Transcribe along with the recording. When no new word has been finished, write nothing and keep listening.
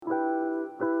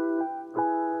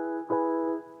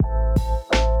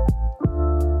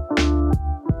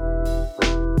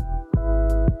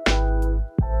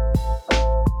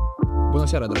Bună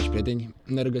seara, dragi prieteni!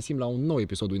 Ne regăsim la un nou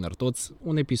episod Winner Toți,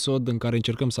 un episod în care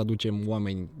încercăm să aducem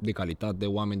oameni de calitate,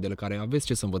 oameni de la care aveți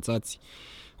ce să învățați,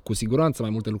 cu siguranță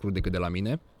mai multe lucruri decât de la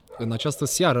mine. În această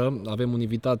seară avem un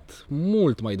invitat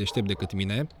mult mai deștept decât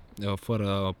mine,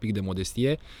 fără pic de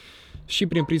modestie, și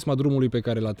prin prisma drumului pe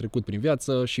care l-a trecut prin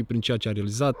viață și prin ceea ce a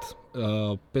realizat.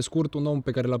 Pe scurt, un om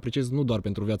pe care îl apreciez nu doar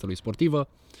pentru viața lui sportivă,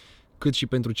 cât și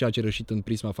pentru ceea ce a reușit în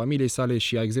prisma familiei sale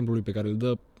și a exemplului pe care îl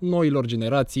dă noilor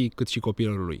generații, cât și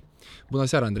copilul lui. Bună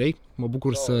seara, Andrei! Mă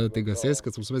bucur să te găsesc,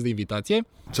 îți mulțumesc de invitație.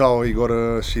 Ciao,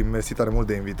 Igor, și mersi tare mult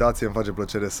de invitație. Îmi face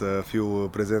plăcere să fiu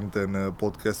prezent în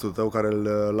podcastul tău, care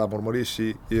l-am urmărit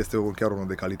și este chiar unul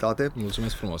de calitate.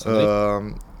 Mulțumesc frumos, Andrei!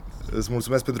 Îți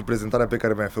mulțumesc pentru prezentarea pe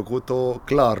care mi-ai făcut-o.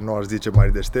 Clar, nu aș zice mai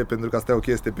deștept, pentru că asta e o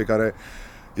chestie pe care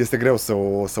este greu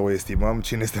să o estimăm,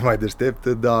 cine este mai deștept,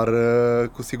 dar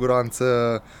cu siguranță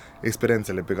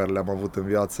experiențele pe care le-am avut în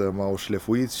viață m-au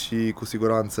șlefuit și cu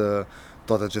siguranță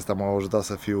toate acestea m-au ajutat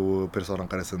să fiu persoana în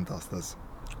care sunt astăzi.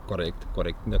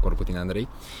 Corect, de acord cu tine, Andrei.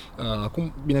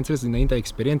 Acum, bineînțeles, dinaintea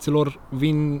experiențelor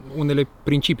vin unele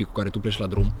principii cu care tu pleci la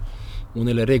drum,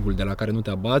 unele reguli de la care nu te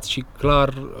abați și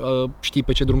clar știi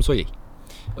pe ce drum să o iei.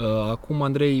 Acum,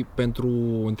 Andrei, pentru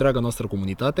întreaga noastră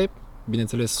comunitate,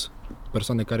 bineînțeles,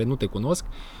 persoane care nu te cunosc,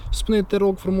 spune-te, te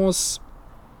rog frumos,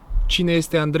 cine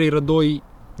este Andrei Rădoi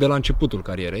de la începutul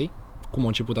carierei, cum a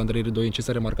început Andrei Rădoi, în ce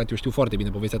s-a remarcat, eu știu foarte bine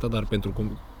povestea ta, dar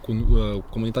pentru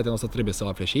comunitatea noastră trebuie să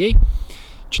afle și ei.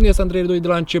 Cine este Andrei Rădoi de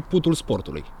la începutul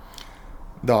sportului?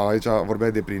 Da, aici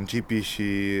vorbeai de principii și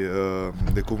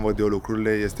de cum văd eu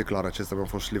lucrurile. Este clar, acestea mi-au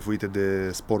fost șlefuite de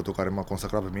sportul care m-a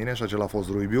consacrat pe mine și acela a fost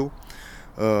rugby-ul.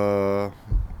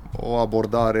 O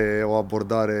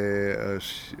abordare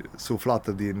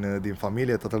suflată din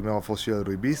familie. Tatăl meu a fost și el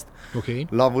rugbist. Okay.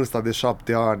 La vârsta de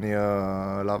 7 ani,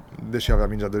 deși aveam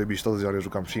mingea de rugby și toată ziua le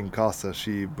jucam și în casă și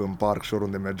în parc și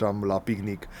oriunde mergeam la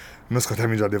picnic, nu scoteam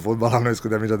mingea de fotbal, la noi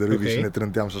scoteam mingea de rugby, okay, și ne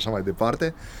trânteam și așa mai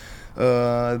departe.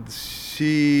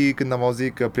 Și când am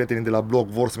auzit că prietenii de la bloc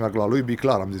vor să meargă la rugby,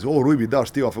 clar, am zis, rugby, da,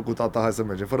 știu, a făcut tata, hai să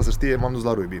mergem. Fără să știe, m-am dus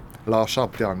la rugby la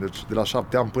 7 ani, deci de la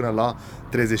 7 ani până la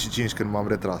 35 când m-am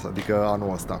retras, adică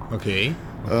anul ăsta. Okay.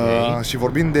 Și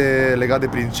vorbind legat de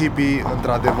principii,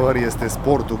 într-adevăr este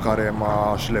sportul care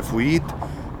m-a șlefuit,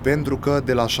 pentru că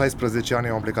de la 16 ani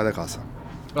eu am plecat de acasă.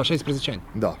 La 16 ani?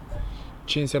 Da.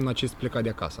 Ce înseamnă acest plecat de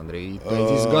acasă, Andrei? Tu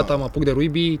ai zis, gata, mă apuc de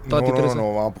rugby, tati trebuie să...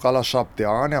 Nu, am apucat la 7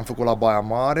 ani, am făcut la Baia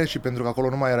Mare și pentru că acolo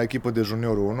nu mai era echipă de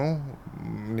junior 1,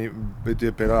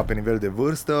 pe nivel de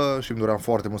vârstă și îmi doream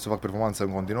foarte mult să fac performanță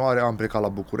în continuare, am plecat la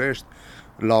București,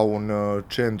 la un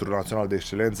centru național de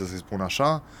excelență, să spun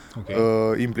așa,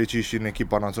 okay, implicit și în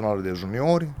echipa națională de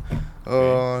juniori,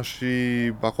 okay, și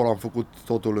acolo am făcut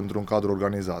totul într-un cadru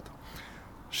organizat.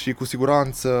 Și cu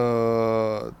siguranță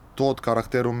tot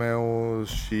caracterul meu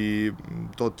și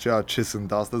tot ceea ce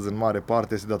sunt astăzi în mare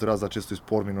parte se datorează acestui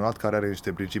sport minunat care are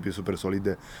niște principii super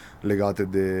solide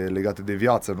legate de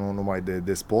viață, nu numai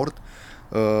de sport.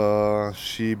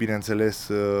 Și bineînțeles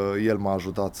el m-a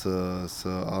ajutat să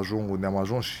ajung unde am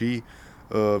ajuns și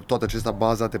toate acestea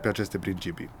bazate pe aceste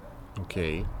principii.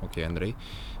 Ok, Andrei.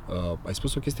 Ai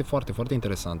spus o chestie foarte, foarte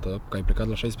interesantă, că ai plecat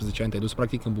la 16 ani, te-ai dus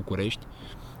practic în București.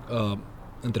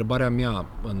 Întrebarea mea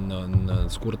în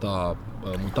scurta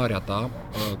mutarea ta,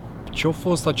 ce-a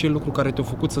fost acel lucru care te-a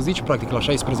făcut să zici practic la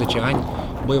 16 ani,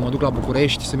 băi, eu mă duc la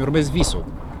București să-mi urmez visul,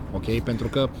 ok? Pentru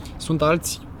că sunt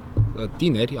alți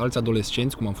tineri, alți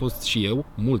adolescenți, cum am fost și eu,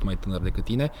 mult mai tânăr decât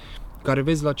tine, care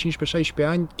vezi la 15-16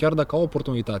 ani, chiar dacă au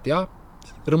oportunitatea,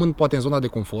 rămân poate în zona de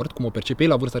confort, cum o percepe ei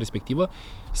la vârsta respectivă,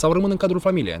 sau rămân în cadrul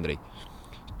familiei, Andrei.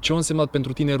 Ce a însemnat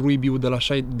pentru tine rugby-ul de la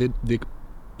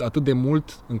atât de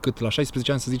mult încât la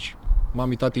 16 ani să zici,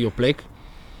 mami, tati, eu plec,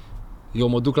 eu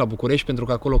mă duc la București pentru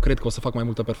că acolo cred că o să fac mai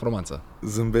multă performanță?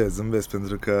 Zâmbesc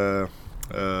pentru că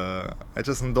aici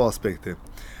sunt două aspecte.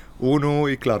 Unul,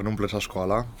 e clar, nu-mi plăcea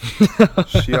școala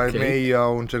și ai mei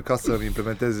au încercat să-mi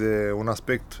implementeze un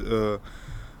aspect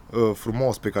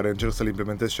frumos pe care încerc să-l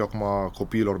implementez și acum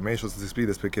copiilor mei și o să-ți explic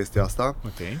despre chestia asta.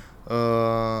 Okay.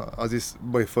 A zis,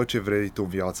 băi, fă ce vrei tu în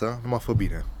viață, numai fă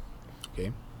bine.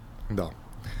 Ok. Da.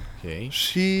 Okay.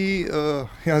 Și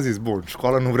i-am zis, bun,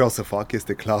 școală nu vreau să fac,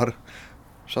 este clar.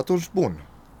 Și atunci, bun,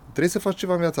 trebuie să faci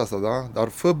ceva în viața asta, da? Dar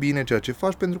fă bine ceea ce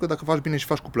faci, pentru că dacă faci bine și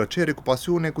faci cu plăcere, cu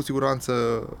pasiune, cu siguranță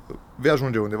vei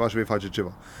ajunge undeva și vei face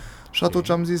ceva. Și atunci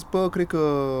am zis, cred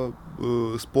că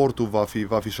sportul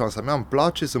va fi șansa mea, îmi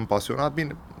place, sunt pasionat,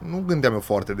 bine, nu gândeam eu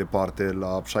foarte departe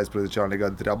la 16 ani legat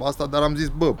de treaba asta, dar am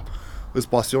zis, sunt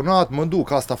pasionat, mă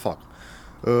duc, asta fac.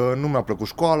 Nu mi-a plăcut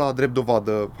școala, drept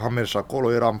dovadă am mers și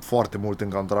acolo, eram foarte mult în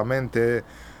cantonamente,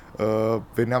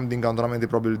 veneam din cantonamente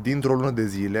probabil dintr-o lună de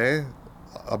zile,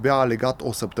 abia a legat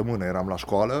o săptămână eram la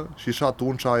școală și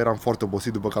atunci eram foarte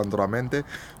obosit după cantonamente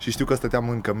și știu că stăteam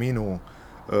în căminul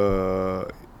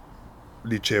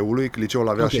liceului, că liceul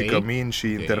avea și cămin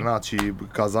și internat și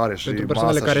cazare și pentru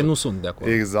persoanele masă care și... nu sunt de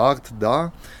acolo. Exact,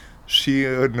 da. Și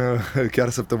chiar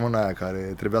săptămâna aia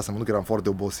care trebuia să mă duc, eram foarte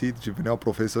obosit și veneau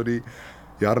profesorii,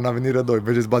 iar n-a venit Rădoi,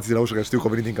 mergeți, bați la ușă, că știu că a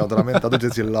venit din cantonament,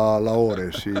 aduceți-l la ore.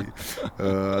 Și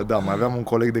da, mai aveam un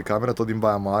coleg de cameră, tot din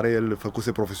Baia Mare, el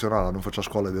făcuse profesional, nu făcea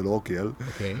școală deloc el.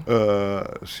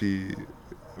 Și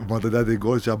mă dădea de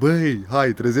gol și zicea, băi,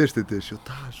 hai, trezește-te. Și eu,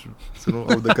 să nu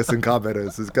audă că sunt cameră,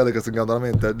 să se cadă că sunt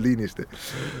cantonament, liniște.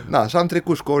 Da, și am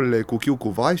trecut școlile cu chiu cu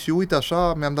vai și uite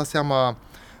așa, mi-am dat seama,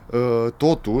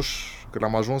 totuși, când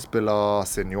am ajuns pe la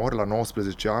senior, la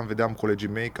 19 ani, vedeam colegii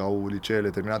mei că au liceele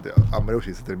terminate. Am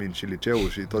reușit să termin și liceul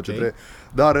și tot ce trebuie,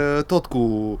 dar tot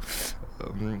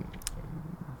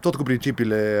cu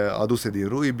principiile aduse din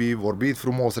rugby, vorbit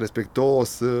frumos,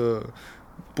 respectos,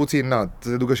 puțin,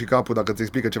 te ducă și capul dacă îți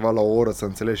explică ceva la o oră să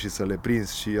înțelegi și să le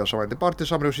prinzi și așa mai departe.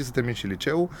 Și am reușit să termin și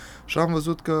liceul și am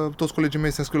văzut că toți colegii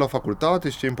mei se înscriu la facultate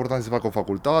și ce e important să facă o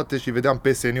facultate și vedeam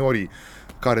pe seniorii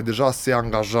care deja se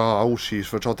angajau și își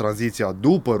făceau tranziția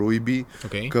după rugby,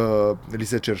 că li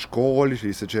se cer școli și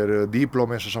li se cer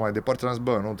diplome și așa mai departe. Și am zis,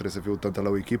 nu trebuie să fiu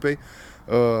tătălău echipei.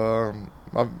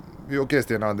 E o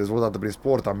chestie dezvoltată prin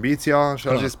sport, ambiția și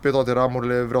am zis pe toate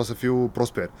ramurile vreau să fiu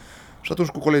prosper. Și atunci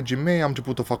cu colegii mei am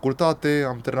început o facultate,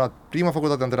 am terminat prima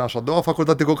facultate, am terminat și a doua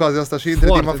facultate cu ocazia asta și între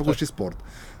timp am făcut și sport.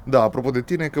 Da, apropo de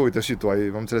tine, că uite și tu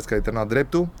am înțeles că ai terminat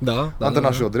dreptul. Da. Am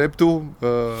terminat și eu dreptul.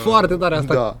 Foarte tare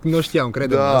asta, nu știam,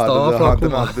 crede-mă. Asta am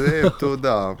terminat dreptul,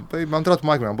 da. Păi m-am întrebat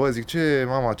maică mea, zic,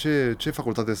 ce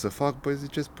facultate să fac? Păi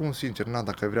zice, spun sincer,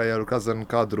 dacă ai vrea, ea lucrează în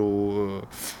cadrul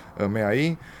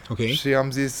MAI. Și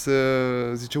am zis,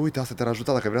 zice, uite, asta te-ar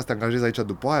ajuta dacă vrea să te angajezi aici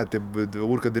după aia, te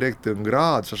urcă direct în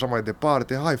grad și așa mai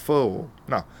departe, hai, fă-o.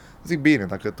 Na. Zic, bine,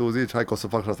 dacă tu zici, hai că o să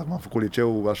fac și asta, cum am făcut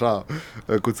liceu așa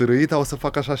cu țărâita, o să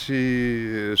fac așa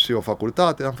și o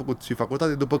facultate, am făcut și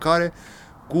facultate, după care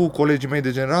cu colegii mei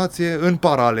de generație, în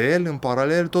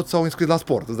paralel, toți s-au înscris la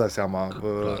sport, îți dai seama,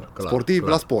 sportiv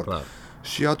la sport. Clar.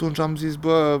 Și atunci am zis,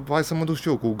 hai să mă duc și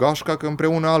eu cu gașca, că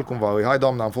împreună altcumva, hai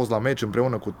doamna, am fost la meci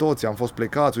împreună cu toți, am fost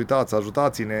plecați, uitați,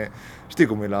 ajutați-ne, știi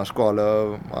cum e la școală,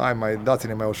 hai mai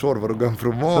dați-ne mai ușor, vă rugăm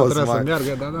frumos. Să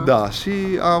meargă, da, și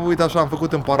uite așa, am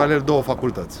făcut în paralel 2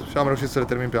 facultăți și am reușit să le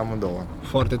termin pe amândouă.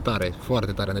 Foarte tare,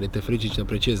 Andrei, te felicit și te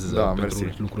apreciez pentru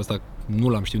lucrul ăsta, nu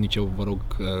l-am știut nici eu, vă rog,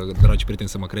 dragi prieteni,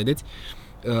 să mă credeți.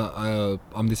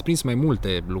 Am desprins mai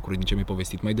multe lucruri din ce mi-ai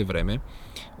povestit mai devreme.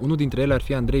 Unul dintre ele ar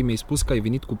fi, Andrei, mi-ai spus că ai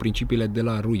venit cu principiile de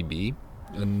la rugby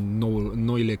în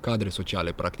noile cadre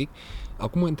sociale, practic.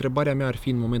 Acum, întrebarea mea ar fi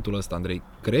în momentul ăsta, Andrei,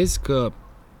 crezi că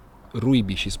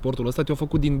rugby și sportul ăsta te-au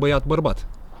făcut din băiat bărbat?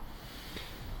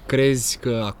 Crezi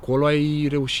că acolo ai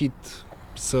reușit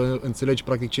să înțelegi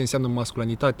practic ce înseamnă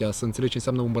masculinitatea, să înțelegi ce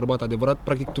înseamnă un bărbat adevărat,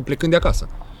 practic tu plecând de acasă?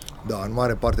 Da, în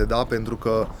mare parte da, pentru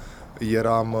că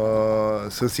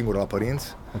sunt singur la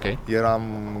părinți, eram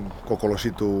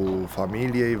cocoloșitul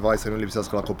familiei, vai să nu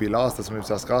lipsească la copii la asta, să nu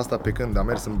lipsească asta, pe când am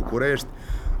mers în București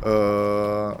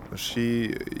și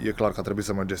e clar că a trebuit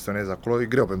să mă gestionez acolo. E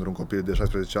greu pentru un copil de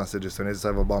 16 ani să gestioneze, să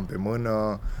aibă bani pe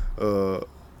mână,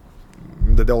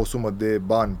 îmi dădea o sumă de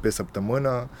bani pe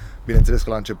săptămână. Bineînțeles că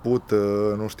la început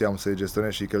nu știam să-i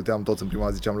gestionez și cheltuiam toți în prima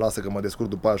zi, ziceam lasă că mă descurc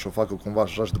după aia și o fac eu cumva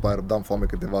și așa, și după aia răbdam foame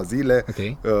câteva zile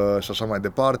și așa mai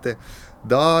departe.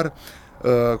 Dar,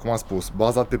 cum am spus,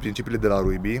 bazat pe principiile de la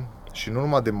rugby și nu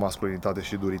numai de masculinitate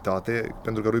și duritate,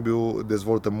 pentru că rugby-ul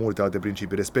dezvoltă multe alte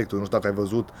principii, respectul. Nu știu dacă ai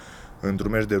văzut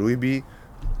într-un meci de rugby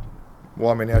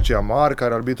oamenii aceia mari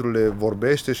care arbitrul le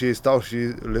vorbește și ei stau și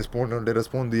le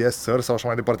răspund yes sir sau așa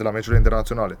mai departe la meciurile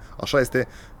internaționale. Așa este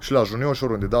și la junior și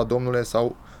oriunde, da domnule,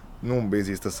 sau nu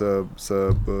există să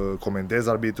comentezi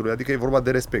arbitrului, adică e vorba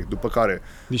de respect, după care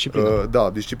disciplina.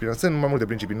 Disciplina. Sunt mai multe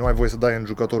principii, nu ai voie să dai în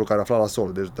jucătorul care afla la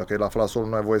sol, deci dacă e aflat la sol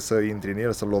nu ai voie să intri în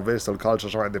el, să-l lovești, să-l calci și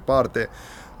așa mai departe.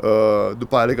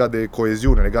 După aia legat de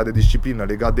coeziune, legat de disciplină,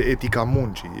 legat de etica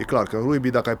muncii. E clar că în rugby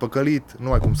dacă ai păcălit,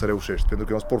 nu ai cum să reușești, pentru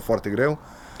că e un sport foarte greu.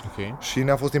 Și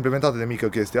ne-a fost implementată de mică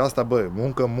chestia asta,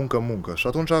 muncă. Și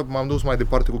atunci m-am dus mai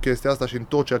departe cu chestia asta și în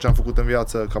tot ceea ce am făcut în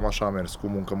viață, cam așa am mers, cu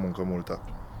muncă multă.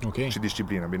 Și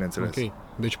disciplină, bineînțeles.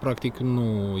 Deci, practic,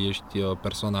 nu ești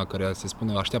persoana care se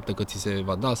spune așteaptă că ți se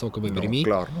va da sau că vei primi.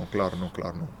 Clar,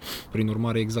 nu. Prin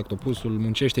urmare, exact opusul,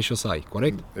 muncește și o să ai,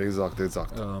 corect?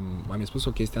 Exact. Am spus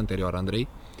o chestie anterioară, Andrei,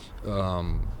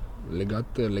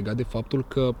 legat de faptul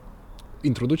că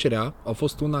introducerea a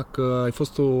fost una că ai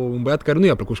fost un băiat care nu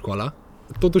i-a plăcut școala,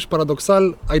 totuși,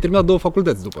 paradoxal, ai terminat 2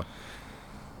 facultăți după.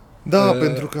 Da,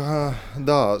 pentru că,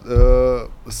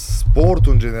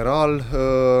 sportul în general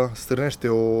strânește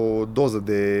o doză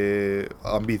de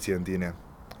ambiție în tine.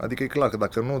 Adică e clar că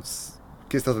dacă nu-ți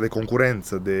chestia asta de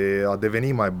concurență, de a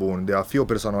deveni mai bun, de a fi o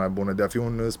persoană mai bună, de a fi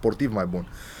un sportiv mai bun.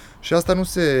 Și asta nu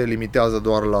se limitează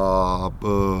doar la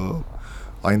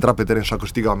a intra pe teren și a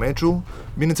câștiga meciul,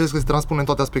 bineînțeles că se transpune în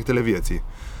toate aspectele vieții.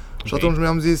 Okay. Și atunci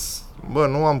mi-am zis,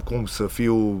 nu am cum să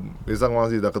fiu, exact cum am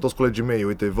zis, dacă toți colegii mei,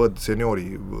 uite, văd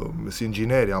seniorii, sunt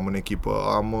ingineri, am în echipă,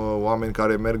 am oameni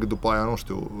care merg după aia, nu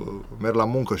știu, merg la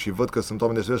muncă și văd că sunt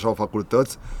oameni de și au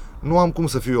facultăți, nu am cum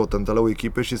să fiu eu tântălău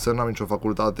echipe și să n-am nicio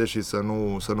facultate și să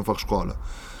nu fac școală.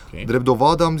 Okay. Drept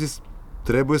dovadă am zis,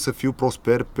 trebuie să fiu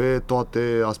prosper pe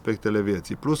toate aspectele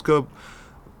vieții. Plus că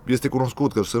este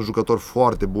cunoscut că sunt jucători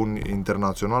foarte buni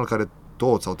internațional care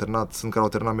toți au terminat, sunt care au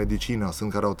terminat medicina,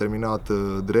 sunt care au terminat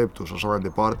dreptul și așa mai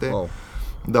departe. Wow.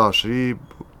 Da, și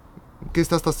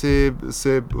chestia asta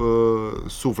se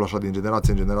suflă așa din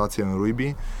generație în generație în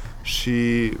rugby și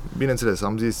bineînțeles,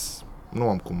 am zis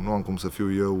nu am cum să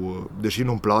fiu eu, deși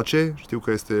nu-mi place, știu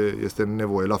că este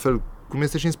nevoie. La fel cum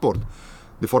este și în sport.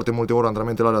 De foarte multe ori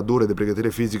antrenamentele alea dure, de pregătire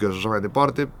fizică și așa mai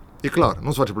departe, e clar,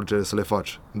 nu-ți face plăcere să le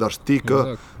faci, dar știi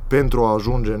că pentru a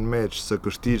ajunge în meci să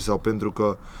câștigi sau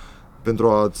pentru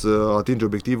a-ți atinge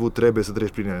obiectivul trebuie să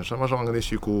treci prin ele. Și așa m-am gândit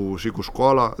și cu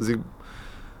școala, zic,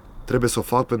 trebuie să o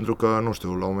fac pentru că, nu știu,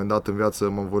 la un moment dat în viață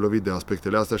mă voi lovi de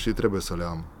aspectele astea și trebuie să le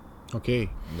am. Ok,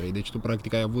 Andrei, deci tu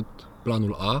practic ai avut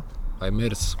planul A, ai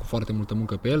mers cu foarte multă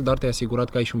muncă pe el, dar te-ai asigurat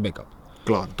că ai și un backup.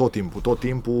 Clar, tot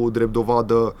timpul, drept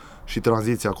dovadă și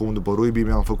tranziția acum după rugby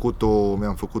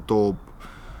mi-am făcut-o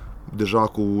deja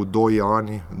cu 2-3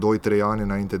 ani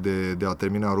înainte de a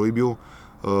termina rugby-ul.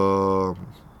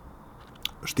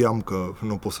 Știam că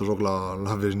nu pot să joc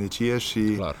la veșnicie și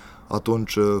clar.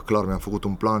 Atunci, clar, mi-am făcut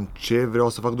un plan ce vreau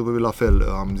să fac după la fel.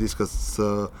 Am zis că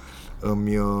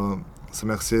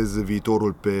să-mi axez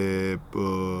viitorul pe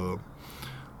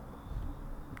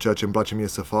ceea ce îmi place mie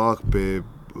să fac, pe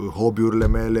hobby-urile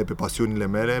mele, pe pasiunile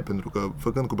mele, pentru că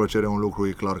făcând cu plăcere un lucru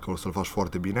e clar că o să-l faci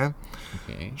foarte bine.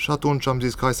 Okay. Și atunci am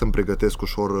zis că hai să-mi pregătesc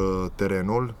ușor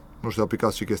terenul. Nu știu, a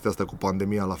picat și chestia asta cu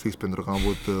pandemia la fix pentru că am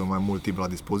avut mai mult timp la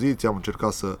dispoziție,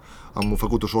 am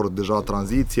făcut ușor deja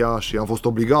tranziția și am fost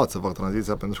obligat să fac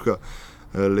tranziția pentru că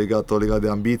legat de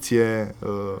ambiție,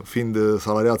 fiind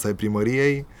salariați ai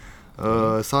primăriei,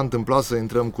 s-a întâmplat să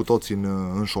intrăm cu toți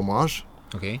în șomaj.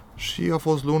 Okay. Și a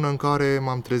fost lună în care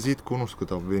m-am trezit cu, nu știu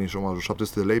cât a venit șomajul,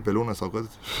 700 de lei pe lună sau cât,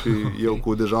 și okay.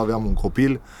 Eu deja aveam un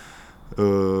copil,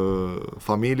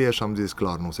 familie și am zis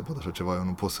clar, nu se poate așa ceva, eu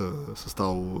nu pot să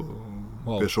stau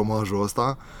pe șomajul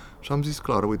ăsta și am zis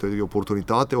clar, uite, e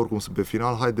oportunitate, oricum sunt pe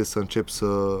final, haide să încep să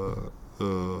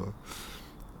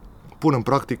pun în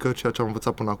practică ceea ce am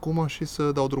învățat până acum și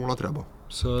să dau drumul la treabă.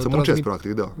 Să muncesc,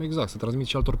 practic, da. Exact, să transmit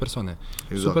și altor persoane.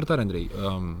 Exact. Super tare, Andrei.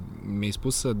 Mi-ai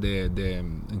spus de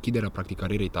închiderea practic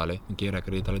carierei tale, încheierea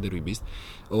carierei tale de rugbist.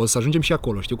 O să ajungem și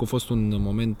acolo. Știu că a fost un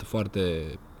moment foarte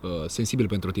sensibil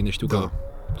pentru tine.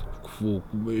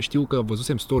 Știu că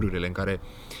văzusem story-urile în care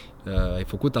ai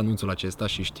făcut anunțul acesta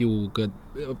și știu că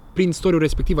prin story-ul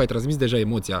respectiv ai transmis deja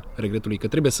emoția regretului că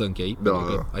trebuie să închei, pentru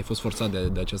că ai fost forțat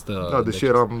de această... Da, deși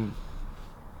eram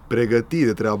pregătit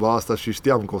de treaba asta și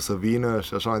știam că o să vină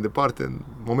și așa mai departe,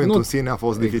 momentul în sine a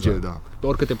fost dificil, da.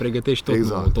 Orică te pregătești,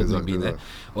 tot nu e bine. Exact.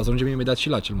 O să ajungem imediat și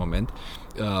la acel moment.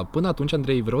 Până atunci,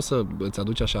 Andrei, vreau să îți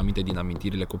aduci așa aminte din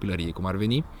amintirile copilăriei, cum ar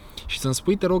veni, și să-mi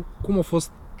spui, te rog, cum a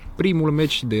fost primul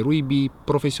meci de rugby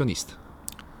profesionist.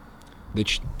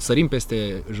 Deci sărim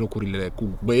peste jocurile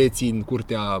cu băieții în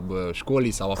curtea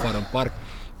școlii sau afară în parc.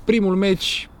 Primul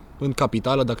meci în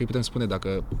capitală, dacă îi putem spune,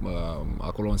 dacă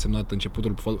acolo a însemnat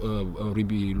începutul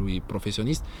rugby-ului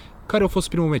profesionist. Care a fost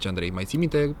primul meci, Andrei? Mai ții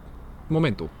minte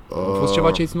momentul? A fost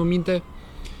ceva ce ai ținut minte?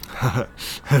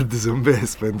 Te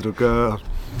zâmbesc, pentru că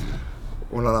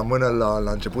una la mână,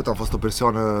 la început am fost o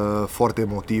persoană foarte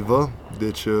emotivă,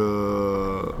 deci...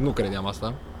 Nu credeam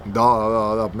asta.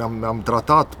 Da, mi-am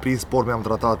tratat, prin sport mi-am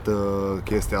tratat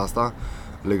chestia asta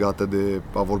legată de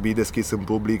a vorbi deschis în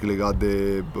public, legat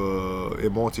de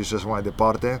emoții și așa mai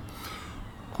departe.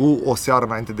 Cu o seară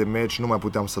înainte de meci nu mai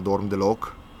puteam să dorm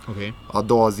deloc. Okay. A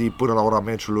doua zi, până la ora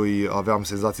meciului, aveam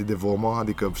senzații de vomă,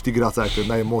 adică știi greața aia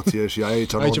când ai emoție și ai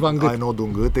nodul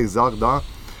în gât, exact, da.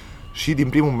 Și din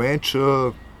primul meci,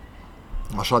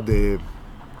 așa de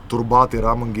turbat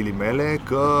eram în ghilimele,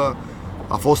 că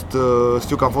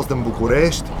știu că am fost în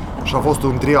București, Și a fost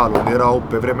un trial unde erau,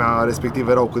 pe vremea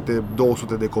respectivă erau câte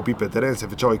 200 de copii pe teren, se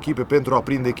făceau echipe pentru a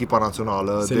prinde echipa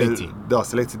națională. Selecții.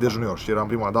 Selecții de junior. Și eram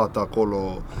prima dată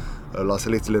acolo la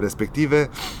selecțiile respective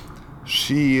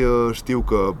și știu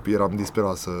că eram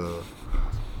disperat să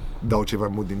dau cei mai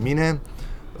mult din mine.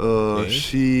 Okay.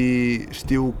 Și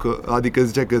știu că, adică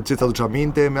zicea că ce-ți aduce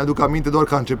aminte, mi-aduc aminte doar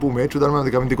că a început meciul, dar nu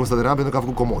mi-aduc aminte cum s-a terminat pentru că a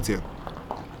făcut comoție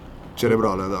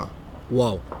cerebrală, da.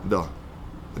 Wow. Da.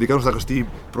 Adică nu știu dacă știi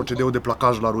procedeul de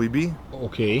placaj la rugby.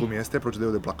 Ok. Cum este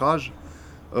procedeul de placaj.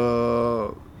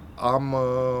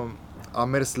 Am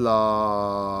mers la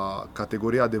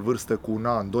categoria de vârstă cu un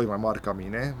an, doi mai mari ca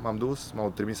mine. M-am dus,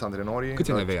 m-au trimis antrenorii.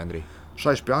 Câți ani aveai, Andrei?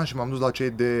 16 ani și m-am dus la cei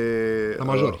de la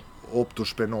majori. 18-19.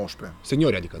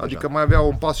 Seniori, adică deja. Mai aveau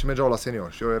un pas și mergeau la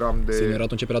senior. Și eu eram de... Senior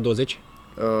atunci pe la 20?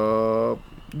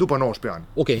 După 19 ani.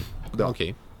 Ok. Da. Ok.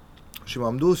 Și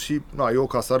m-am dus și eu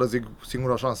ca să arăt, zic,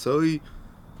 singura șansă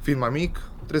fiind mai mic,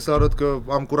 trebuie să arăt că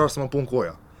am curaj să mă pun cu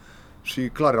oia. Și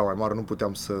clar era mai mare, nu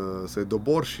puteam să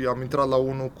dobor și am intrat la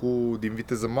unul din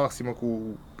viteză maximă cu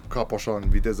capul așa în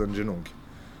viteză în genunchi.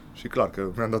 Și clar că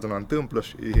mi-am dat una întâmplă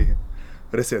și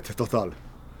reset total.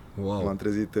 Wow.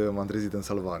 M-am trezit în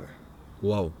salvare.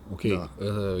 Wow, ok. Da.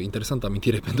 Interesantă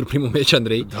amintire pentru primul meci,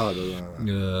 Andrei. Da.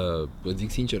 Îți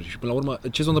zic sincer. Și până la urmă,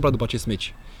 ce s-a întâmplat după acest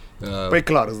meci? Păi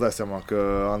clar, îți dai seama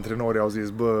că antrenorii au zis,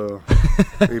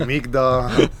 e mic,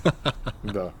 dar...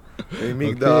 Da. E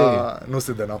mic, dar nu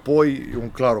se dă înapoi. E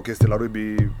clar o chestie la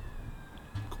rugby,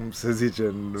 cum se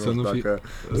zice, nu știu dacă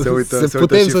se uită și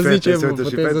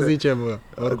fete.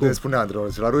 Oricum. Ne spunea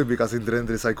antrenorul, la rugby ca să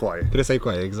trebuie să ai coaie. Trebuie să ai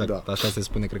coaie, exact. Da. Așa se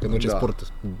spune, cred că în orice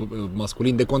sport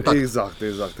masculin de contact. Exact.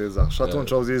 Și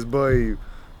atunci au zis,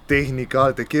 tehnică,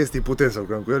 alte chestii, putem să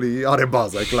lucrăm cu el, are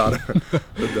baza, e clar.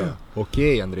 Da. Ok,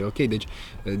 Andrei, ok. Deci,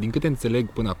 din câte înțeleg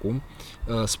până acum,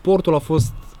 sportul a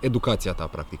fost educația ta,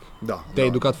 practic. Da. Te-ai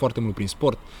educat foarte mult prin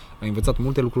sport, ai învățat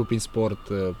multe lucruri prin sport,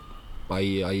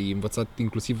 ai învățat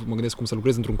inclusiv, mă gândesc, cum să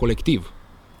lucrezi într-un colectiv.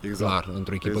 Exact. Clar,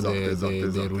 într-o echipă de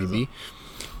rugby.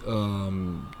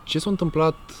 Ce s-a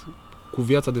întâmplat cu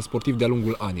viața de sportiv de-a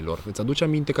lungul anilor? Îți aduce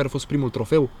aminte care a fost primul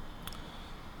trofeu?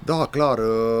 Da, clar,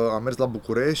 am mers la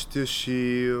București și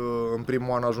în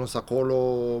primul an ajuns acolo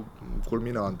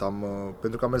culminant.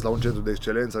 Pentru că am mers la un centru de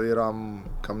excelență, eram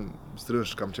cam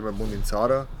strânși, cam cei mai buni din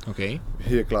țară. Ok. E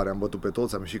clar, am bătut pe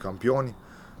toți, am ieșit campioni.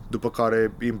 După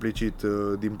care, implicit,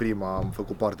 din prima, am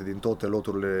făcut parte din toate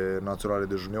loturile naționale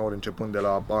de juniori, începând de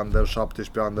la Under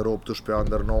 17, Under 18,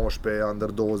 Under 19, Under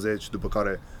 20, după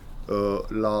care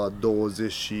la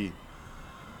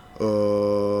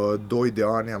 22 de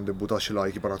ani am debutat și la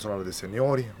echipa națională de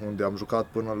seniori, unde am jucat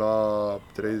până la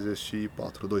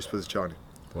 12 ani.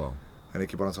 Wow. În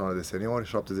echipa națională de seniori,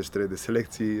 73 de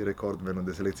selecții, recordmenul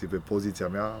de selecții pe poziția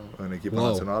mea în echipa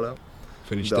națională.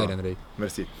 Felicitări, Andrei.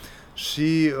 Mersi.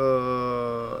 Și,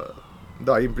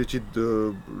 implicit,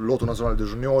 lotul național de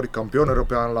juniori, campion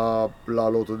european la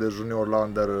lotul de juniori la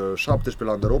Under 17,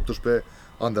 la Under 18,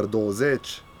 Under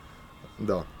 20,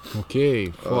 da. Ok,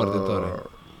 foarte tare.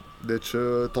 Deci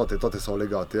toate s-au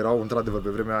legat. Erau, într-adevăr, pe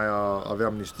vremea aia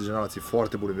aveam niște generații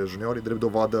foarte bune de juniori, drept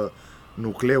dovadă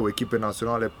nucleu, echipe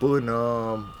naționale până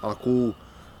acum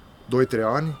 2-3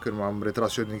 ani, când m-am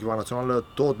retras și eu din echipa națională,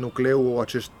 tot nucleul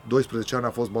acești 12 ani a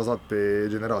fost bazat pe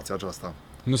generația aceasta.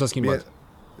 Nu s-a schimbat?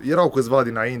 Erau câțiva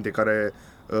dinainte care,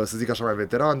 să zic așa, mai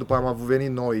veterani, după aia am venit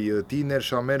noi tineri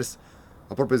și am mers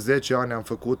aproape 10 ani, am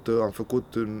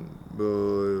făcut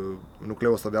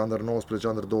nucleul ăsta de Under 19,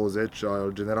 Under 20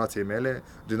 al generației mele,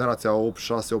 generația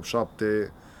 86,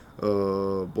 87,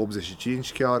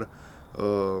 85 chiar,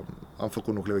 am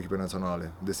făcut nucleul echipei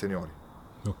naționale de seniori.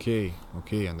 Ok,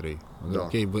 Andrei. Da.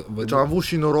 Okay, deci am avut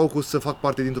și norocul să fac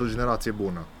parte dintr-o generație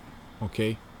bună. Ok.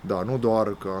 Da, nu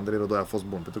doar că Andrei Rădoi a fost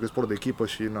bun, pentru că e sport de echipă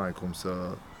și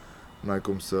n-ai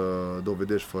cum să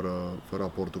dovedești fără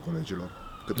aportul colegilor,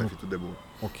 cât ai fi tu de bun.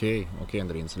 Ok,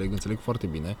 Andrei, înțeleg foarte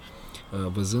bine.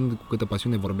 Văzând cu câtă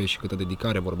pasiune vorbești și câtă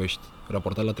dedicare vorbești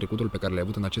raportat la trecutul pe care l-ai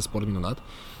avut în acest sport minunat,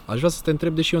 aș vrea să te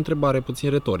întreb, deși e o întrebare puțin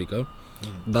retorică,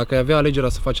 dacă ai avea alegerea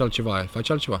să faci altceva, ai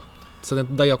face altceva? Să ne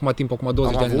dai acum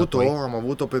 20 de ani înapoi? Am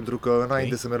avut-o pentru că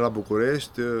înainte să merg la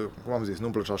București, cum am zis,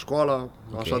 nu-mi plăcea școala,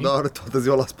 așadar toată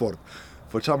ziua la sport.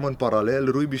 Făceam în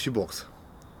paralel rugby și box.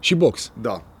 Și box?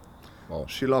 Da. Wow.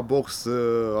 Și la box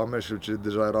am mers și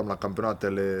deja eram la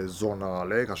campionatele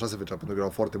zonale, că așa se făcea pentru că erau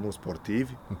foarte mulți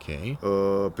sportivi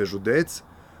pe județ.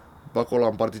 Pe acolo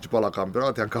am participat la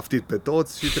campionate, am caftit pe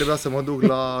toți și trebuia să mă duc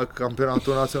la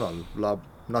campionatul național, la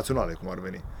naționale cum ar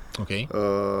veni.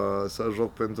 Să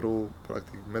joc pentru,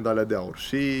 practic, medalia de aur.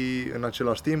 Și în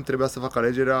același timp trebuia să fac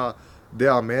alegerea de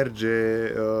a merge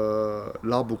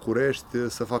la București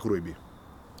să fac rugby.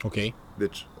 Ok.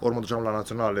 Deci, ori mă duceam la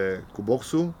naționale cu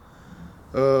boxul,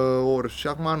 ori și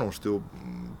acum nu știu.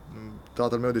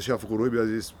 Tatăl meu, deși a făcut rugby, a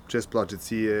zis ce-ți place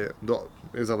ție,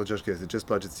 exact aceeași chestie, ce-ți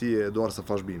place ție, doar să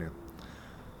faci bine.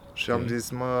 Și am zis,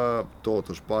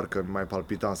 totuși, parcă mai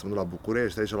palpitam să mă duc la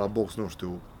București, aici la box, nu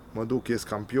știu, mă duc, ies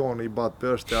campion, îi bat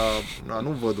pe ăștia, nu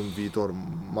văd un viitor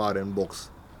mare în box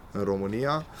în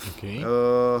România. Okay.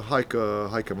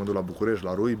 Hai că mă duc la București,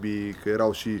 la rugby, că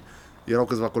erau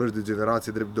câțiva colegi de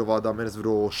generație, drept dovadă, am mers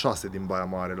vreo 6 din Baia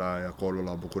Mare acolo,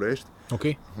 la București. Ok.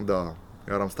 Da,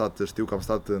 iar știu că am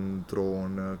stat într-o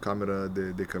cameră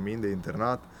de cămin, de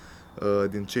internat.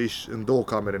 Din cei în 2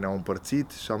 camere ne-au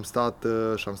împărțit și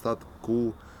am stat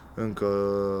cu încă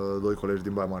 2 colegi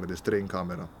din Baia Mare, deci 3 în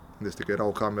cameră. Deci că era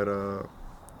o cameră,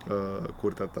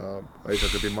 curtea ta,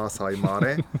 aici cât e masa ai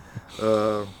mare,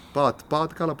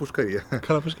 pat ca la pușcărie.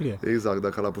 Ca la pușcărie. Exact,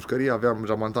 ca la pușcărie, aveam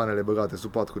jamantanele băgate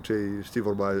sub pat cu cei, știi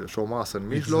vorba, și o masă în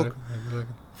mijloc.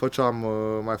 Exact.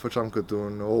 Mai făceam cât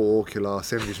un ou ochi la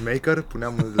sandwich maker,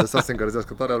 lăsam să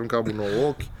încălzească tare, aruncam un ou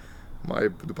ochi,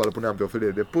 după le puneam pe o felie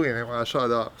de pâine, mai așa,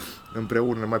 dar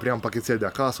împreună mai primeam pachetel de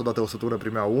acasă, odată o săptămână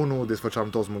primea unul, desfăceam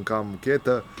toți, mâncam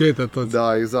chetă. Chetă toți.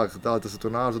 Da, exact, altă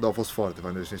săptămână altă, dar au fost foarte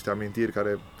fain, deci niște amintiri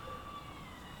care,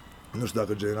 nu știu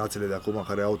dacă generațiile de acum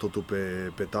care au totul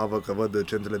pe tavă, că văd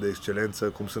centrele de excelență,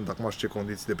 cum sunt acum și ce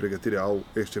condiții de pregătire au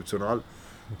excepțional.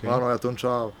 Okay. Noi atunci,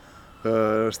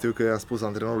 știu că i-am spus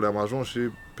antrenorului, am ajuns și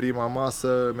prima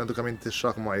masă, mi-aduc aminte și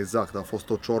acum exact, a fost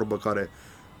o ciorbă care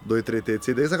 2-3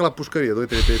 teței, exact ca la pușcărie, 2-3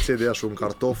 teței de ea și un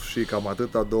cartof și cam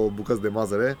atâta, 2 bucăți de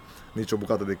mazăre, nici o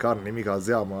bucată de carne, nimic,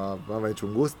 zeamă, nu avea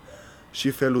niciun gust. Și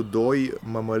felul 2,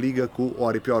 mămăligă cu o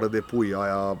aripioară de pui,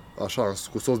 aia așa,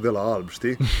 cu sos de la alb,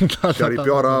 știi? Și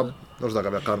aripioara, nu știu dacă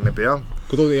avea carne pe ea.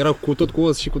 Era cu tot cu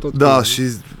os și cu tot. Da, și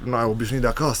obișnuit de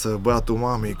acasă, băiatul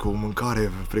mamei cu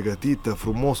mâncare pregătită,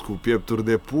 frumos, cu piepturi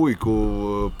de pui, cu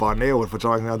paneuri,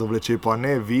 făceam mai dovlecei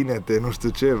pane, vinete, nu știu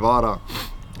ce, vara.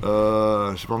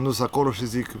 Și m-am dus acolo și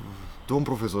zic, domn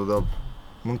profesor, dar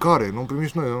mâncare, nu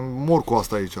primiți noi, mor cu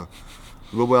asta aici.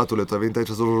 Bă, băiatule, tu ai venit aici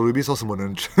să rugby sau să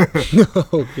mănânci?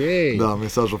 Ok. Da,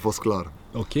 mesajul a fost clar.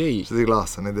 Ok. Și zic,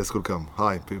 lasă, ne descurcăm.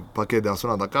 Hai, pe pachet de-am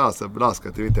sunat acasă, las că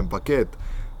trimitem pachet.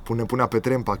 Punea pe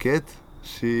tren pachet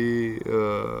și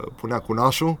punea cu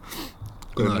nașul.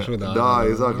 Cunașul, da,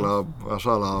 exact,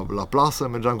 la plasă,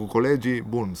 mergeam cu colegii,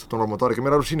 bun, săptămâna următoare, că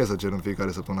mi-era rușine să cer în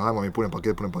fiecare săptămână, hai mă, punem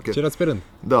pachet. Cerați pe rând.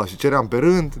 Da, și ceream pe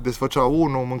rând, desfăcea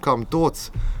unul, mâncam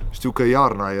toți, știu că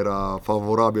iarna era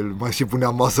favorabil, mai și punea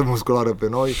masă musculară pe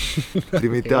noi,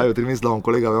 eu trimis la un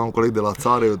coleg, aveam un coleg de la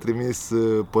țară, eu trimis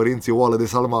părinții oală de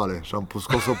salmale și am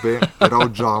scos-o erau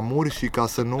geamuri și ca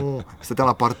să nu, stăteam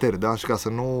la parter, da, și ca să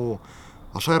nu...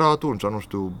 Așa era atunci, nu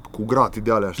știu, cu gratii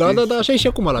de alea, știi? Da, așa e și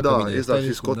acum la cămine. Da, exact,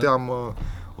 și scoteam,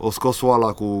 o scos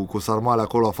oala cu sarmale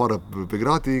acolo afară pe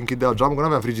gratii, închidea geamul, că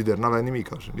n-aveam frigider, n-aveam nimic.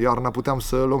 Iarna puteam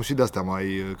să luăm și de-astea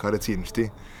care țin,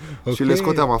 știi? Okay. Și le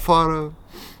scoteam afară,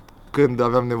 când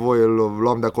aveam nevoie,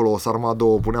 luam de acolo o sarma, 2,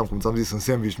 o puneam, cum ți-am zis, în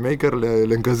sandwich maker,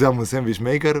 le încălzeam în sandwich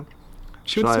maker.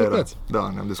 Și vă descurcați.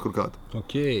 Da, ne-am descurcat.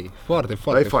 Ok, foarte,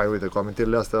 foarte. Dar e fain, uite, cu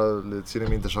amintirile astea le ține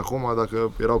minte și acum,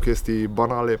 dacă erau chestii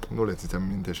banale, nu le țineam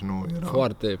minte și nu erau.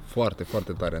 Foarte, foarte,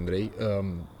 foarte tare, Andrei.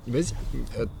 Vezi,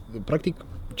 practic,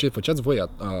 ce făceați voi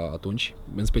atunci,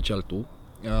 în special tu,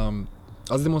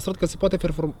 ați demonstrat că se poate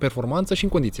performanță și în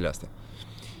condițiile astea.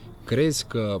 Crezi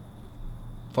că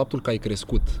faptul că ai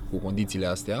crescut cu condițiile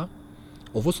astea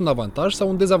a fost un avantaj sau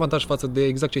un dezavantaj față de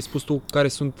exact ce ai spus tu, care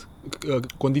sunt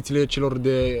condițiile celor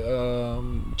de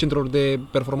centrelor de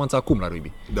performanță acum la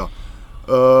rugby? Da.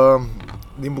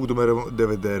 Din punctul meu de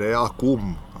vedere,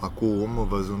 acum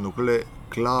văzând lucrurile,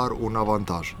 clar un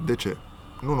avantaj. De ce?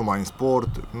 Nu numai în sport,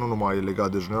 nu numai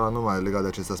legat de junior, nu numai legat de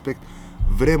acest aspect.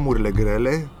 Vremurile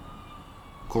grele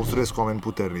construiesc oameni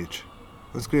puternici.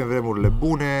 Înscriem vremurile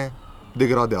bune,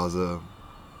 degradează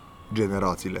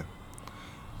generațiile.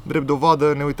 Drept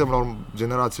dovadă, ne uităm la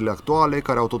generațiile actuale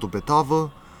care au totul pe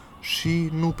tavă și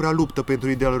nu prea luptă pentru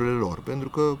idealurile lor, pentru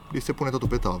că li se pune totul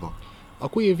pe tavă. A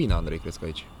cui e vina, Andrei, crezi că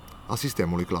aici? A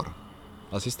sistemului, clar.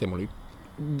 A sistemului?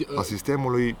 A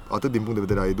sistemului, atât din punct de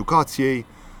vedere a educației,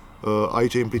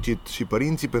 aici e implicit și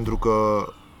părinții, pentru că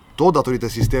tot datorită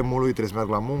sistemului trebuie să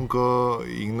meargă la muncă,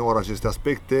 ignoră aceste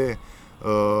aspecte,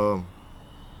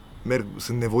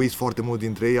 sunt nevoiți foarte mult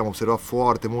dintre ei, am observat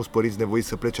foarte mulți părinți nevoiți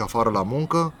să plece afară la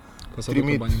muncă,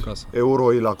 trimit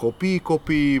euroi la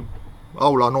copii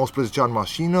au la 19 ani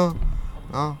mașină,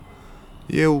 da?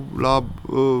 Eu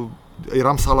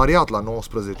eram salariat la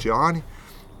 19 ani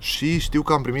și știu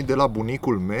că am primit de la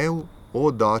bunicul meu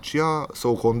o Dacia, să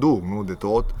o conduc, nu de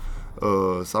tot,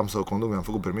 să am să o conduc, mi-am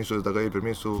făcut permisul, dacă iei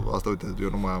permisul, asta uite, eu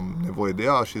nu mai am nevoie de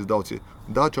ea și îți dau ție.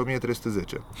 Dacia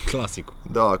 1310. Clasic.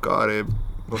 Da, care,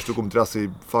 nu știu cum trebuia să-i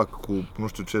fac cu nu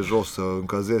știu ce jos, să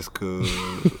încălzesc,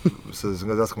 să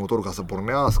încălzească motorul ca să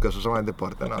pornească și așa mai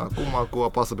departe. Da, acum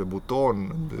apasă pe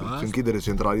buton, închidere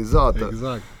centralizată.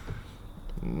 Exact.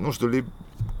 Nu știu,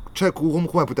 cum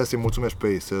ai putea să-i mulțumești pe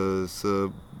ei,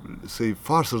 să-i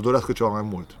faci să-și dorească ceva mai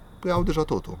mult? Păi au deja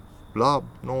totul, la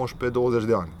 19-20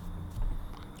 de ani.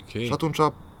 Okay. Și atunci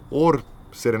ori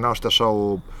se renaște așa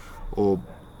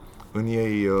în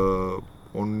ei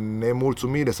o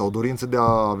nemulțumire sau o dorință de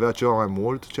a avea ceva mai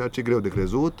mult, ceea ce e greu de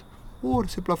crezut, ori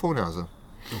se plafonează.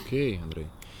 Ok, Andrei.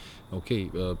 Ok,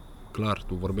 clar,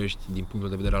 tu vorbești din punctul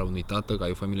de vedere al unui tată, că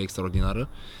ai o familie extraordinară.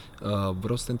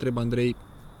 Vreau să te întreb, Andrei,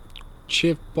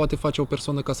 ce poate face o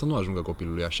persoană ca să nu ajungă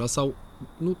copilului așa, sau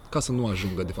nu ca să nu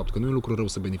ajungă, de fapt, că nu e un lucru rău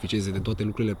să beneficieze de toate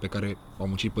lucrurile pe care au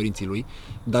muncit părinții lui,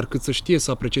 dar cât să știe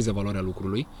să aprecieze valoarea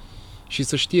lucrului și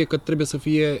să știe că trebuie să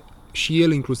fie și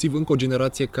el inclusiv încă o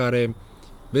generație care,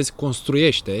 vezi,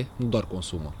 construiește, nu doar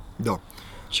consumă. Da.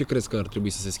 Ce crezi că ar trebui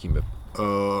să se schimbe?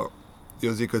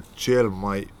 Eu zic că cel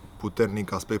mai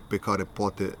puternic aspect pe care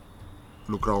poate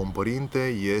lucra un părinte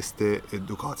este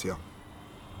educația.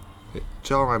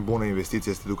 Cea mai bună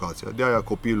investiție este educația. De aia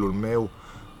copilul meu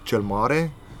cel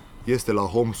mare este la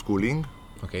homeschooling,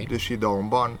 deși dau un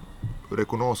ban,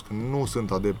 recunosc, nu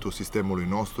sunt adeptul sistemului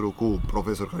nostru cu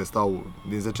profesori care stau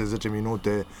din 10-10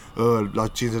 minute, la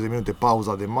 50 de minute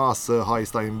pauza de masă, hai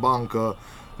stai în bancă,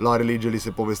 la religie li se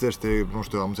povestește, nu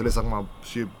știu, am înțeles acum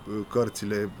și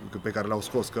cărțile pe care le-au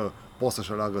scos că pot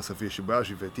să-și aleagă să fie și băiat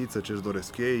și fetiță, ce-și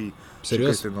doresc ei, și că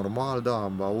este normal,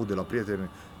 da, aud de la prieteni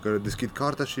că deschid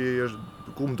cartea și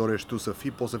cum dorești tu să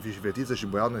fii, poți să fii și fetiță și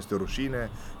băiat, nu este o rușine,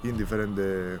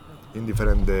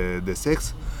 indiferent de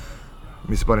sex.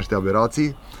 Mi se pare niște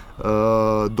aberații.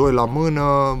 Doi la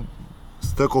mână,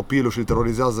 stă copilul și îl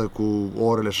terorizează cu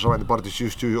orele și așa mai departe și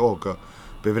știu eu că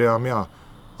pe vremea mea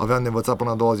aveam de învățat până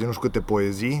a doua zi nu știu câte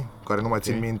poezii, care nu mai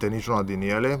țin minte niciuna din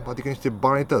ele, adică niște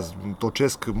banalități.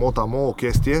 Tocesc mot-a-mo o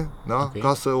chestie, da?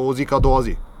 Ca să o zic a doua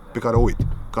zi, pe care o uit,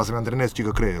 ca să-mi antrenez cică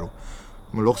creierul,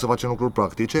 în loc să facem lucruri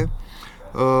practice.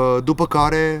 După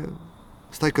care,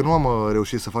 stai că nu am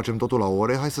reușit să facem totul la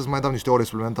ore, hai să-ți mai dau niște ore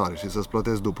suplimentare și să-ți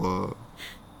plătesc după.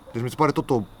 Deci mi se pare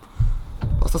tot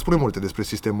asta spune multe despre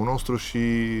sistemul nostru și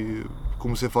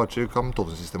cum se face cam tot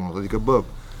în sistemul nostru. Adică,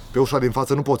 pe ușa din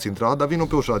față nu poți intra, dar vină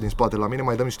pe ușa din spate la mine,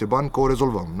 mai dăm niște bani că o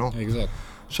rezolvăm, nu? Exact.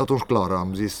 Și atunci, clar,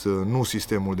 am zis, nu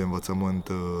sistemul de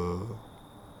învățământ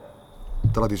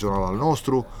tradițional al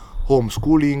nostru,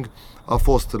 homeschooling, a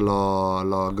fost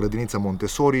la grădinița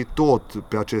Montessori, tot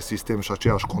pe acest sistem și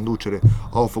aceeași conducere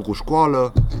au făcut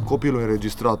școală, copilul e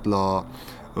înregistrat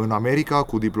în America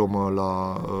cu diplomă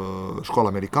la școala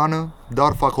americană,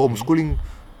 dar fac homeschooling,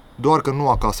 doar că nu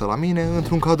acasă la mine,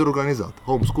 într-un cadru organizat.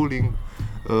 Homeschooling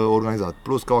organizat.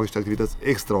 Plus că au niște activități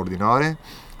extraordinare,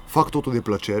 fac totul de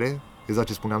plăcere, exact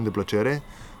ce spuneam, de plăcere.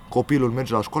 Copilul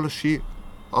merge la școală și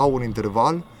au un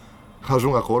interval,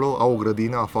 ajung acolo, au o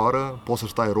grădină afară, poți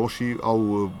să-și tai roșii,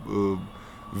 au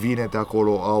vinete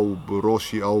acolo, au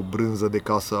roșii, au brânză de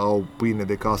casă, au pâine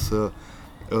de casă,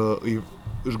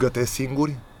 își gătesc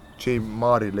singuri, cei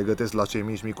mari le gătesc la cei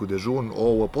mici micul dejun,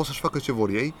 ouă, pot să-și facă ce vor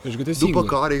ei. După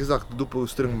care, exact, după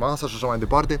strâng masa și așa mai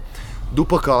departe,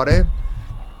 după care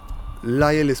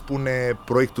la ele spune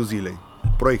proiectul zilei,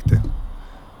 proiecte,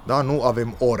 da? Nu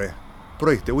avem ore,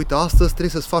 proiecte, uite, astăzi trebuie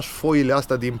să-ți faci foile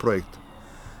astea din proiect.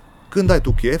 Când ai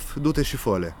tu chef, du-te și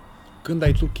fă-le. Când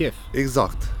ai tu chef.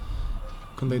 Exact.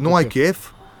 Când ai nu ai chef,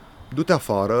 du-te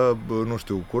afară, nu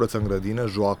știu, curăță în grădină,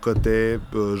 joacă-te,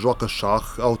 joacă șah,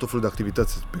 au tot felul de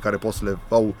activități pe care poți să le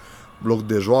au loc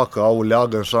de joacă, au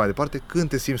leagă și așa mai departe, când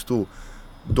te simți tu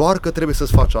doar că trebuie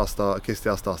să-ți faci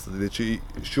chestia asta astăzi. Deci e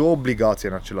și o obligație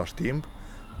în același timp,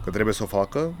 că trebuie să o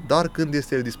facă, dar când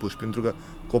este el dispus, pentru că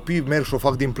copiii merg și o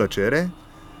fac din plăcere,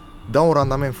 dau un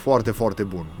randament foarte, foarte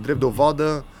bun. Drept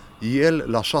dovadă, el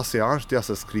la 6 ani știa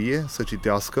să scrie, să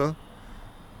citească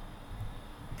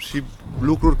și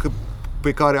lucruri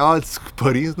pe care alți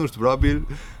părinți, nu știu, probabil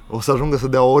o să ajungă să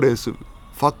dea ore, să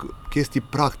fac chestii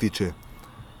practice.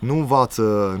 Nu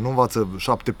învață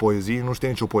 7 poezii, nu știe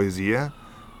nicio poezie,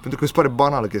 pentru că mi se pare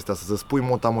banală chestia asta, să spui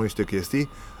mot-a-mo niște chestii,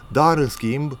 dar în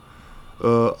schimb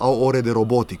au ore de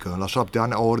robotică. La 7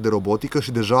 ani au ore de robotică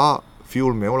și deja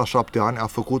fiul meu la 7 ani a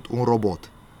făcut un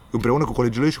robot împreună cu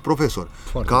colegii lui și profesor,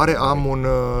 care am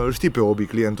îl știi pe Obi,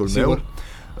 clientul meu,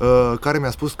 care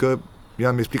mi-a spus că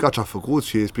i-am explicat ce a făcut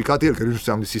și i-a explicat el, că nu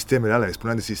știam de sistemele alea, îi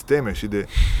spuneam de sisteme și de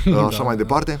așa mai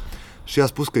departe. Și a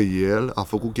spus că el a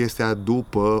făcut chestia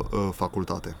după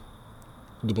facultate.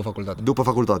 După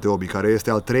facultate, hobby, care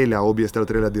este al treilea hobby, este al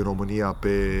treilea din România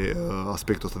pe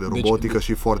aspectul ăsta de robotică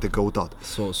și foarte căutat.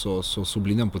 Să o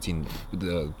subliniem puțin,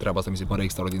 treaba asta mi se pare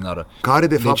extraordinară. Care,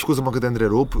 de fapt, scuză-mă că te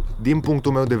întrerup, din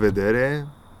punctul meu de vedere,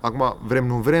 acum vrem,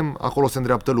 nu vrem, acolo se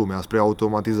îndreaptă lumea spre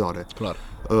automatizare. Clar.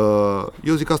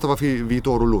 Eu zic că asta va fi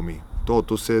viitorul lumii.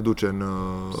 Totul se duce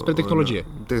spre tehnologie.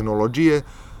 În tehnologie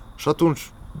și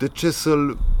atunci de ce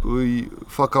îi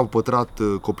fac au pătrat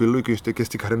copilului cu niște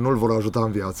chestii care nu îl vor ajuta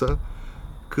în viață,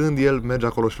 când el merge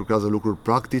acolo și lucrează lucruri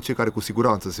practice care cu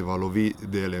siguranță se va lovi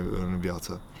de ele în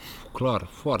viață. Clar,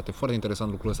 foarte, foarte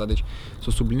interesant lucrul ăsta. Deci, să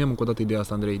subliniem încă o dată ideea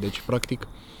asta, Andrei. Deci, practic,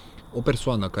 o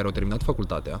persoană care a terminat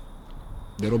facultatea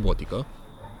de robotică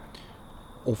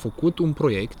a făcut un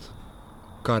proiect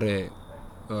care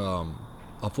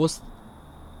a fost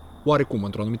oarecum,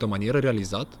 într-o anumită manieră,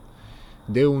 realizat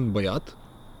de un băiat,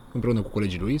 împreună cu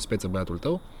colegii lui, speță băiatul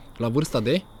tău, la vârsta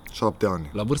de? 7 ani.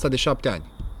 La vârsta de 7 ani.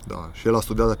 Da, și el a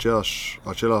studiat aceeași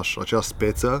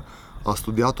speță, a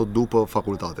studiat-o după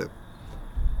facultate.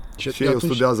 Și el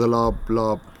studiază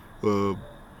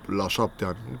la 7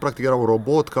 ani. Practic era un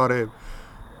robot care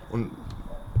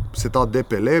seta de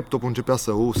pe laptop, începea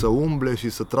să umble și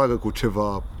să tragă cu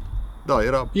ceva. Da,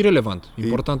 era irelevant.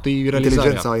 Important e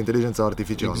realizarea. Inteligența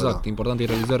artificială. Exact, da. important e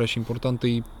realizarea și important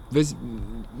e, vezi,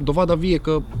 dovada vie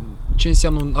că ce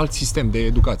înseamnă un alt sistem de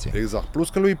educație. Exact. Plus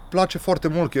că lui place foarte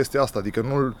mult chestia asta, adică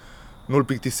nu-l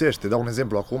plictisește. Dau un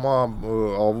exemplu, acum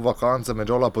au avut vacanță,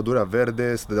 mergeau la pădurea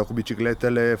verde, se dădeau cu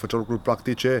bicicletele, făceau lucruri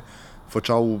practice,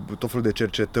 făceau tot felul de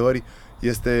cercetări.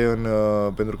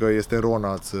 Pentru că este în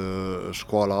Ronaț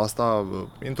școala asta,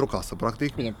 într-o casă,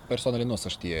 practic. Bine, persoanele nu o să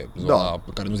știe zona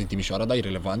care nu sunt Timișoara, dar e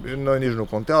relevant. Noi nici nu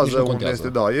contează.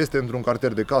 Este într-un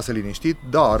cartier de case liniștit,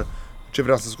 dar ce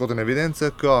vreau să scot în evidență,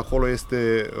 că acolo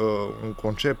este un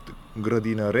concept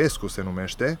grădinărescu, se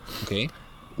numește,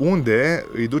 unde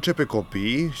îi duce pe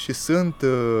copii și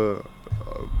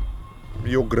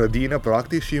e o grădină,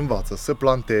 practic, și învață să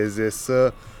planteze,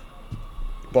 să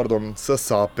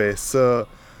sape, să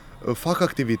facă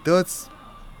activități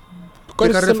pe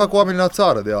care le fac oamenii la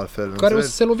țară, de altfel. Care o să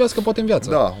se lovească poate în viață.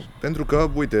 Da, pentru că,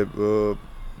 uite,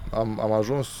 au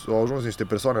ajuns niște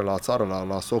persoane la țară,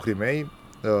 la socrii mei,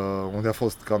 unde a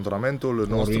fost cantonamentul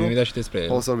nostru.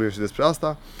 O să vorbim și despre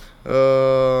asta.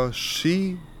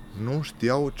 Și nu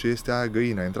știau ce este aia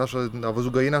găina. A intrat și a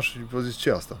văzut găina și a zis, ce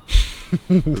e asta?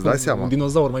 Îți dai seama? Un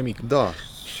dinozaur mai mic. Da.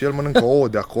 Și el mănâncă ouă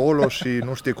de acolo și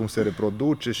nu știe cum se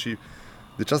reproduce și...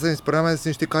 Deci asta, părerea mea, sunt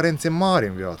niște carențe mari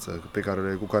în viață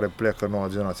cu care pleacă noua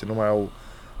generație. Nu mai au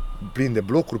plin de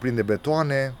blocuri, plin de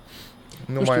betoane,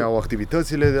 nu mai au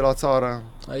activitățile de la țară.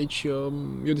 Aici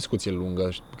e o discuție lungă,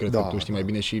 cred că tu știi mai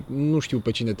bine și nu știu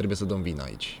pe cine trebuie să dăm vina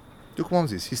aici. Eu cum am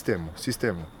zis,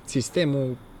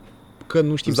 sistemul. Că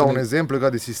nu știm. Îți dau un exemplu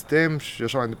legat de sistem și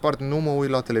așa mai departe. Nu mă uit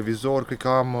la televizor, cred că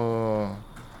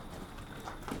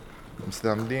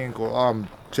am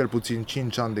cel puțin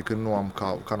 5 ani de când nu am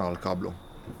canal cablu.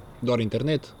 Doar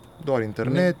internet? Doar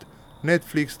internet,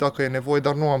 Netflix dacă e nevoie,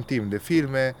 dar nu am timp de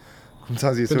filme. Cum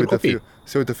ți-am zis,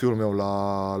 se uită fiul meu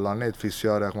la Netflix și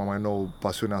are acum mai nou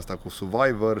pasiunea asta cu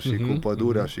Survivor și cu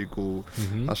pădurea și cu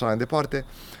așa mai departe.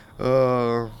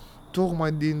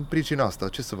 Tocmai din pricina asta,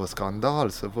 ce să văd, scandal,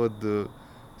 să văd...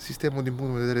 Sistemul din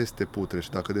punctul de vedere este putre și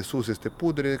dacă de sus este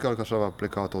putre, cred că așa va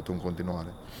pleca totul în continuare.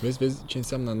 Vezi ce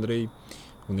înseamnă, Andrei,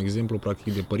 un exemplu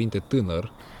practic de părinte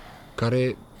tânăr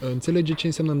care înțelege ce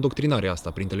înseamnă îndoctrinarea asta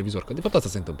prin televizor, că de fapt asta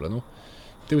se întâmplă, nu?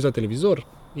 Te uiți la televizor,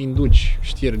 induci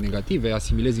știri negative,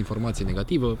 asimilezi informație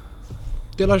negativă,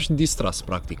 te lași distras,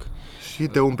 practic. Și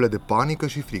te umple de panică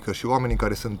și frică și oamenii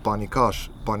care sunt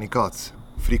panicați,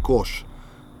 fricoși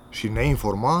și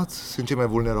neinformați sunt cei mai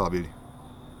vulnerabili.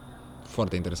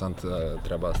 Foarte interesant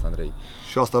treaba asta, Andrei.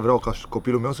 Și asta vreau ca și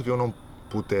copilul meu să fie un om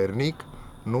puternic,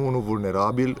 nu unul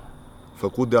vulnerabil,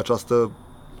 făcut de această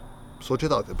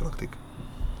societate, practic.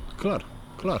 Clar.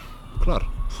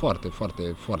 Foarte,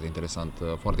 foarte, foarte interesant,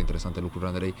 foarte interesante lucruri,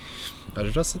 Andrei. Aș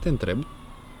vrea să te întreb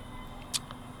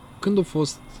când a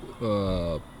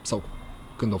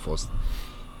fost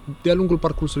de-a lungul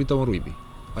parcursului tău în rugby,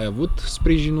 ai avut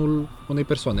sprijinul unei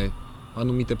persoane,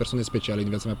 anumite persoane speciale din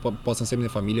viața mea, poate să însemne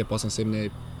familie, poate să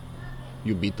însemne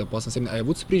iubită, poate să însemne... Ai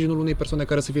avut sprijinul unei persoane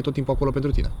care să fie tot timpul acolo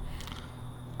pentru tine?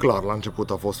 Clar, la început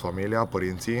a fost familia,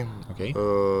 părinții. Okay.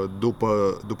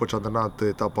 După ce am terminat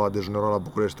etapa de junior la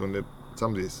București, unde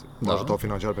ți-am zis, mă ajutau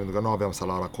financiar pentru că nu aveam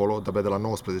salar acolo, de-abia de la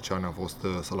 19 ani am fost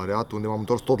salariat, unde m-am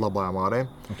întors tot la Baia Mare,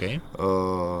 okay.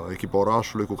 Echipa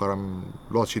orașului cu care am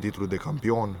luat și titlul de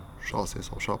campion 6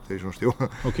 sau 7, nu știu,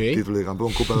 Ok. titlul de campion,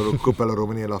 Cupele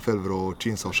României la fel vreo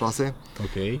 5 sau 6.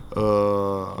 Ok.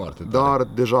 Foarte tare. Dar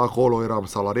deja acolo eram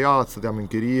salariat, stăteam în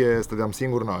chirie, stăteam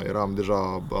singur, eram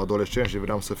deja adolescent și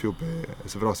vreau să fiu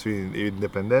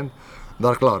independent.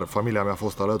 Dar clar, familia mea a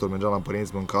fost alături, mergeam la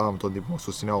părinți, mâncam, tot timpul mă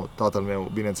susțineau, tatăl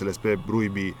meu, bineînțeles, pe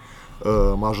rugby,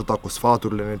 m-a ajutat cu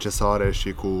sfaturile necesare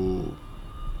și cu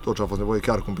tot ce a fost nevoie,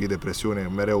 chiar cu un pic de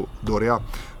presiune, mereu dorea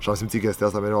și am simțit chestia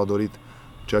asta, mereu a dorit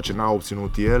ceea ce n-a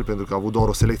obținut el, pentru că a avut doar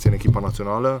o selecție în echipa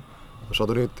națională și a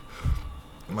dorit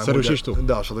mai să reușești tu.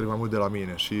 Da, și a dorit mai mult de la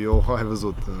mine și eu, ai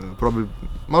văzut, probabil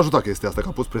m-a ajutat chestia asta, că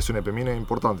a pus presiune pe mine,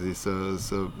 important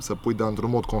să pui, dar într-un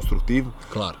mod constructiv,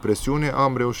 Clar. presiune,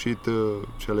 am reușit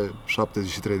cele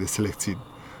 73 de selecții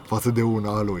față de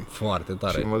una a lui. Foarte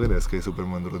tare. Și mă gândesc că e super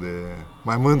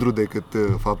mai mândru decât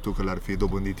faptul că le-ar fi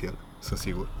dobândit el, sunt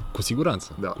sigur. Cu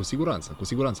siguranță, Da. cu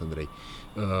siguranță, Andrei.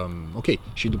 Ok,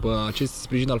 și după acest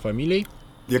sprijin al familiei?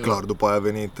 E clar, după aia a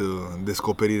venit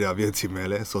descoperirea vieții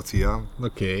mele, soția,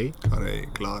 Ok. care e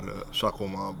clar, și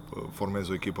acum formez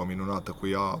o echipă minunată cu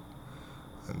ea.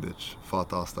 Deci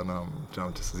fata asta,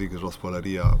 n-am ce să zic, jos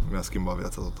pălăria, mi-a schimbat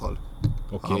viața total.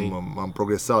 Ok. Am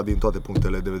progresat din toate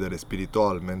punctele de vedere,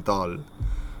 spiritual, mental,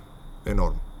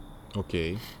 enorm.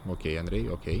 Ok, Andrei,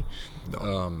 ok. Da.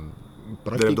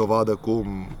 Practic, De dovadă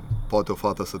cum poate o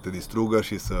fată să te distrugă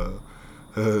și să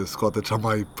scoată cea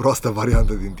mai proastă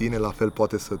variantă din tine, la fel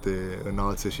poate să te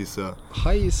înalțe și să...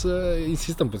 hai să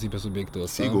insistăm puțin pe subiectul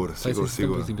ăsta. Sigur.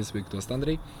 Puțin pe subiectul ăsta,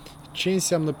 Andrei. Ce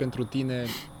înseamnă pentru tine,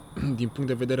 din punct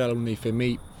de vedere al unei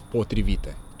femei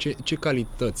potrivite? Ce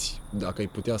calități, dacă ai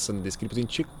putea să ne descrii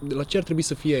puțin, la ce ar trebui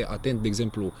să fie atent, de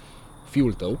exemplu,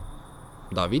 fiul tău,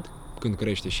 David, când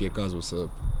crește și e cazul să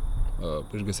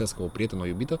își găsească o prietenă, o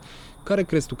iubită, care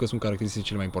crezi tu că sunt caracteristicile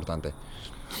cele mai importante?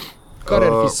 Care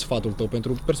ar fi sfatul tău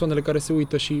pentru persoanele care se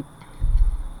uită și...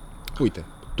 Uite,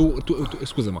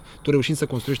 scuză-mă, tu reușind să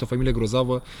construiești o familie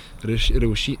grozavă,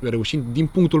 reușind, din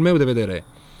punctul meu de vedere,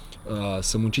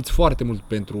 să munciți foarte mult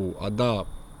pentru a da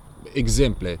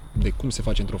exemple de cum se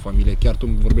face într-o familie. Chiar tu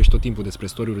vorbești tot timpul despre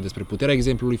story-uri, despre puterea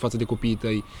exemplului față de copiii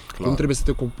tăi, Clar. cum trebuie să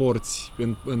te comporți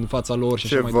în fața lor și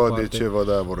așa mai departe. Ce văd,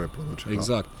 aia vor reproduce.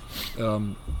 Exact.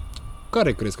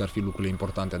 Care crezi că ar fi lucrurile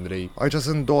importante, Andrei? Aici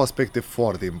sunt două aspecte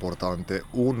foarte importante.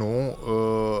 Unul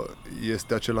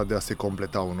este acela de a se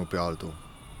completa unul pe altul.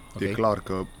 Okay. E clar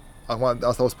că, acum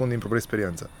asta o spun din proprie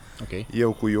experiență. Okay.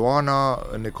 Eu cu Ioana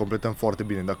ne completăm foarte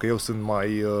bine. Dacă eu sunt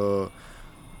mai...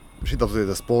 și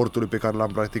datorită sportului pe care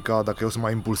l-am practicat, dacă eu sunt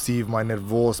mai impulsiv, mai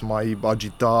nervos, mai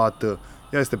agitat,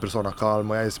 ea este persoana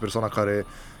calmă, ea este persoana care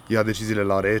ia deciziile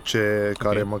la rece,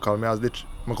 care mă calmează, deci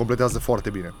mă completează foarte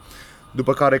bine.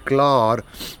 După care, clar,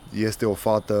 este o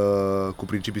fată cu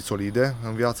principii solide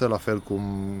în viață, la fel cum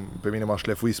pe mine m-a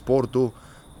șlefuit sportul,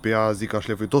 pe ea zic că a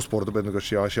șlefuit tot sportul, pentru că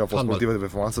și ea a fost sportivă de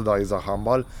performanță, da, exact,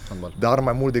 handbal. Dar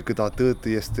mai mult decât atât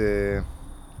este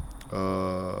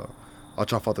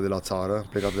acea fată de la țară,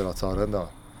 plecată de la țară, da.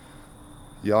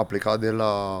 Ea a plecat de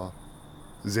la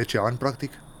 10 ani,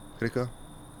 practic, cred că.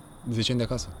 10 ani de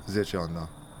acasă? 10 ani, da.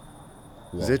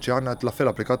 Wow. 10 ani, la fel,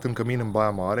 a plecat în Cămin, în Baia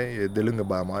Mare, e de lângă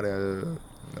Baia Mare,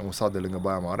 un sat de lângă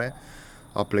Baia Mare.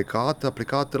 A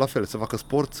plecat la fel, să facă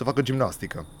sport, să facă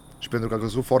gimnastică. Și pentru că a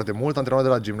crescut foarte mult, antrenorul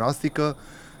de la gimnastică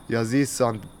i-a zis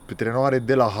antrenoare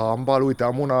de la handbal, uite,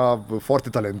 am una foarte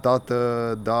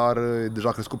talentată, dar deja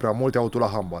a crescut prea mult, i-a la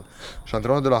handbal. Și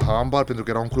antrenorul de la handbal, pentru că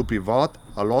era un club privat,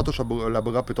 a luat-o și le-a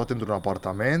băgat pe toate într-un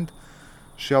apartament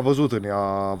și a văzut în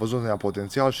ea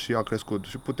potențial și a crescut.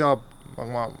 Și putea,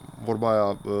 acum vorba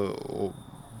aia, o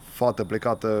fată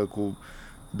plecată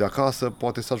de acasă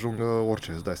poate să ajungă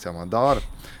orice, îți dai seama. Dar,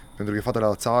 pentru că e fata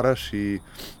la țară și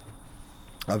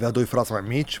avea 2 frați mai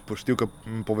mici, știu că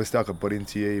îmi povestea că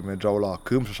părinții ei mergeau la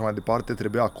câmp și așa mai departe,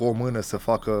 trebuia cu o mână să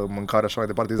facă mâncare așa mai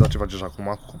departe, exact ce face și acum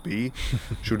cu copiii.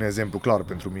 Și un exemplu clar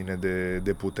pentru mine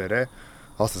de putere.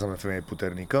 Asta înseamnă femeie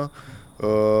puternică.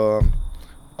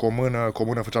 Cu o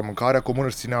mână făcea mâncarea, cu o mână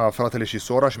își ținea fratele și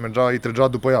sora și îi trăgea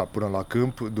după ea până la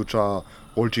câmp, ducea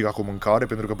olcica cu mâncare,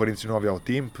 pentru că părinții nu aveau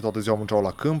timp, toată ziua munceau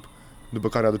la câmp, după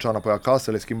care aducea înapoi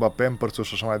acasă, le schimba Pampers-ul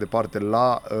și așa mai departe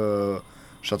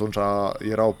și atunci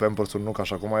erau Pampers-uri, nu ca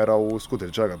așa acum, erau scuteri,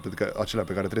 acelea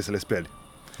pe care trebuie să le speli.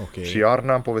 Okay. Și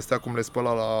iarna îmi povestea cum le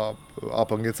spăla la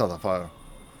apă înghețată afară.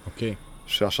 Ok.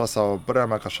 Și așa părerea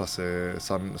mea că așa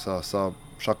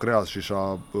și-a creat și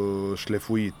și-a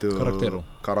șlefuit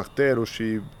caracterul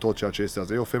și tot ceea ce este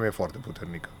azi. E o femeie foarte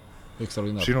puternică.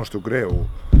 Extraordinar. Și nu știu, greu.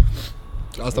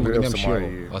 Asta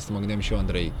mă gândeam și eu,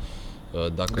 Andrei.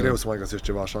 Greu să mai găsești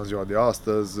ceva așa în ziua de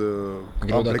astăzi.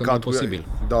 Greu dacă nu e posibil.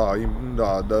 Da,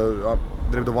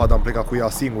 drept dovadă am plecat cu ea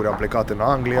singuri, am plecat în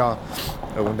Anglia,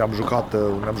 unde am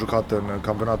jucat în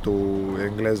campionatul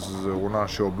englez un an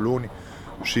și 8 luni.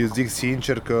 Și zic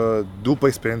sincer că după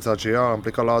experiența aceea am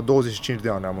plecat la 25 de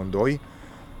ani amândoi,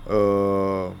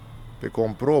 pe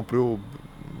cont propriu,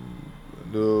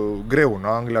 greu în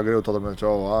Anglia, greu, toată lumea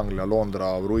zicea, Anglia, Londra,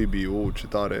 Ruibi, ce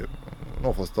tare, nu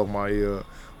a fost tocmai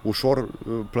ușor,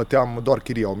 plăteam doar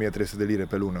chiria, 1300 de lire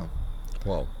pe lună,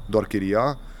 Wow. doar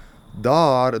chiria,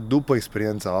 dar după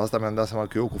experiența asta mi-am dat seama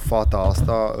că eu cu fata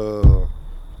asta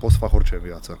pot să fac orice în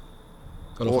viață.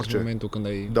 Că a fost momentul când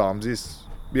ai... Da, am zis,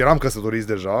 eram căsătoriți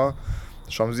deja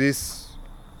și am zis,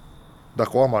 dacă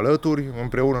o am alături,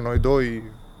 împreună noi doi,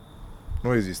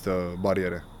 nu există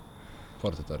bariere.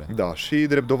 Foarte tare. Da, și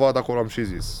drept dovadă acolo am și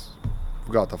zis,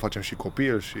 gata, facem și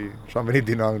copil și am venit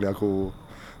din Anglia cu...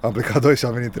 Am plecat 2 și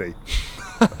am venit 3.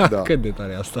 Da. Cât de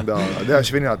tare asta. Da, de-aia am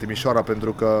și venit la Timișoara,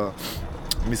 pentru că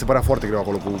mi se părea foarte greu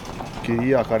acolo cu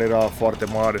chiria care era foarte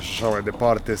mare și așa mai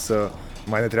departe, să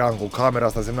mai ne tream cu camera,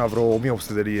 asta însemna vreo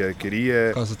 1800 de lire chirie.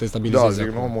 Ca să te stabilizezi. Da,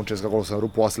 zic, nu muncesc acolo să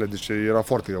rup oasele, deci era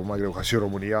foarte greu, mai greu ca și în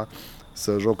România,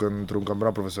 să joc într-un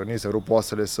campionat profesionist, să rup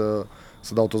oasele, să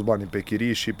dau toți banii pe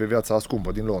chirii și pe viața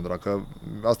scumpă din Londra, că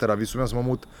asta era visul meu, să mă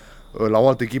mut la o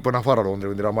altă echipă în afara Londrei,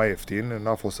 unde era mai ieftin,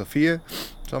 n-a fost să fie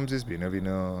și am zis, bine,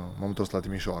 m-am întors la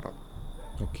Timișoara.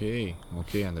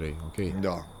 Ok, Andrei, ok.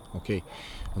 Da. Ok.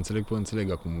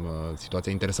 Înțeleg acum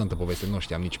situația interesantă, poveste, nu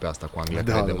știam nici pe asta cu Anglia,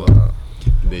 Da, crede-mă. da.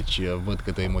 Deci văd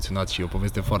că te-ai emoționat și e o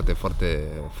poveste foarte, foarte,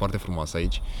 foarte frumoasă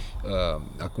aici.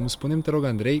 Acum spune-mi, te rog,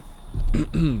 Andrei,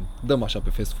 dăm așa pe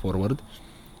fast forward,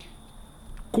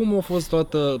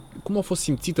 cum a fost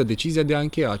simțită decizia de a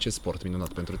încheia acest sport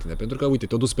minunat pentru tine? Pentru că, uite,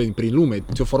 te-a dus prin lume,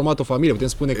 ți-a format o familie, putem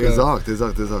spune că... Exact.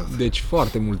 Deci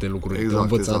foarte multe lucruri te-au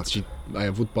învățat și ai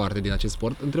avut parte din acest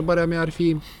sport. Întrebarea mea ar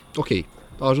fi, ok,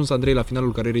 a ajuns Andrei la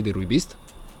finalul carierei de rugbist.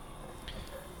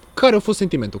 Care a fost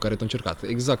sentimentul care te-a încercat?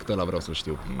 Exact ăla vreau să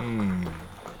știu.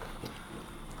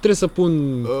 Trebuie să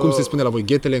pun, cum se spune la voi,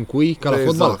 ghetele în cui, ca la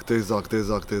fotbal. Exact.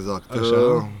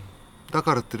 Așa. Dacă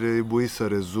ar trebui să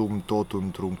rezum tot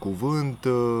într-un cuvânt,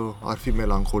 ar fi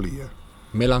melancolie.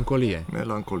 Melancolie,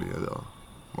 da.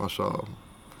 Așa.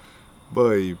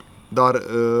 Băi, dar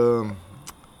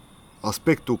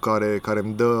aspectul care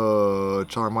îmi dă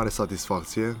cea mai mare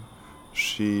satisfacție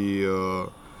și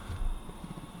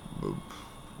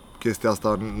chestia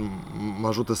asta mă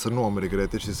ajută să nu am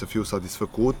regrete și să fiu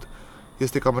satisfăcut,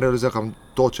 este că am realizat cam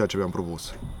tot ceea ce mi-am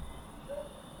propus.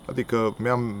 Adică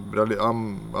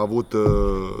am avut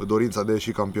dorința de a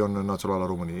ieși campion național al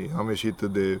României. Am ieșit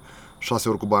de 6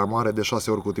 ori cu Baia Mare, de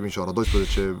 6 ori cu Timișoara,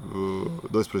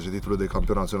 12 titluri de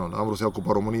campion național. Am vrut să iau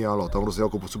Cupa României, am luat. Am vrut să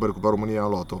iau Supercupa României, am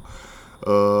luat-o.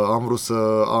 Am vrut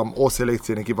să am o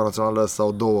selecție în echipa națională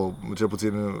sau două, cel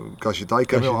puțin ca și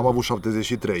taică meu, am avut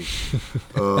 73.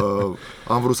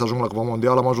 Am vrut să ajung la Cupa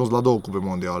Mondială, am ajuns la 2 cupe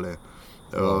mondiale.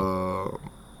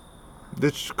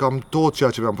 Deci cam tot ceea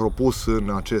ce mi-am propus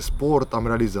în acest sport am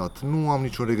realizat. Nu am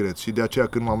niciun regret și de aceea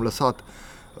când m-am lăsat,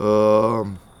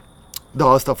 da,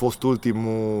 asta a fost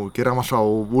ultimul, că eram așa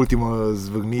o ultimă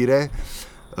zvâgnire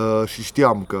și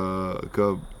știam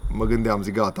că mă gândeam,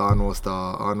 zic, gata,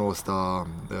 anul ăsta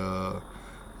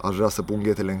aș vrea să pun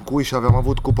ghetele în cui și aveam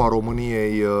avut Cupa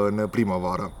României în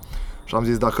primăvară. Și am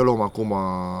zis, dacă luăm acum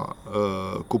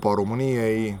Cupa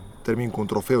României, termin cu un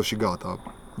trofeu și gata.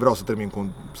 Vreau să termin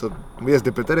să ies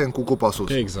de pe teren cu cupa sus.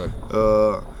 Exact.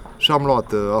 Și am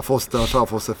luat, a fost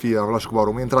să fie, am luat și Cupa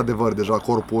României. Într-adevăr, deja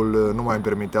corpul nu mai îmi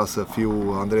permitea să fiu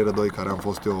Andrei Rădoi, care am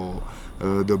fost eu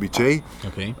de obicei.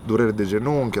 Okay. Durere de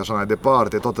genunchi, așa mai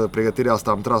departe. Toată pregătirea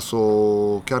asta am tras-o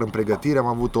chiar în pregătire. Am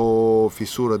avut o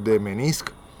fisură de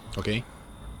menisc. Ok.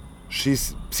 Și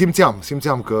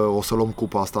simțeam că o să luăm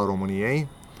cupa asta a României.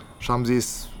 Și am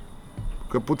zis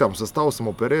că puteam să stau, să mă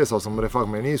operez sau să-mi refac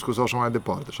meniscul sau așa mai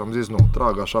departe. Și am zis, nu,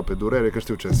 trag așa pe durere, că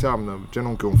știu ce înseamnă,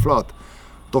 genunchi umflat,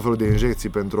 tot felul de injecții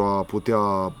pentru a putea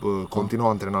continua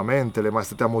antrenamentele. Mai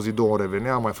stăteam o zi, două,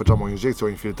 reveneam, mai făceam o injecție, o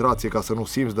infiltrație ca să nu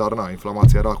simți, dar na,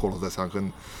 inflamația era acolo, îți dai seama,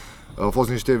 când au fost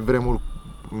niște vremuri,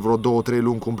 vreo 2-3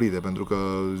 luni cumplite, pentru că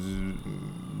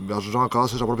ajungeam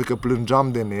acasă și aproape că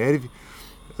plângeam de nervi,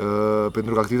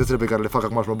 pentru că activitățile pe care le fac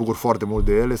acum și mă bucur foarte mult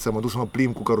de ele, să mă duc să mă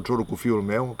plimb cu căruciorul cu fiul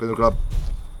meu, pentru că la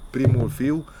primul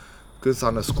fiu, când s-a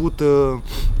născut,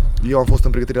 eu am fost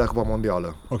în pregătirea la Cupa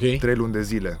Mondială, 3 luni de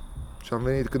zile. Și am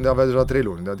venit când avea deja 3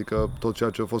 luni, adică tot ceea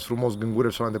ce a fost frumos, gângure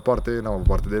și așa mai departe, n-am avut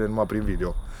parte de ele numai prin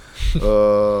video.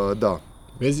 Da.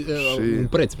 Vezi, un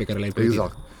preț pe care l-ai plătit.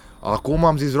 Exact. Acum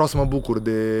am zis, vreau să mă bucur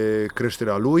de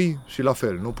creșterea lui și la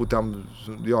fel, nu puteam,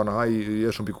 Ioana, hai,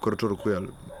 ieși un pic cu căruciorul cu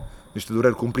el. niște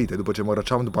dureri cumplite. După ce mă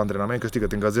răceam după antrenament, că știi că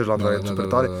te încălzești la antrenament super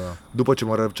tare, după ce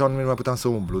mă răceam nu mai puteam să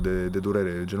umblu de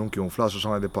durere, genunchiul umflat și așa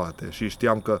mai departe. Și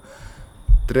știam că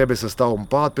trebuie să stau în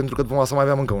pat pentru că după masă mai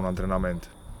aveam încă un antrenament.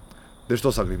 Deci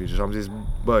tot sacrificii. Și am zis,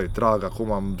 băi, trag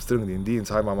acum, am strâng din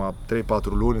dinți, hai mama 3-4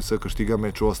 luni să câștigăm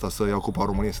meciul ăsta, să iau Cupa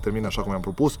României, să termin așa cum mi-am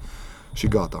propus și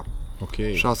gata.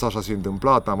 Okay. Și asta așa s-a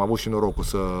întâmplat, am avut și norocul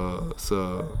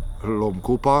să luăm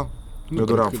cupa. Mi-o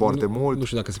doream foarte mult. Nu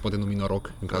știu dacă se poate numi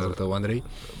noroc în cazul tău, Andrei.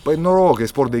 Păi noroc, e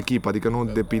sport de echipă, adică nu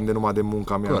depinde numai de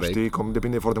munca mea, știi?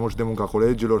 Depinde foarte mult și de munca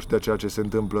colegilor și de ceea ce se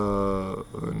întâmplă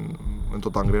în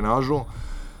tot angrenajul.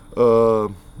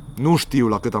 Nu știu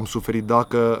la cât am suferit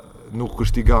dacă nu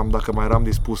câștigam, dacă mai eram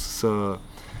dispus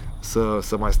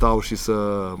să mai stau și să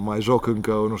mai joc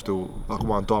încă, nu știu,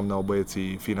 acum în toamnă au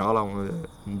băieții finala, unde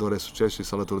îmi doresc succes și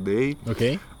să alături de ei.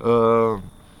 Okay.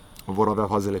 Vor avea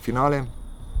fazele finale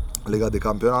legat de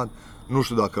campionat. Nu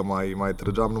știu dacă mai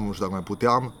trăgeam, nu știu dacă mai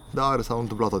puteam, dar s-au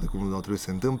întâmplat toate cum au trebuit să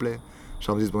se întâmple și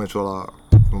am zis pe meciul ăla,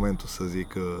 momentul să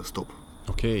zic stop.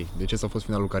 Ok, deci ăsta a fost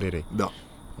finalul carierei. Da.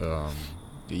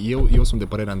 Eu sunt de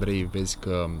părere, Andrei, vezi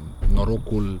că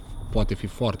norocul poate fi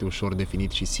foarte ușor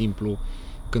definit și simplu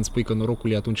când spui că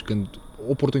norocul e atunci când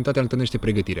oportunitatea întâlnește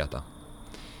pregătirea ta.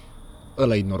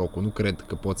 Ăla e norocul, nu cred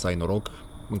că poți să ai noroc.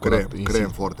 Creem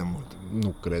foarte mult.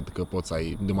 Nu cred că poți să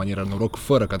ai de manieră noroc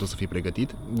fără ca tu să fii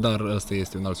pregătit, dar ăsta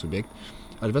este un alt subiect.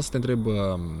 Aș vrea să te întreb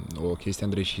o chestie,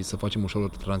 Andrei, și să facem ușor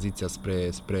tranziția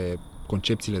spre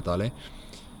concepțiile tale.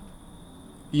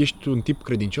 Ești un tip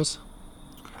credincios?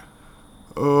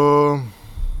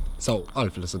 Sau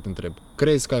altfel să te întreb.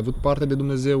 Crezi că ai avut parte de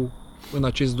Dumnezeu în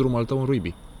acest drum al tău în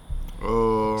rugby?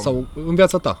 Sau în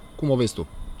viața ta? Cum o vezi tu?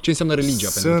 Ce înseamnă religia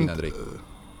pentru tine, Andrei?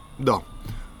 Da.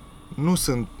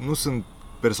 Nu sunt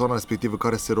persoana respectivă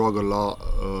care se roagă la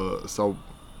sau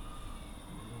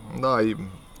da, e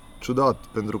ciudat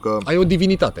pentru că ai o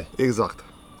divinitate. Exact.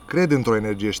 Cred într-o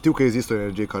energie, știu că există o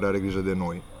energie care are grijă de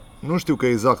noi. Nu știu că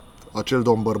exact acel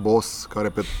domn bărbos care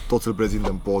pe toți îl prezintă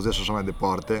în poze și așa mai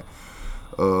departe,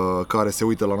 care se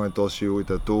uită la noi toți și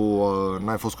uite, tu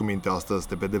n-ai fost cu minte astăzi,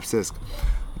 te pedepsesc.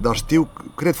 Dar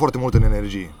cred foarte mult în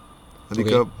energie.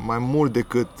 Adică mai mult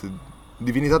decât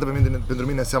divinitatea pentru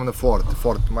mine înseamnă foarte,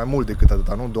 foarte mai mult decât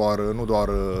atâta, nu doar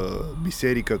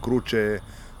biserică, cruce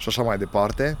și așa mai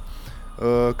departe.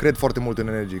 Cred foarte mult în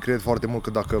energie, cred foarte mult că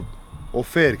dacă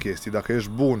oferi chestii, dacă ești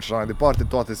bun și așa mai departe,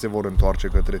 toate se vor întoarce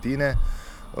către tine.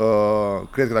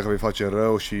 Cred că dacă vei face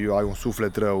rău și ai un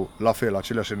suflet rău, la fel,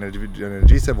 aceleași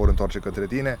energii se vor întoarce către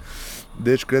tine.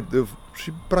 Deci cred,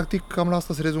 și practic cam la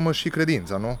asta se rezumă și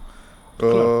credința, nu?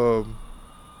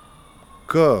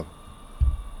 Că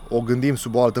o gândim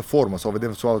sub o altă formă sau o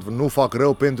vedem sub o altă formă. Nu fac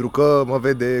rău pentru că mă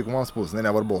vede, cum am spus,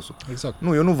 nenea bărbosul. Exact.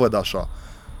 Nu, eu nu văd așa.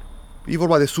 E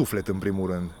vorba de suflet în primul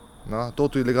rând. Da?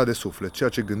 Totul e legat de suflet. Ceea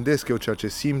ce gândesc eu, ceea ce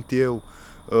simt eu,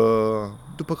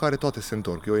 după care toate se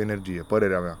întorc. E o energie,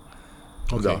 părerea mea.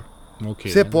 Okay. Da.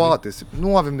 Okay. Se poate,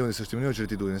 nu avem de unde să știm, nu e o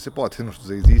certitudine, se poate, nu știu,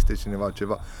 să existe cineva,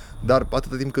 ceva, dar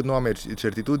atâta timp cât nu am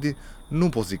certitudini, nu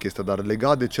pot zic chestia, dar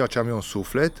legat de ceea ce am eu în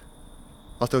suflet,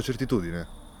 asta e o certitudine.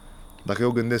 Dacă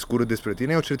eu gândesc urât despre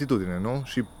tine, e o certitudine, nu?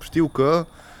 Și știu că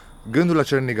gândurile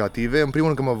acele negative, în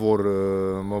primul rând că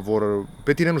mă vor,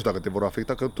 pe tine nu știu dacă te vor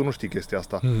afecta, că tu nu știi chestia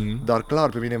asta, dar clar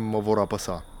pe mine mă vor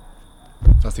apăsa.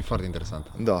 Asta e foarte interesant.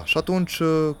 Da, și atunci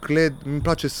cred, îmi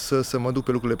place să mă duc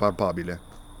pe lucrurile palpabile.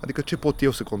 Adică ce pot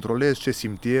eu să controlez, ce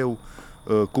simt eu,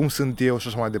 cum sunt eu și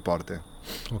așa mai departe.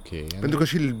 Okay. Pentru că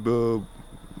și,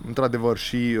 într-adevăr,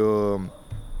 și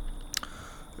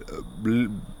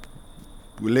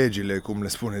legile, cum le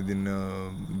spune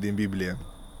din Biblie.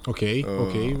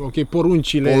 Ok.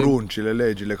 Poruncile,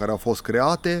 legile care au fost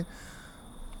create,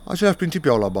 același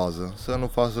principiu au la bază. Să nu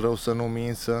faci rău, să nu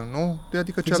minți, nu?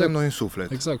 Adică ce avem noi în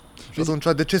suflet. Exact. Și atunci,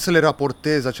 de ce să le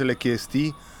raportez acele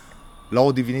chestii la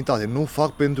o divinitate? Nu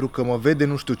fac pentru că mă vede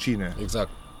nu știu cine. Exact.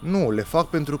 Nu, le fac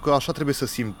pentru că așa trebuie să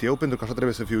simt eu, pentru că așa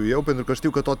trebuie să fiu eu, pentru că știu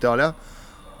că toate alea,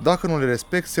 dacă nu le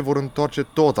respect, se vor întoarce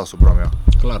tot asupra mea.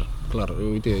 Clar.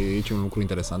 Uite, aici e un lucru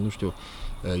interesant, nu știu,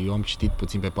 eu am citit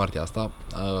puțin pe partea asta,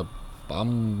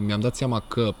 mi-am dat seama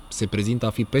că se prezintă a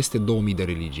fi peste 2000 de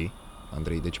religii,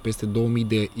 Andrei, deci peste 2000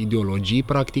 de ideologii,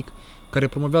 practic, care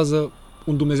promovează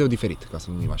un Dumnezeu diferit, ca să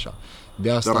numim așa.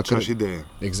 De asta dar aceeași idee.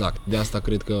 Exact, de asta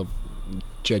cred că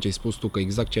ceea ce ai spus tu, că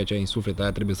exact ceea ce ai în suflet,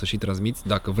 aia trebuie să și transmiți,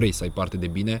 dacă vrei să ai parte de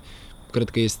bine, cred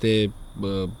că este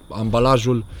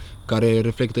ambalajul care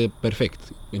reflectă perfect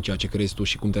în ceea ce crezi tu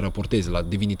și cum te raportezi la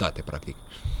divinitate, practic.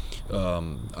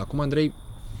 Acum, Andrei,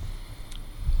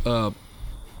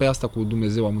 pe asta cu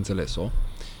Dumnezeu am înțeles-o,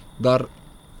 dar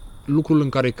lucrul în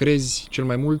care crezi cel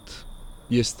mai mult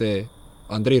este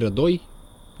Andrei Rădoi,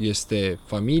 Este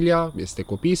familia, este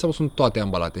copiii sau sunt toate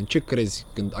ambalate? În ce crezi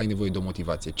când ai nevoie de o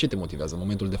motivație? Ce te motivează în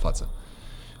momentul de față?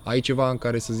 Ai ceva în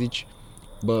care să zici,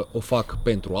 bă, o fac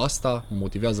pentru asta, mă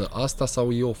motivează asta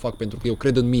sau eu o fac pentru că eu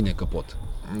cred în mine că pot?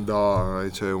 Da,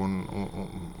 aici e un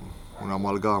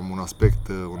amalgam,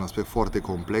 un aspect foarte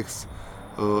complex.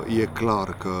 E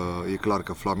clar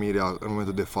că familia în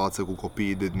momentul de față cu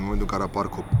copiii, în momentul în care apar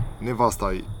copii,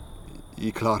 nevasta e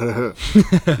clar,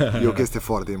 e o chestie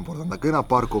foarte importantă. Când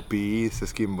apar copiii, se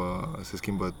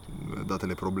schimbă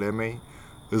datele problemei.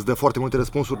 Îți dă foarte multe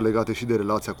răspunsuri legate și de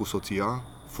relația cu soția,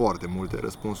 foarte multe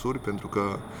răspunsuri, pentru că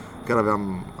chiar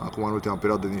aveam acum în ultima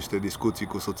perioadă niște discuții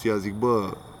cu soția, zic,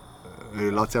 bă,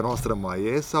 relația noastră mai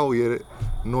e sau e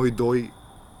noi doi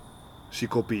și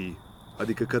copiii?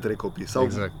 Adică către copii. Sau,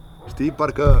 exact. Știi,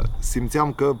 parcă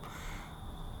simțeam că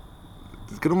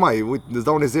nu mai, uite, îți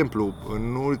dau un exemplu,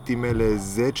 în ultimele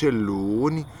 10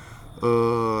 luni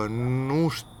nu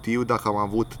știu dacă am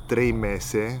avut 3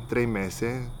 mese,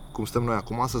 cum stăm noi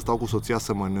acum, să stau cu soția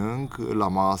să mănânc la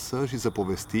masă și să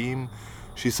povestim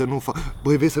și să nu fac,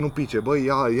 băi, vezi să nu pice, băi,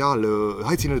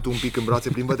 hai ține-le tu un pic în brațe,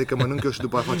 plimbă-te că mănânc eu și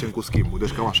după aia facem cu schimbul.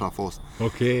 Deci cam așa a fost.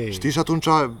 Ok. Știi, și atunci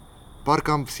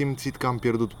parcă am simțit că am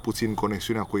pierdut puțin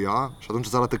conexiunea cu ea și atunci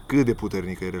îți arată cât de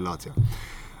puternică e relația.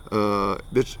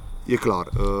 Deci, e clar.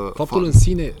 Faptul în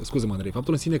sine, scuze-mă, Andrei,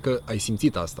 faptul în sine că ai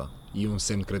simțit asta e un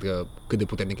semn, cred că, cât de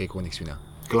puternică e conexiunea.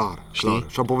 Clar, știi? clar.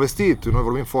 Și am povestit, noi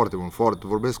vorbim foarte mult,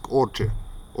 vorbesc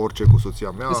orice cu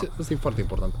soția mea. Asta e foarte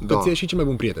important. Da. Că ți-e și cel mai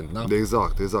bun prieten, da?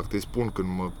 Exact. Îi spun când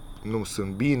nu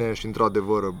sunt bine și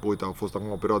într-adevăr, uite, am fost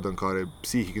acum o perioadă în care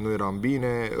psihic nu eram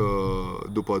bine,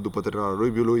 după terminarea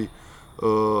rugby-ului,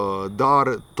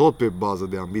 dar tot pe bază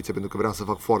de ambiție, pentru că vreau să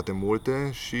fac foarte multe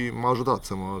și m-a ajutat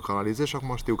să mă canalizez și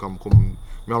acum știu cam cum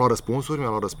mi-am luat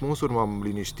răspunsuri, m-am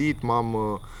liniștit,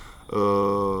 m-am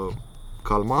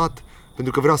calmat,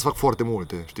 pentru că vreau să fac foarte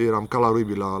multe, știi, eram ca la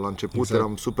rugby la început, exact.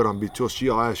 Eram super ambițios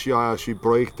și aia și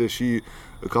proiecte și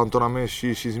cantonament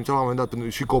și simțeam la un moment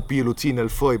dat și copilul, ține-l,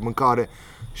 fă mâncare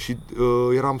și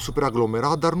eram super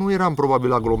aglomerat, dar nu eram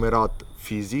probabil aglomerat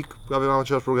fizic, aveam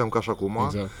același program ca și acum,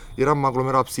 exact. Eram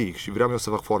aglomerat psihic și vreau eu să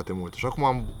fac foarte multe și acum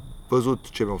am văzut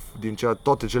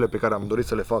toate cele pe care am dorit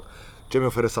să le fac, ce mi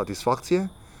oferă satisfacție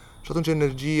și atunci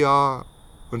energia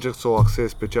încerc să o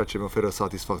axez pe ceea ce mi oferă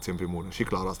satisfacție în primul rând. Și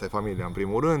clar, asta e familia în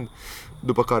primul rând,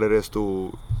 după care restul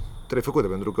trebuie făcute,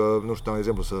 pentru că, nu știu, de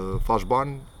exemplu, să faci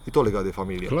bani, e tot legat de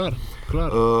familie.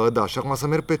 Clar. Da, și acum să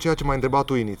merg pe ceea ce m-ai întrebat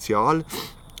tu inițial,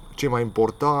 ce e mai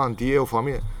important, eu,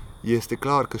 familie, este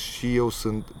clar că și eu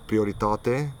sunt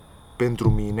prioritate pentru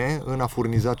mine în a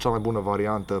furniza cea mai bună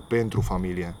variantă pentru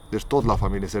familie. Deci tot la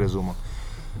familie se rezumă.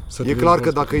 E clar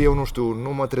că dacă eu, nu știu, nu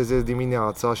mă trezesc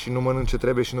dimineața și nu mănânc ce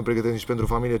trebuie și nu pregătesc nici pentru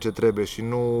familie ce trebuie și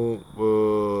nu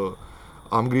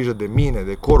am grijă de mine,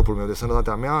 de corpul meu, de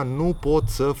sănătatea mea, nu pot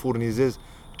să furnizez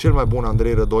cel mai bun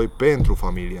Andrei Rădoi pentru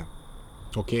familie.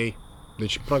 Ok.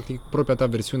 Deci, practic, propria ta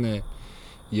versiune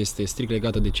este strict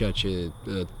legată de ceea ce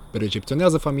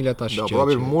recepționează familia ta și da, ceea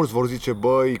probabil ce... mulți vor zice,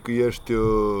 băi, că ești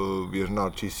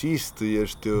narcisist,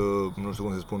 ești, nu știu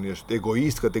cum să spun, ești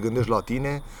egoist, că te gândești la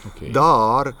tine, okay.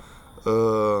 Dar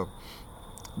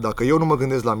dacă eu nu mă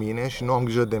gândesc la mine și nu am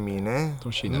grijă de mine,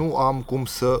 nu am cum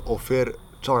să ofer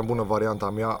cea mai bună variantă a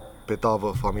mea pe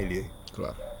tavă familiei.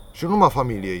 Clar. Și nu numai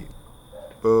familiei,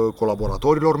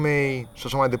 colaboratorilor mei și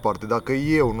așa mai departe. Dacă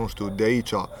eu, nu știu, de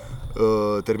aici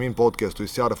termin podcastul,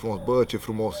 seară frumos, bă, ce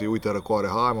frumos e, uite răcoare,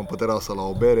 hai mă, pe terasă la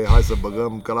o bere, hai să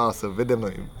băgăm, că lasă, vedem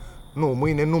noi. Nu,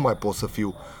 mâine nu mai pot să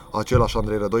fiu același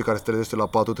Andrei Rădoi care se trezește la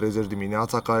 4:30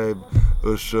 dimineața, care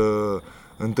își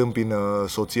întâmpină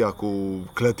soția cu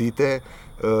clătite,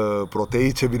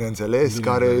 proteice, bineînțeles,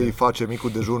 care îi face micul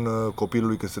dejun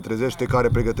copilului când se trezește, care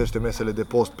pregătește mesele de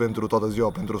post pentru toată ziua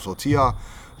pentru soția,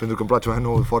 pentru că îmi place mai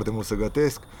nou foarte mult să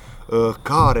gătesc,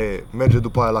 care merge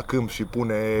după aia la câmp și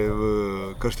pune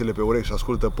căștile pe urechi și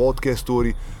ascultă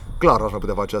podcasturi. Clar, aș mai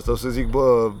putea face asta. O să zic,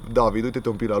 bă, David, uite-te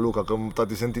un pic la Luca, că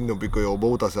tati se întinde un pic, că eu o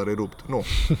băută s-a rerupt. Nu.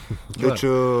 Deci,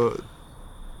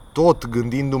 tot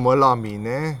gândindu-mă la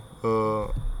mine,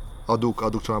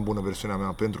 aduc cea mai bună versiunea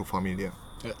mea pentru familie.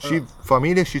 Și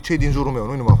familie și cei din jurul meu,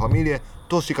 nu numai familie,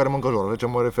 toți cei care mă înconjoară. Deci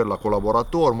mă refer la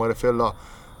colaboratori, mă refer la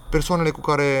persoanele cu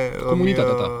care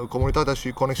comunitatea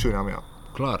și conexiunea mea.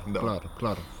 Clar.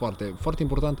 Foarte, foarte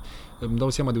important. Îmi dau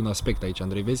seama de un aspect aici,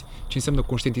 Andrei, vezi ce înseamnă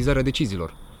conștientizarea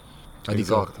deciziilor. Adică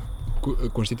exact.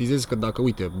 Conștientizezi că dacă,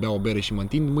 uite, beau o bere și mă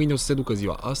întind, mâine o să se ducă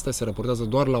ziua. Asta se raportează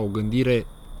doar la o gândire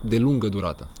de lungă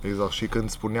durată. Exact. Și când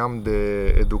spuneam de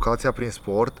educația prin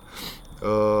sport,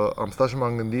 am stat și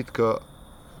m-am gândit că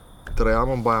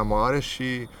trăiam în Baia Mare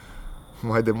și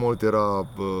mai de mult era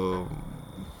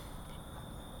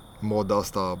moda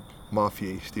asta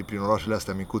mafiei, știi, prin orașele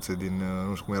astea micuțe din,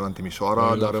 nu știu cum era în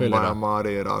Timișoara, dar în Baia Mare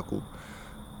era cu...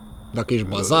 Dacă ești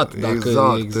bazat,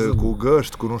 exact, cu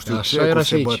găști, cu nu știu așa ce, cu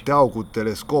se băteau cu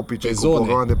telescopice, pe cu zone.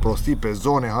 programe de prostii, pe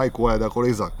zone, hai cu aia de acolo,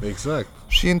 Exact.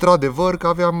 Și într-adevăr că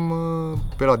aveam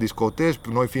pe la discoteci,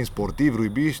 noi fiind sportivi,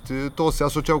 ruibiști, toți se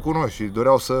asociau cu noi și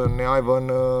doreau să ne aibă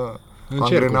în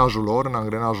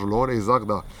angrenajul lor, exact,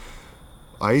 da.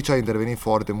 Aici a intervenit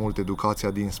foarte mult educația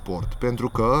din sport, pentru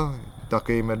că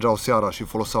dacă ei mergeau seara și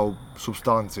foloseau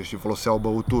substanțe și foloseau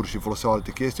băuturi și foloseau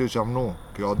alte chestii, eu ziceam nu,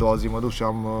 că eu a doua zi mă duc și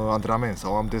am antrenament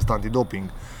sau am test antidoping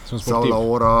sau la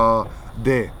ora D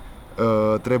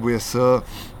trebuie să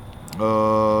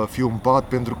fiu în pat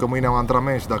pentru că mâine am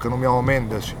antrenament și dacă nu mi-au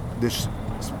amendă. Deci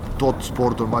tot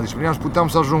sportul m-a disciplinat și puteam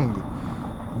să ajung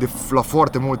la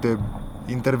foarte multe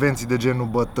intervenții de genul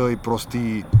bătăi,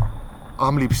 prostii.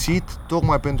 Am lipsit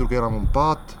tocmai pentru că eram în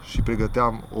pat și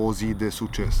pregăteam o zi de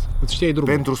succes. Îți știai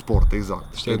drumul. Pentru sport,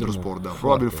 exact. Pentru drumul. sport, da.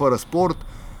 Probabil fără sport,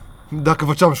 dacă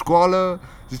făceam școală,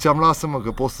 ziceam lasă-mă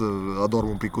că pot să adorm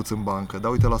un picuț în bancă.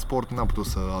 Dar uite, la sport n-am putut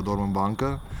să adorm în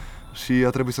bancă și a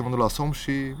trebuit să mă duc la somn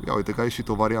și ia uite că a ieșit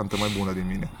o variantă mai bună din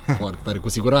mine. Foarte tare, cu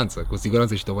siguranță a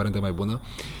ieșit o variantă mai bună.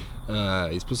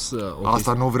 Ai spus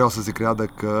asta nu vreau să se creadă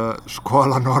că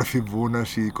școala nu ar fi bună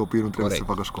și copiii nu trebuie să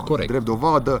facă școală. Corect. Drept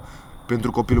dovadă,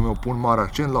 pentru copilul meu pun mare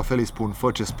accent, la fel îi spun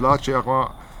fă ce-ți place,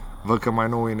 acum văd că mai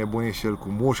nou e nebunit și el cu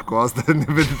mușcă, asta ne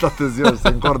vede toată ziua, se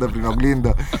încordă prin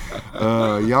oglindă.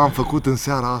 I-am făcut în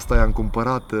seara asta, i-am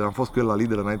cumpărat, am fost cu el la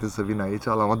Lidl înainte să vin aici,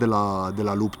 l-am luat de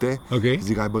la lupte,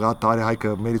 zic ai băgat tare, hai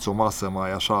că meriți o masă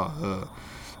mai așa,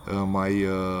 mai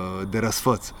de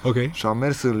răsfăț. Și am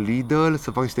mers în Lidl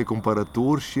să fac niște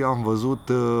cumpărături și am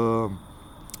văzut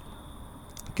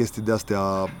chestii de astea,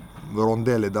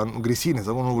 rondele, dar grisine,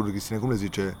 sau nu grisine, cum le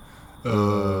zice?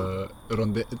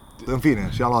 În fine,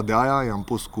 și am luat de aia, i-am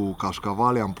pus cu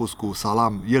cașcavale, i-am pus cu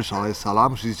salam, el și-a ales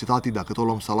salam și zice, tati, dacă tot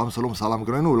luăm salam, să luăm salam,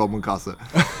 că noi nu-l luăm în casă.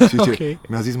 Și zice,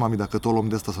 mi-a zis mami, dacă tot luăm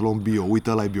de asta să luăm bio,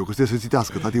 uite ăla e bio, că trebuie să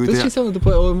citească, tati, uite. Ce înseamnă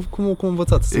după, cum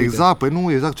învățați? Exact, păi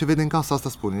nu, exact ce vede în casă, asta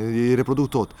spune, ei reproduc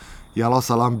tot. I-a luat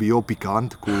salam bio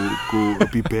picant cu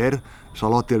piper, și-a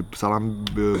luat el salam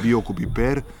bio cu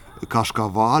piper,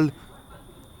 cașcaval,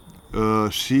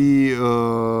 și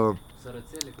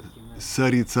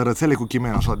sărățele cu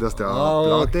chimen, așa, de astea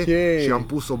plate, și am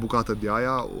pus o bucată de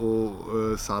aia,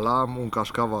 salam, un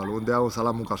cașcaval, unde au un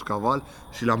salam, un cașcaval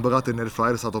și l-am băgat în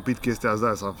airfryer, s-a topit chestia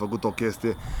asta, s-a făcut o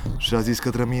chestie și a zis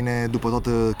către mine, după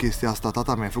toată chestia asta,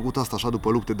 tata, mi-ai făcut asta așa după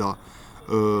lupte, dar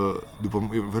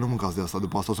vă nu mâncați de asta,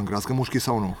 după asta o să-mi crească mușchii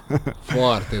sau nu?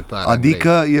 Foarte tare, adică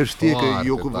Andrei. el știe că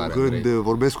eu tare, când Andrei.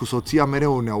 vorbesc cu soția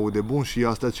mereu ne aude bun și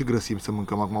asta ce grăsim să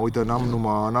mâncăm acum, uite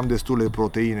n-am destule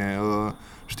proteine,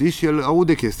 știi, și el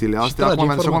aude chestiile astea, acum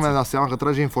mi-a dat seama că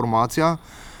trage informația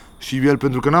și el,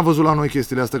 pentru că n-a văzut la noi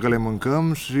chestiile astea că le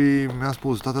mâncăm și mi-a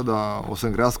spus, tata, da, o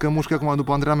să-mi crească mușchii acum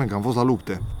după antrenament, că am fost la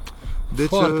lupte. Deci,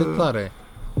 foarte tare.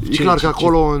 E clar că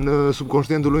acolo, în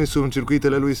subconștientul lui, în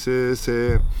circuitele lui,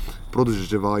 se produce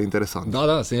ceva interesant.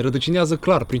 Da, se înrădăcinează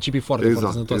clar principii foarte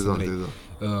sănătoase. Exact.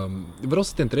 Vreau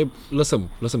să te întreb,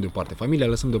 lăsăm deoparte familia,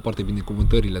 lăsăm deoparte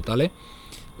binecuvântările tale.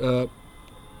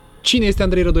 Cine este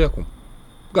Andrei Rădoi acum?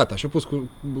 Gata, și-a pus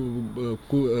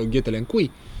cu ghetele în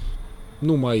cui,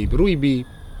 nu mai ruibi.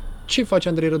 Ce face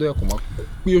Andrei Rădoi acum?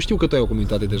 Eu știu că tu ai o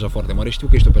comunitate deja foarte mare, știu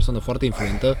că ești o persoană foarte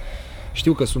influentă,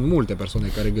 știu că sunt multe persoane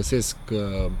care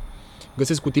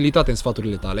găsesc utilitate în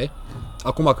sfaturile tale.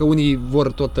 Acum că unii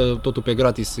vor totul pe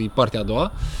gratis, e partea a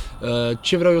doua.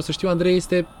 Ce vreau eu să știu, Andrei,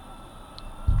 este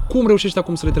cum reușești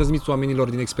acum să le transmiți oamenilor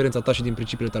din experiența ta și din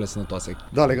principiile tale sănătoase?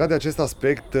 Da, legat de acest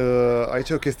aspect, aici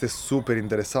e o chestie super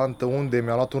interesantă unde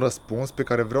mi-a luat un răspuns pe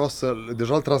care vreau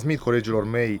deja îl transmit colegilor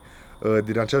mei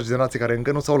din aceeași generație care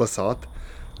încă nu s-au lăsat,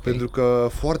 pentru că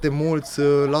foarte mulți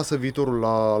lasă viitorul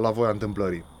la voia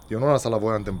întâmplării. Eu nu am lăsat la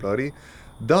voia întâmplării,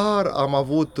 dar am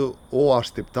avut o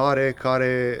așteptare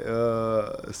care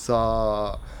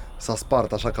s-a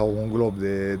spart așa ca un glob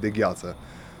de gheață.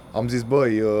 Am zis,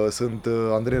 băi, sunt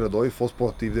Andrei Rădoi, fost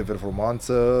sportiv de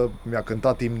performanță, mi-a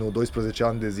cântat imnul 12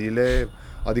 ani de zile,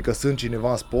 adică sunt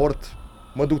cineva în sport,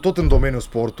 mă duc tot în domeniul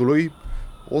sportului,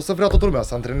 o să vrea toată lumea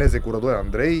să antreneze cu Rădoi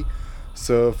Andrei,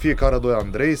 să fie ca Rădoi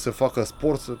Andrei, să facă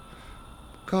sport,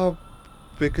 ca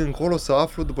pe când încolo să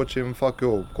aflu, după ce îmi fac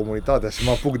eu comunitatea și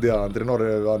mă apuc de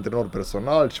antrenor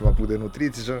personal și mă apuc de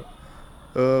nutriție și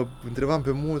întrebam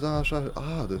pe mulți, așa,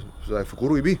 ai făcut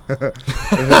ruibi?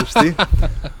 Știi?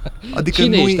 Adică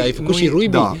cine ești? Ai făcut și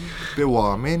ruibi? Da, pe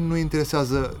oameni nu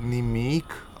interesează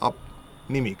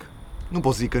nimic. Nu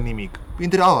pot să zic că nimic.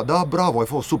 Da, bravo, ai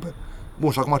fost super.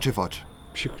 Bun, și acum ce faci?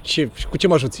 Și cu ce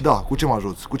mă ajuți? Da, cu ce mă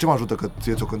ajuți? Cu ce mă ajută că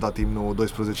ție ți-o cântat imnul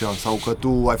 12 ani? Sau că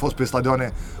tu ai fost pe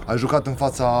stadioane, ai jucat în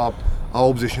fața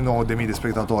a 89.000 de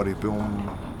spectatori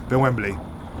pe Wembley?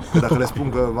 Că dacă le spun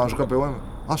că v-am jucat pe Wembley,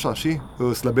 așa, și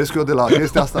slăbesc eu de la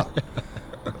chestia asta?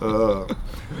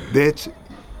 Deci,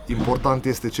 important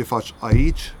este ce faci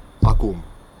aici, acum.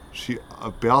 Și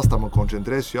pe asta mă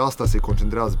concentrez și pe asta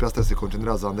se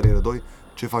concentrează Andrei Rădoi,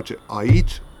 ce face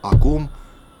aici, acum,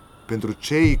 pentru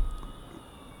cei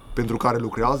pentru care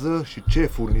lucrează și ce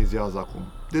furnizează acum.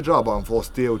 Degeaba am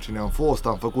fost eu cine am fost,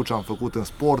 am făcut ce am făcut în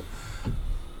sport.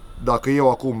 Dacă eu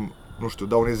acum, nu știu,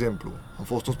 dau un exemplu, am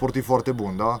fost un sportiv foarte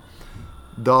bun, da?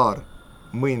 Dar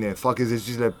mâine fac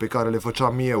exercițiile pe care le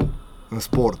făceam eu în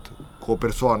sport cu o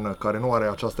persoană care nu are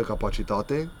această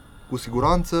capacitate, cu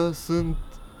siguranță sunt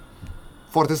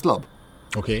foarte slab.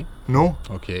 Ok. Nu?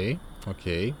 Ok.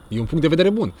 E un punct de vedere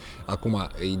bun. Acum,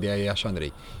 ideea e așa,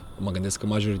 Andrei. Mă gândesc că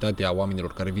majoritatea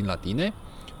oamenilor care vin la tine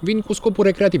vin cu scopul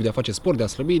recreativ de a face sport, de a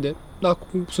slăbi,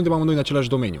 suntem amândoi în același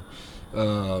domeniu.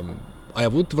 Ai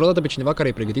avut vreodată pe cineva care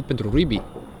e pregătit pentru rugby?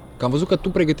 Că am văzut că tu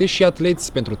pregătești și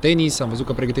atleți pentru tenis, am văzut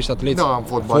că pregătești atleți am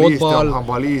fotbaliști, am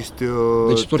handbaliști,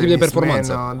 deci sportiv de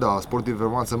performanță. Da, sportiv de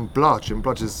performanță, îmi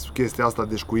place chestia asta,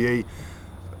 deci cu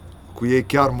ei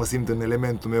chiar mă simt în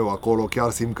elementul meu acolo,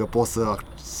 chiar simt că pot să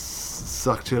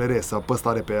accelerez, să apăs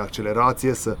tare pe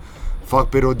accelerație, să fac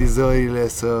periodizările,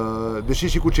 deși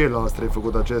și cu ceilalți trebuie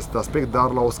făcut acest aspect,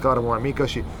 dar la o scară mai mică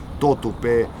și totul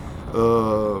pe,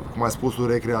 cum ai spus,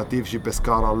 recreativ și pe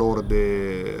scara lor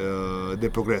de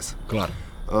progres. Clar.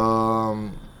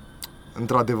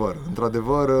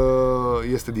 Într-adevăr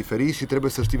este diferit și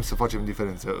trebuie să știm să facem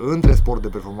diferență între sport de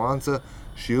performanță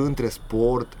și între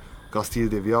sport ca stil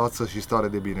de viață și stare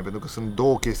de bine, pentru că sunt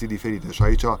două chestii diferite și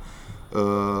aici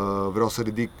vreau să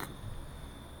ridic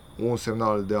un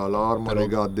semnal de alarmă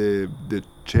legat de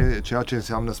ceea ce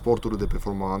înseamnă sportul de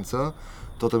performanță.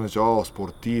 Toată lumea zice,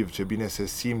 sportiv, ce bine se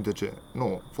simte,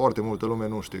 Nu, foarte multă lume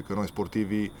nu știe că noi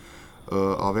sportivii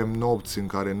avem nopți în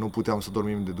care nu puteam să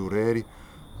dormim de dureri.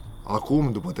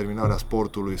 Acum, după terminarea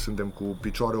sportului, suntem cu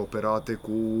picioare operate,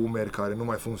 cu umeri care nu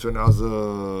mai funcționează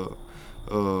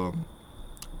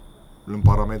în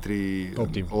parametrii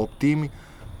optimi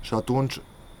și atunci,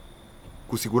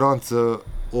 cu siguranță,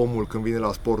 omul când vine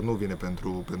la sport nu vine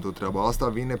pentru treaba asta,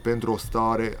 vine pentru o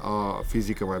stare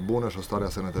fizică mai bună și o stare a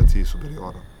sănătății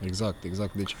superioară. Exact.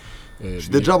 Deci, și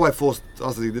degeaba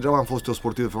am fost eu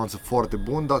sportiv de performanță foarte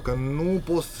bun dacă nu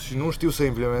pot și nu știu să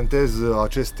implementez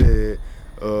aceste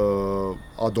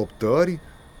adoptări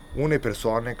unei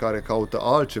persoane care caută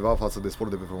altceva față de sport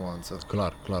de performanță.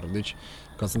 Clar. Deci,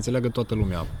 ca să înțeleagă toată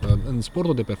lumea, în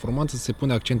sportul de performanță se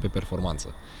pune accent pe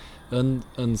performanță.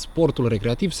 În sportul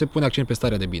recreativ se pune accent pe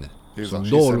starea de bine. Exact,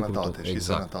 și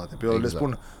sănătate. Eu le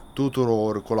spun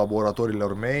tuturor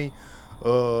colaboratorilor mei,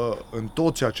 în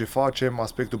tot ceea ce facem,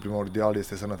 aspectul primordial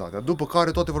este sănătatea. După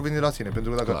care toate vor veni de la sine,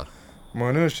 pentru că dacă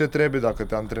mănânci ce trebuie, dacă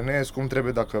te antrenezi cum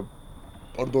trebuie, dacă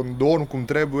dormi cum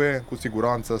trebuie, cu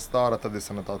siguranță starea ta de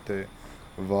sănătate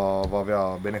va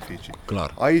avea beneficii.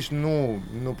 Clar. Aici nu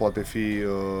poate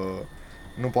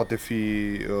fi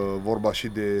vorba și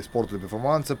de sportul de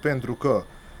performanță, pentru că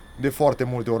de foarte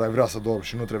multe ori ai vrea să dormi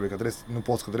și nu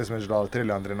poți că trebuie să mergi la al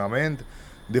treilea antrenament,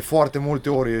 de foarte multe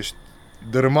ori ești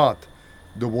dărâmat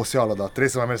de oboseală, dar trebuie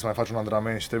să mai mergi să mai faci un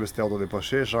antrenament și trebuie să te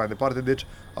autodepășești și mai departe, deci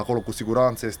acolo cu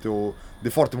siguranță este de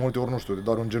foarte multe ori, nu știu, de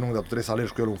doar un genunchi, dar tu trebuie să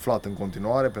alegi cu el umflat în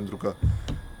continuare, pentru că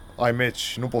ai meci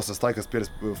și nu poți să stai că îți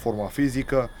pierzi forma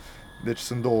fizică, deci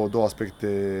sunt două aspecte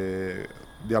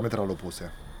diametral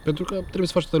opuse. Pentru că trebuie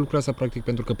să faci toate lucrurile astea, practic,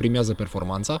 pentru că primează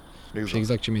performanța. Exact. Și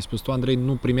exact ce mi-ai spus tu, Andrei,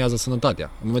 nu primează sănătatea.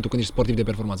 În momentul când ești sportiv de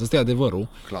performanță. Asta e adevărul.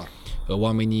 Clar.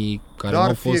 Oamenii care Dar nu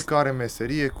au fost... fiecare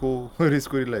meserie cu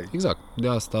riscurile ei. Exact. De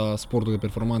asta sportul de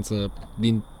performanță,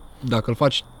 dacă îl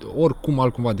faci oricum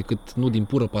altcumva decât nu din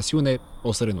pură pasiune,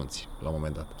 o să renunți la un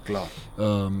moment dat. Clar.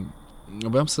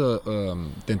 Voiam să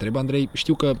te întreb, Andrei,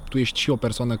 știu că tu ești și o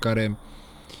persoană care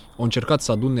a încercat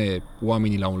să adune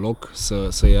oamenii la un loc,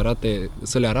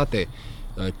 să le arate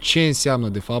ce înseamnă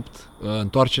de fapt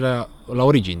întoarcerea la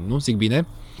origini, nu? Zic bine?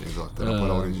 Exact,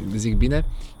 la origini. Zic bine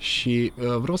și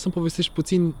vreau să-mi povestești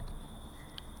puțin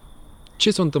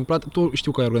ce s-a întâmplat. Tu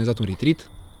știu că ai organizat un retreat.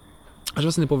 Aș vrea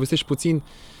să ne povestești puțin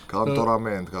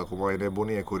cantonament, că acum e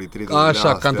nebunie cu retreat-urile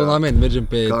astea. Cantonament, mergem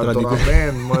pe tradiție.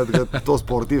 Cantonament, că toți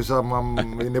sportivi și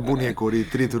e nebunie cu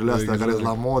retreat-urile astea care sunt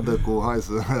la modă, cu hai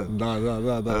să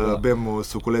bem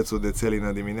suculețul de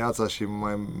țelină dimineața și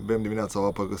mai bem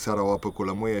dimineața seara o apă cu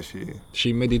lămâie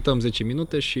și medităm 10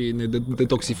 minute și ne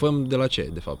detoxifăm de la ce,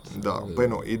 de fapt? Da, păi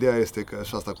nu, ideea este că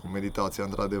și asta cu meditația,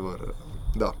 într-adevăr,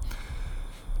 da.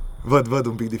 Văd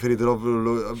un pic diferit,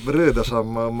 râd așa,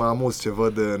 mă amuz ce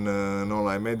văd în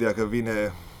online media, că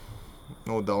vine,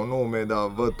 nu dau nume,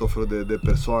 dar văd tot felul de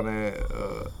persoane,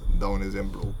 dau un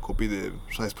exemplu, copii de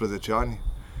 16 ani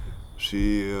și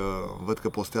văd că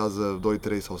postează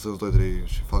 2-3 sau sunt 2-3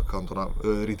 și fac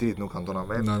retreat, nu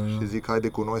cantonament, și zic haide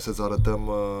cu noi să-ți arătăm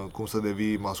cum să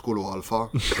devii masculul alfa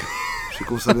și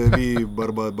cum să devii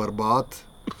bărbat.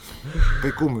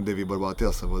 Păi cum devii bărbat?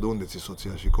 Ia să văd, unde ți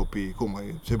soția și copiii,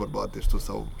 ce bărbat ești tu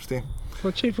sau, știi?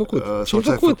 Ce ai făcut?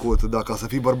 Ce ai făcut, da, ca să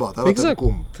fii bărbat, arată exact.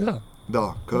 Cum.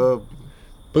 Da, că...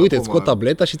 Păi uite, îți scot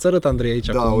tableta și îți arăt, Andrei, aici.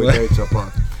 Da, uite aici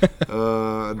apar.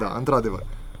 Da, într-adevăr.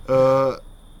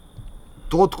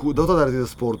 Tot de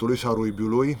sportului și a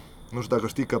rugby-ului, nu știu dacă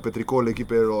știi că pe tricoul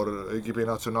echipei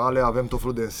naționale avem tot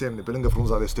felul de însemne, pe lângă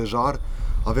frunza de stejar,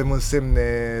 avem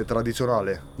însemne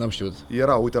tradiționale. N-am știut.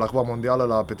 Uite, la Cupa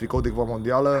Mondială, pe tricou de Cupa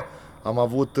Mondială, am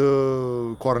avut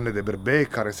coarne de berbec,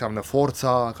 care înseamnă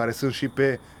forța, care sunt și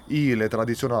pe iile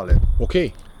tradiționale. Ok.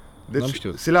 Deci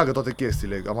se leagă toate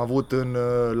chestiile. Am avut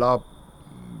la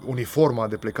uniforma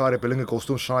de plecare, pe lângă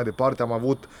costum și așa mai departe, am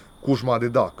avut cușma de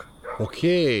dac. Ok.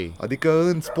 Adică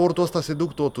în sportul ăsta se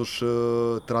duc totuși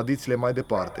tradițiile mai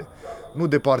departe. Nu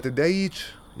departe de aici,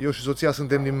 eu și soția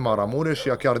suntem din Maramureș și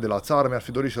ea chiar de la țară, mi-ar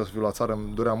fi dorit și eu să fiu la țară,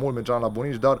 îmi dorea mult, mergeam la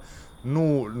bunici, dar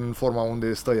nu în forma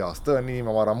unde stă ea, stă în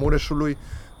inima Maramureșului,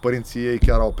 părinții ei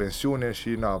chiar au pensiune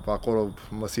și acolo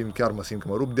mă simt că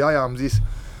mă rup. De aia am zis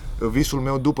visul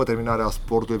meu după terminarea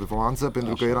sportului de performanță,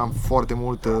 pentru că eram foarte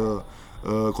mult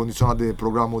condiționat de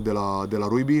programul de la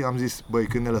rugby, am zis, băi,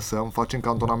 când ne lăsăm, facem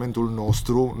cantonamentul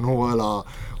nostru, nu ăla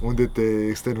unde te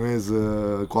extenuezi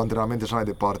cu antrenamente și așa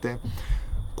mai departe,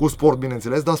 cu sport,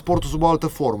 bineînțeles, dar sportul sub o altă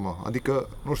formă. Adică,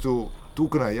 nu știu, tu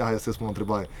când hai să spun o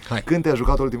întrebare. Când te-ai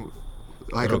jucat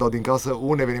că dau din casă,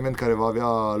 un eveniment care va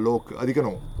avea loc, adică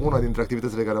nu, una dintre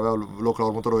activitățile care avea loc la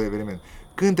următorul eveniment.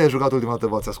 Când te-ai jucat ultima dată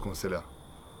v-ați ascunselea?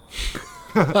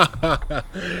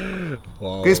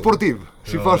 Wow. Că e sportiv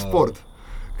și faci sport.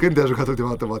 Când te-ai jucat ultima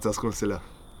dată v-ați ascunselea?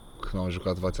 Când am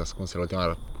jucat v-ați ascunselea ultima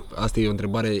dată? Asta e o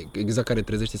întrebare exact care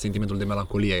trezește sentimentul de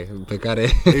melancolie pe care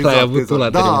l-ai avut tu la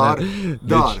terminare.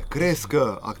 Dar crezi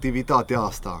că activitatea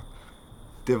asta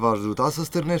te va ajuta să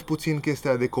stârnești puțin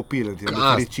chestia de copil în tine, de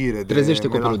fericire, trezește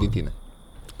copilul din tine.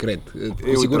 Cred,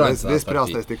 cu siguranță. Despre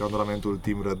asta este cantonamentul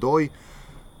Team Rădoi.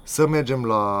 Să mergem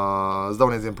îți dau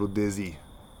un exemplu de zi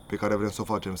pe care vrem să o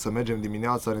facem, să mergem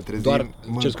dimineața, ne trezim,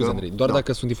 doar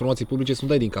dacă sunt informații publice, să nu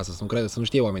dai din casă, să nu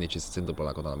știe oamenii ce se întâmplă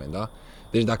la cantonament, da?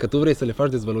 Deci dacă tu vrei să le faci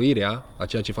dezvăluirea a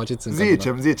ceea ce faceți în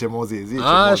cantonament... Zicem o zi.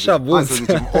 Așa, bun. Hai să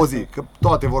zicem o zi, că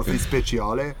toate vor fi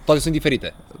speciale. Toate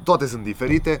sunt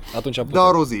diferite. Atunci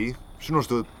dar o zi, și nu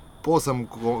știu, poți să-mi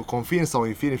confirmi sau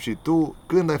infirmi și tu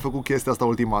când ai făcut chestia asta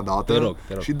ultima dată. Te rog.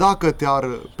 Și dacă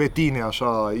pe tine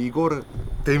așa, Igor,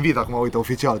 te invit acum, uite,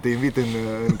 oficial, te invit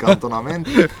în cantonament.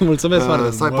 Mulțumesc foarte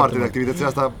mult. Să ai parte de activitățile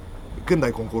astea. Când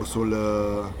ai concursul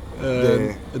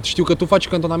Știu că tu faci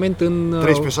cantonament în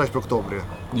 13-16 octombrie.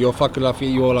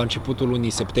 Eu la începutul lunii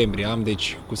septembrie am,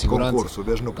 deci cu siguranță. Concursul,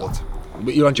 deci nu poți.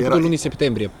 Eu la începutul lunii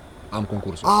septembrie am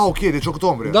concursul. Ok, deci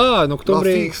octombrie. Da, în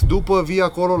octombrie. La fix, după vii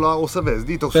acolo o să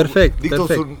vezi,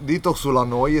 detoxul la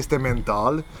noi este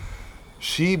mental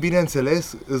și,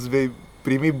 bineînțeles, îți vei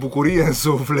primi bucurie în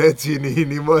suflet, în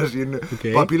inimă și în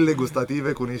papilele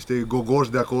gustative cu niște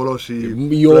gogoși de acolo și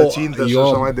plăcintă și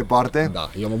așa mai departe. Da,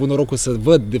 eu am avut norocul să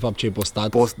văd de fapt ce ai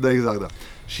postat. Da, exact, da.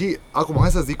 Și acum hai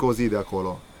să zic o zi de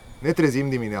acolo. Ne trezim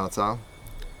dimineața,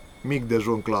 mic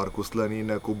dejun clar, cu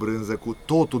slănină, cu brânză, cu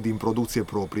totul din producție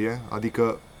proprie,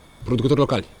 adică... Producători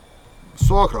locali.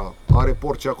 Soacra are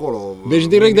porci acolo. Deci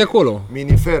direct de acolo.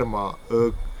 Mini-ferma,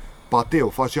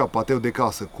 face pateu de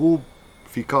casă, cu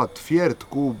ficat fiert,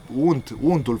 cu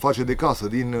untul face de casă,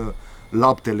 din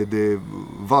laptele de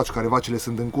vaci, care vacile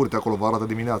sunt în curte acolo, vă arată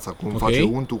dimineața, cum face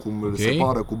untul, cum îl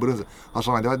separă, cu brânză,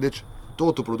 așa mai departe. Deci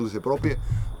totul producție proprie,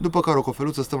 după care o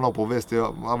cofeluță, stăm la o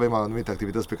poveste, avem anumite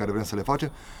activități pe care vrem să le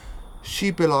facem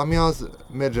și pe la amiaz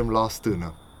mergem la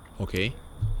stână. Ok.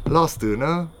 La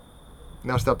stână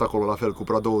ne așteaptă acolo la fel cu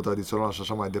pradou tradițional și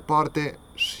așa mai departe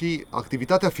și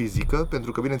activitatea fizică,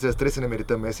 pentru că bineînțeles trebuie să ne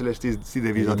merităm mesele, știi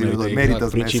de vizativul, merită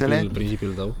mesele.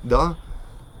 Principiul tău. Da?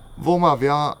 Vom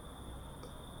avea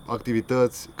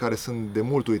activități care sunt de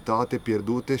mult uitate,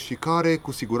 pierdute și care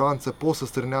cu siguranță pot să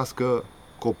strânească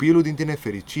copilul din tine,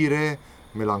 fericire,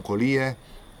 melancolie.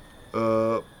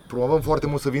 Promovăm foarte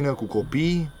mult să vină cu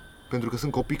copii, pentru că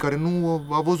sunt copii care nu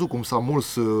au văzut cum s-a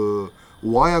muls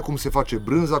oaia, cum se face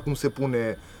brânza, cum se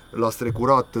pune la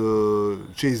strecurat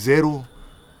cei zero,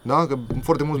 da? Că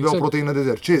foarte mulți beau proteină de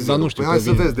zero. Ce zero? Da, nu știu, păi hai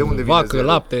să vezi de unde vine vacă, zero.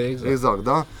 Lapte, exact. Exact,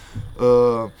 da?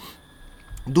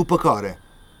 După care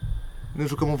Ne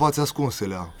jucăm în vațe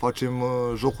ascunselea, facem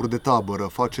jocuri de tabără,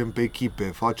 facem pe echipe,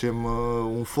 facem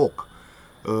un foc.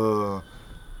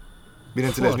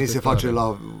 Bineînțeles,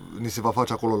 ni se va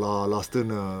face acolo la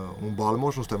stână un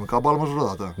balmoș. Nu stai mâncat balmoș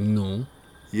vreodată? Nu.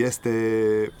 Este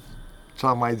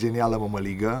cea mai genială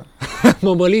mămăligă.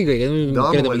 Mămăligă, da,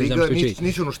 mămăligă,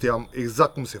 nici eu nu știam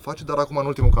exact cum se face, dar acum în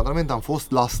ultimul cantonament am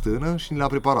fost la stână și ni l-a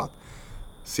preparat.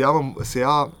 Se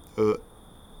ia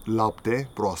lapte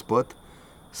proaspăt,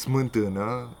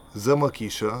 smântână,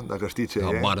 zămăchișă, dacă știi ce e.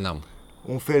 Habar n-am.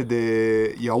 Un fel de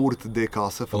iaurt de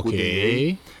casă făcut de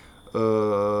ei.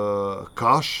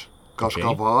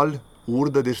 Cașcaval,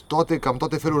 urdă, deci cam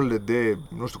toate felurile de,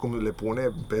 nu știu cum le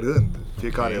pune, pe rând,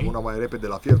 fiecare, una mai repede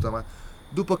la fiert, mai.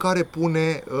 După care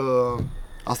pune,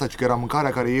 asta că era mâncarea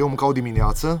care eu mâncau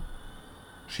dimineață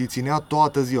și îi ținea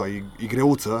toată ziua, e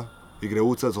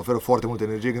greuță, îți oferă foarte multă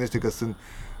energie, gândește că sunt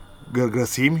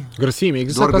grăsimi,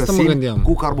 exact asta mă gândeam.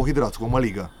 Cu carbohidrați, cu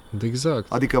mămăligă.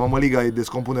 Exact. Adică mămăliga e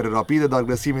descompunere rapidă, dar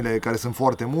grăsimile care sunt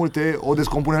foarte multe o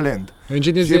descompune lent.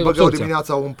 Și băgau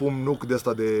dimineața un pumnuc de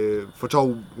ăsta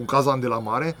făceau un cazan de la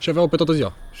mare și aveau pe toată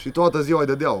ziua. Și toată ziua îi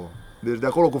dădeau. Deci de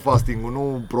acolo cu fasting-ul,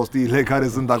 nu prostiile care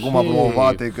sunt acum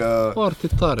promovate că foarte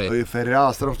tare. E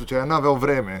fereastră, nu știu ce, n-aveau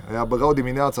vreme. Ea băgau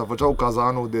dimineața, făceau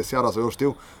cazanul de seara sau eu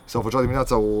știu, sau făceau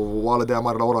dimineața o oală de aia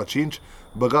mare la ora 5,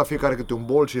 băga fiecare câte un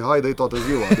bol și hai, dă-i toată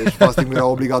ziua. Deci fasting era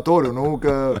obligatoriu, nu?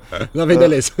 Că n-aveai de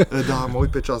ales. Da, mă uit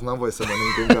pe ceas, n-am voie să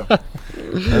mănânc încă.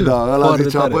 Da, ăla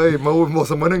zicea, băi, o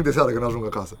să mănânc de seară când ajung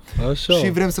acasă. Așa. Și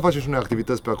vrem să facem și noi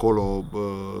activități pe acolo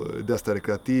de astea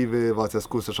recreative, v-ați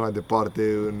ascuns și așa mai departe.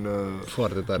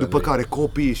 Foarte tare. După care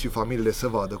copiii și familiile să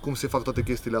vadă cum se fac toate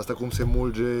chestiile astea, cum se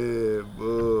mulge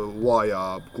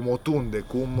oaia, cum o tunde,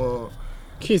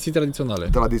 chestii tradiționale.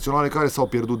 Tradiționale care s-au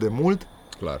pierdut de mult.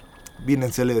 Clar.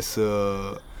 Bineînțeles,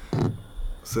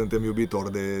 suntem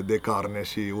iubitori de carne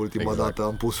și ultima dată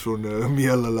am pus un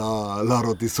miel la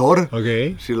rotisor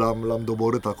și l-am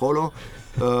doborât acolo.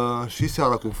 Și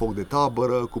seara cu un foc de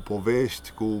tabără, cu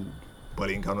povești, cu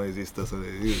pălinca, nu există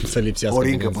să lipsească.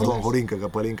 Horincă, că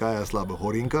pălinca aia e slabă,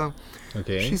 horincă.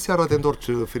 Și seara te întorci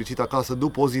fericit acasă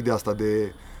după o zi de asta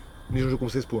de, nici nu știu cum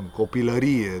să-i spun,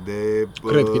 copilărie, de...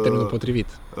 Cred că e termenul potrivit.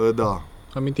 Da.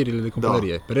 Amintirile de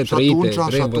copilărie, retrăite,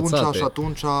 reînvățate. Și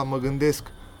atunci mă gândesc,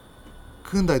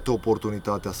 când ai tu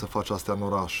oportunitatea să faci astea în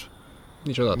oraș?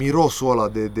 Niciodată. Mirosul ăla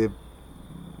de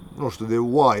nu știu, de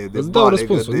oaie, de îți dau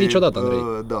răspunsul, niciodată, Andrei.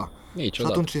 Da.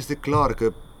 Niciodată. Și atunci este clar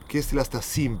că chestiile astea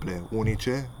simple,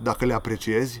 unice, dacă le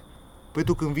apreciezi, păi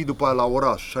tu când vii după aia la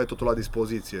oraș și ai totul la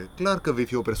dispoziție, clar că vei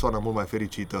fi o persoană mult mai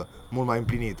fericită, mult mai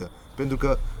împlinită. Pentru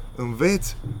că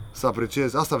înveți să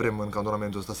apreciezi, asta vrem în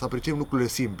cantonamentul ăsta, să apreciem lucrurile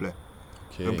simple.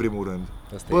 În primul rând.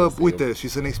 Uite, și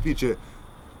să ne explice,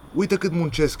 uite cât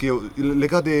muncesc eu,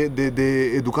 legat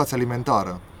de educația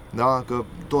alimentară, da? Că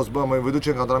toți, mă voi duce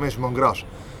în cantonament și mă îngraș.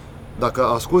 Dacă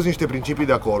asculți niște principii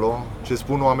de acolo, ce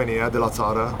spun oamenii ăia de la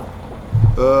țară,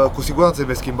 cu siguranță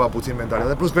vei schimba puțin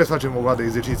mentalitatea. Plus vrei să facem o grămadă de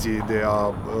exerciții de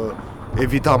a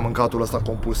evita mâncatul ăsta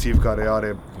compulsiv care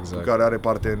are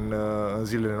parte în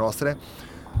zilele noastre.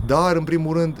 Dar, în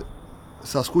primul rând,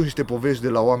 să asculti niște povești de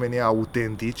la oamenii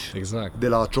autentici, de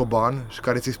la cioban, și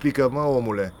care îți explică, mă,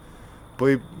 omule,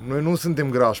 păi noi nu suntem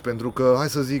grași, pentru că, hai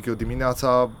să zic eu,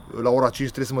 dimineața la ora 5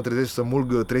 trebuie să mă trezesc să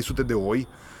mulg 300 de oi,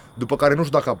 după care nu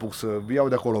știu dacă apuc să iau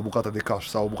de acolo o bucată de caș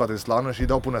sau o bucată de slană și îi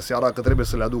dau până seara, că trebuie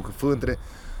să le aduc fântre.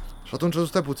 Și atunci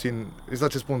stai puțin,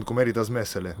 exact ce spun, cum merită-ți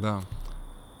mesele. Da.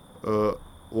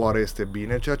 Oare este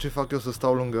bine ceea ce fac eu, să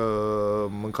stau lângă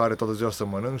mâncare toată ziua să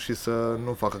mănânc și să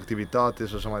nu fac activitate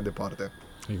și așa mai departe?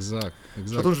 Exact.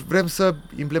 Și atunci vrem să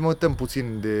implementăm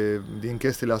puțin din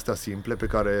chestiile astea simple pe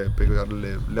care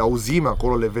le auzim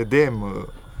acolo, le vedem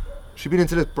și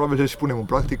bineînțeles probabil le și punem în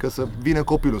practică, să vină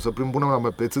copilul, să punem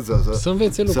mâna pe țâță,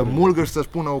 să mulgă și să-și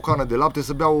pună o cană de lapte,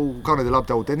 să bea o cană de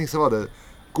lapte autentic, să vadă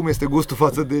cum este gustul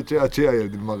față de ceea ce ia el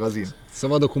din magazin. Să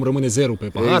vadă cum rămâne zerul pe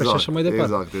pahar și așa mai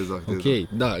departe. Exact. Ok,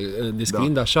 da,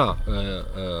 descriind așa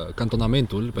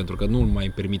cantonamentul, pentru că nu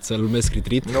mai permit să-l numesc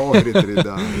retreat. Nu, retreat,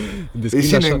 da. E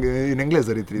și așa... în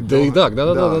engleză retreat. Da.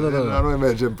 Noi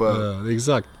mergem pe...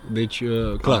 Exact, deci,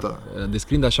 clar,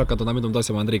 descriind așa cantonamentul, îmi dau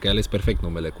seama, Andrei, că ai ales perfect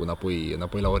numele cu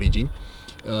înapoi la origini.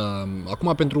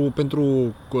 Acum,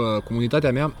 pentru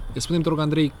comunitatea mea, spune-mi, te rog,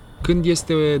 Andrei, când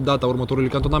este data următorului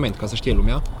cantonament, ca să știe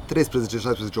lumea? 13-16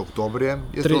 octombrie.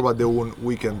 Este vorba de un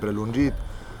weekend prelungit,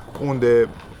 unde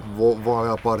vom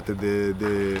avea parte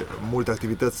de multe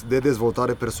activități de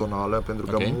dezvoltare personală, pentru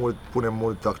că punem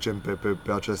mult accent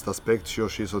pe acest aspect, și eu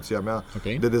și soția mea,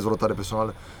 de dezvoltare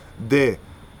personală, de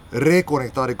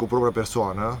reconectare cu propria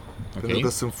persoană, pentru că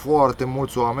sunt foarte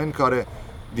mulți oameni care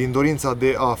din dorința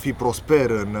de a fi prosper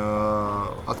în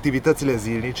activitățile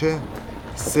zilnice,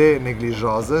 se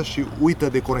neglijează și uită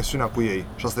de conexiunea cu ei.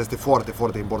 Și asta este foarte,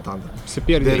 foarte important. Se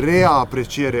pierde. De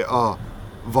reapreciere a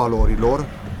valorilor,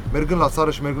 mergând la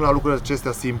țară și mergând la lucrurile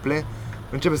acestea simple,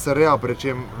 începe să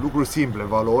reapreciem lucruri simple,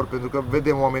 valori, pentru că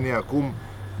vedem oamenii acum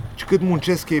cât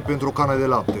muncesc ei pentru o cană de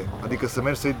lapte. Adică să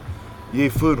mergi să iei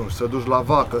fânul, să duci la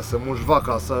vacă, să muși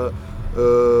vaca, să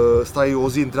stai o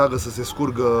zi întreagă să se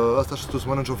scurgă asta și tu să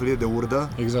mănânci o felie de urdă.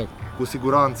 Exact. Cu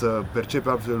siguranță percepi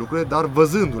altfel lucruri, dar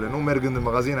văzându-le, nu mergând în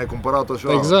magazin, ai cumpărat-o și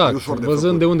exact. E ușor de văzând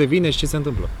făcut. de unde vine și ce se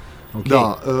întâmplă. Okay.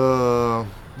 Da,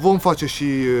 vom face și,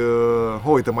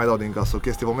 uite, mai dau din casă o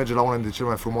chestie, vom merge la una dintre cele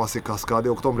mai frumoase cascade,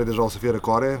 octombrie deja o să fie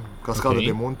răcoare, cascadă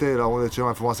de munte, la una dintre cele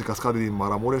mai frumoase cascade din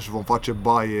Maramureș și vom face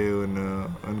baie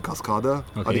în cascadă,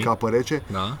 adică apă rece,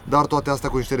 dar toate astea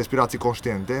cu niște respirații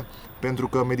conștiente, pentru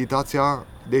că meditația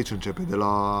de aici începe, de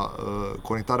la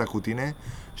conectarea cu tine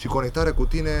și conectarea cu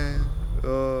tine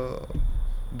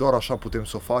doar așa putem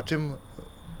să o facem.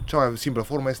 Cea mai simplă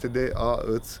formă este de a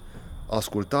îți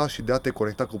asculta și de a te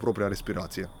conecta cu propria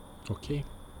respirație.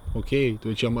 Ok.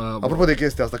 Deci Apropo de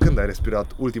chestia asta, când ai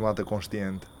respirat ultima dată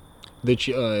conștient?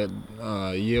 Deci,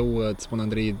 eu îți spun,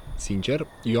 Andrei, sincer,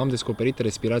 eu am descoperit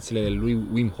respirațiile lui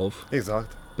Wim Hof.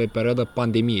 Exact. Pe perioada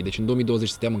pandemiei, deci în 2020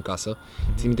 stăteam în casă,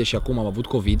 țin minte și acum am avut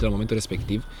COVID la momentul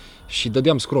respectiv și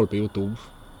dădeam scroll pe YouTube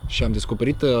și am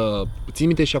descoperit, țin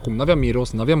minte și acum, n-aveam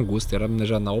miros, n-aveam gust, eram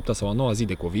deja în a 8-a sau a 9-a zi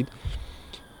de COVID.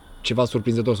 Ceva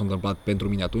surprinzător s-a întâmplat pentru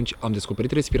mine atunci, am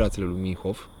descoperit respirațiile lui Wim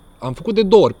Hof. Am făcut de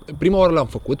 2 ori, prima oară le-am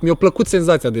făcut, mi-a plăcut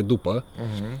senzația de după.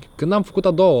 Când am făcut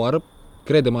a doua oară,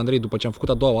 crede-mă, Andrei, după ce am făcut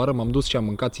a doua oară, m-am dus și am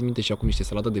mâncat, țin minte și acum, niște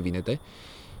salată de vinete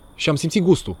și am simțit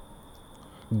gustul.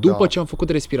 După ce am făcut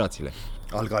respirațiile.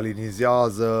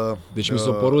 Alcalinizează. Deci mi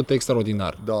s-a părut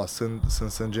extraordinar. Da,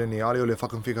 sunt geniale, eu le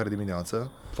fac în fiecare dimineață.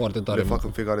 Foarte tare. Le fac în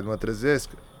fiecare, mă trezesc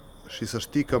și să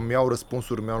știi că mi-au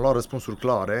luat răspunsuri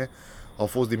clare. Au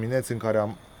fost dimineți în care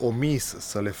am omis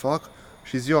să le fac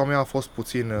și ziua mea a fost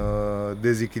puțin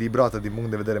dezechilibrată din punct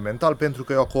de vedere mental, pentru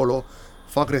că eu acolo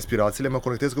fac respirațiile, mă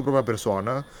conectez cu propria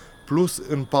persoană, plus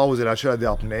în pauzele acelea de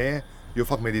apnee eu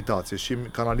fac meditație și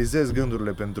canalizez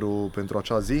gândurile pentru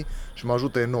acea zi și mă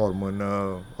ajută enorm în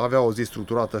avea o zi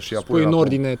structurată și a pune în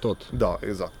ordine tot. Da,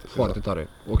 exact. Foarte tare.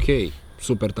 Ok,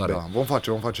 super tare. Da,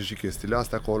 vom face și chestiile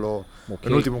astea acolo. Okay.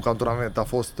 În ultimul cantonament a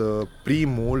fost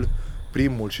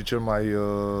primul și cel mai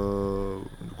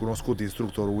cunoscut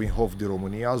instructor Wim Hof din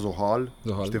România, Zohal.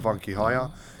 Ștefan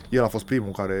Chihaia. El a fost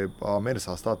primul care a mers,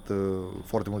 a stat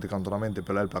foarte multe cantonamente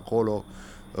pe la el pe acolo,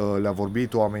 le-a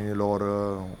vorbit oamenilor,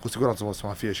 cu siguranță o să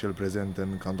mai fie și el prezent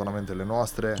în cantonamentele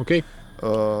noastre. Ok.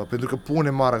 Pentru că pune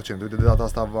mare accent. Uite, de data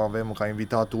asta avem ca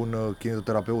invitat un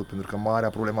kineziterapeut, pentru că marea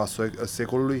problema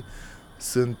secolului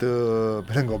sunt,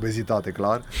 pe lângă obezitate,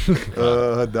 clar,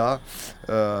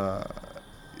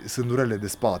 sunt durerile de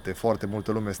spate, foarte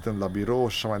multă lume stând la birou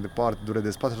și așa mai departe, dureri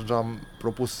de spate, și atunci am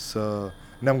propus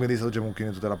ne-am gândit să ducem un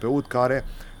kineziterapeut care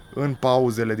în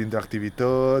pauzele dintre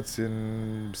activități, în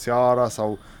seara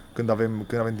sau când avem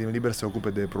timp liber, se ocupe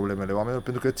de problemele oamenilor,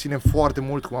 pentru că ținem foarte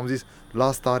mult, cum am zis,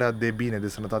 la starea de bine, de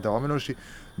sănătate a oamenilor și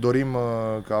dorim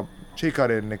ca cei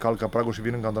care ne calcă pragul și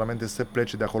vin în cantonamente să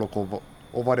plece de acolo cu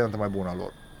o variantă mai bună a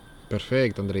lor.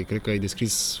 Perfect, Andrei, cred că ai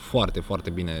descris foarte, foarte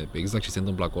bine exact ce se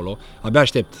întâmplă acolo. Abia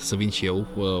aștept să vin și eu.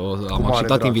 Am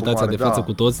acceptat invitația de față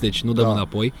cu toți, deci nu dăm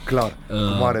înapoi. Clar,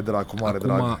 cu mare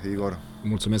drag, Igor.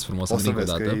 Mulțumesc frumos, Andrei, încă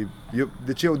o dată.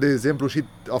 Deci eu, de exemplu, și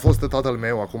a fost tatăl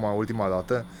meu acum ultima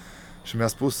dată și mi-a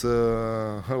spus,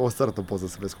 o să arăt o poză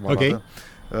să vezi cum arată.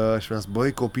 Și mi-a spus,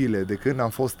 băi copile, de când am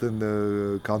fost în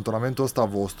cantonamentul ăsta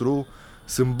vostru,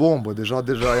 sunt bombă, deja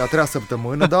e a 3-a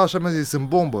săptămână, da, așa mi-a zis, sunt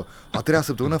bombă. A 3-a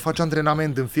săptămână faci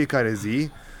antrenament în fiecare zi.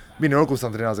 Bine, oricum se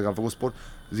antrenează, că am făcut sport.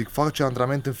 Zic,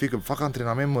 fac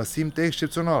antrenament, mă simt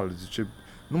excepțional. Zice,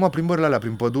 numai plimbările alea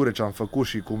prin pădure ce am făcut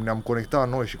și cum ne-am conectat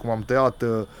noi și cum am tăiat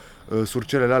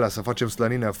surcelele alea să facem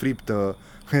slănină friptă,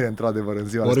 într-adevăr, în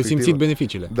ziua respectivă. Ori simțit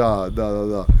beneficiile. Da.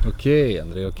 Ok,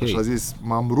 Andrei, ok. Așa a zis,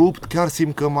 m-am rupt, chiar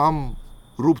simt că m-am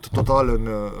rupt total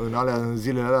în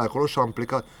zilele alea acolo și am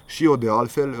plecat și eu de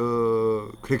altfel,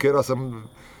 cred că era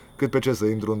să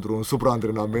intru într-un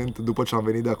supraantrenament după ce am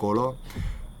venit de acolo.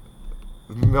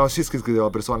 Mi-au și scris câteva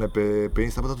persoane pe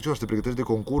Insta, bă, tu ce te pregătești de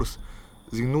concurs?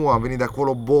 Zic, nu, am venit de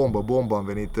acolo bombă am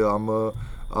venit,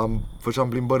 făceam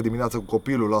plimbări dimineața cu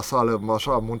copilul la sală,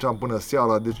 așa, munceam până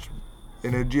seara, deci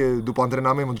energie, după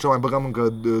antrenament mă duceam, mai băgam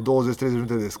încă 20-30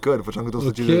 minute de scări, făceam câte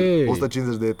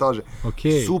 150 de etaje.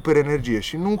 Super energie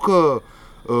și nu că,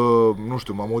 nu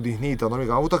știu, m-am odihnit, am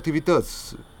avut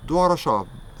activități, doar așa,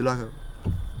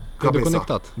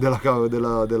 deconectat. De la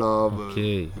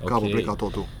capul plecat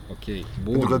totul. Ok,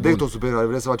 bun. Pentru că detox-ul pe care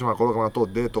vrei să facem acolo, că tot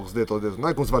detox.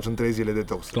 N-ai cum să faci în 3 zile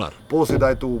detox. Clar. Poți să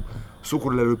dai tu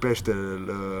sucurile lui pește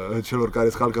celor care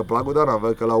scalcă plagul, dar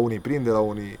văd că la unii prinde, la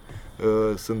unii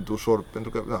sunt ușor,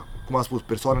 pentru că, da, cum am spus,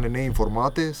 persoanele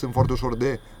neinformate sunt foarte ușor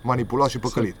de manipulat și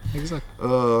păcălit. Exact.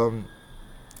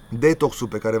 Detoxul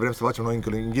pe care vrem să facem noi,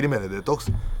 în ghilimele detox,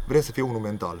 vrem să fie unul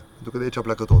mental, pentru că de aici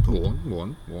pleacă totul.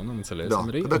 Bun, am înțeles, da.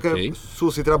 Andrei. Dacă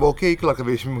sus e treaba ok, clar că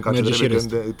vei și mânca ce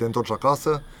trebuie, te întorci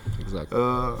acasă. Exact.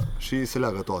 Și se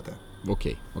leagă toate. Ok.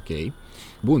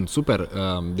 Bun, super.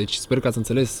 Deci sper că ați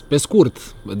înțeles pe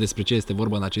scurt despre ce este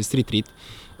vorba în acest street.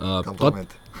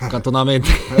 Cantonament.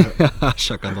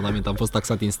 Așa, cantonament. Am fost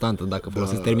taxat instant dacă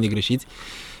folosesc termenii greșiți.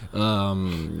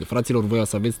 Fraților, voi o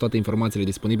să aveți toate informațiile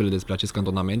disponibile despre acest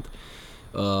cantonament,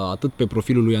 atât pe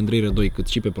profilul lui Andrei Rădoi, cât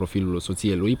și pe profilul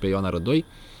soției lui, pe Ioana Rădoi.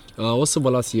 O să vă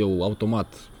las eu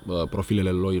automat profilele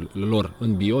lor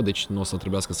în bio, deci nu o să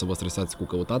trebuiască să vă stresați cu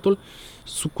căutatul.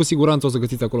 Cu siguranță o să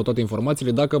găsiți acolo toate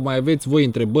informațiile. Dacă mai aveți voi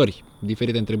întrebări,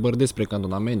 diferite întrebări despre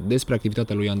cantonament, despre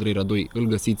activitatea lui Andrei Rădoi, îl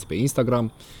găsiți pe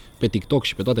Instagram, pe TikTok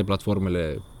și pe toate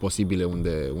platformele posibile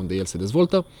unde el se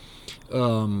dezvoltă.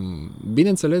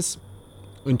 Bineînțeles,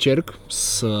 încerc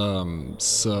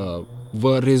să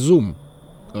vă rezum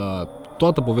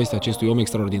toată povestea acestui om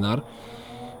extraordinar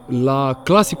la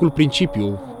clasicul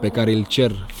principiu pe care îl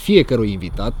cer fiecărui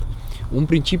invitat, un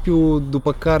principiu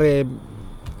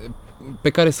pe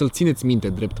care să-l țineți minte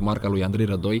drept marca lui Andrei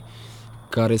Rădoi,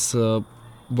 care să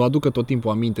vă aducă tot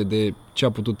timpul aminte de ce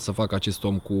a putut să facă acest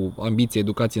om cu ambiție,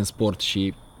 educație în sport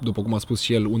și, după cum a spus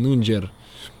și el, un înger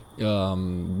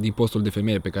din postul de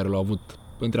femeie pe care l-a avut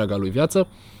întreaga lui viață.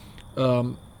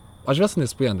 Aș vrea să ne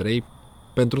spui, Andrei,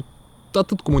 pentru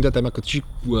atât comunitatea mea cât și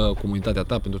comunitatea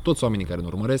ta, pentru toți oamenii care ne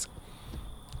urmăresc,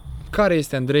 care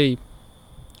este, Andrei,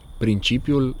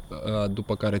 principiul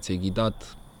după care ți-ai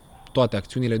ghidat toate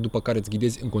acțiunile, după care îți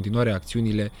ghidezi în continuare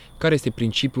acțiunile, care este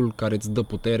principiul care îți dă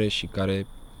putere și care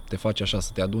te face așa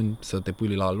să te aduni, să te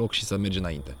pui la loc și să mergi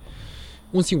înainte.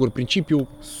 Un singur principiu.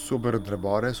 Super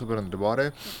întrebare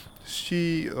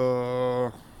și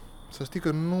să știi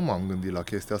că nu m-am gândit la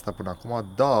chestia asta până acum,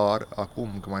 dar acum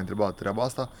că m-ai întrebat treaba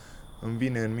asta, îmi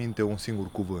vine în minte un singur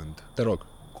cuvânt. Te rog.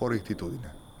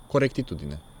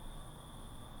 Corectitudine.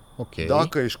 Ok.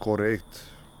 Dacă ești corect,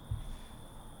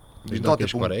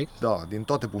 corect? Da, din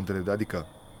toate punctele, adică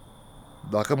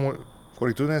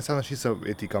corectitudine înseamnă și să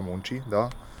etica muncii, da?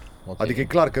 Okay. Adică e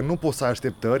clar că nu poți să ai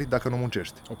așteptări dacă nu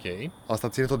muncești. Ok. Asta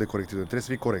ține tot de corectitudine, trebuie să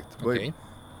fii corect. Băi,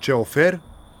 ce ofer,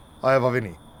 aia va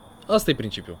veni. Asta e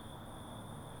principiul.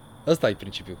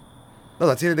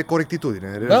 Da, ține de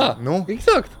corectitudine, da, nu?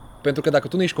 Exact. Pentru că dacă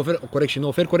tu nu ești corect și nu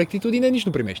oferi corectitudine, nici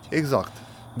nu primești. Exact.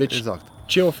 Deci, exact.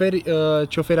 Ce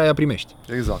oferi, aia primești.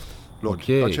 Exact.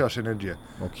 Logic. Aceeași energie.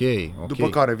 Ok. După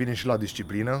care vine și la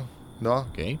disciplină, da?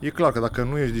 Okay. E clar că dacă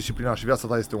nu ești disciplinat și viața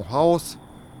ta este un haos,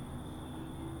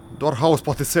 doar haos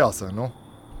poate să iasă, nu?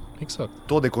 Exact.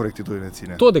 Tot de corectitudine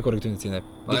ține.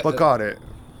 După care,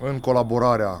 în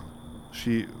colaborarea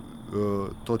și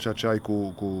tot ceea ce ai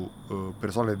cu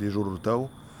persoanele din jurul tău,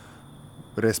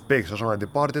 respect și așa mai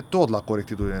departe, tot la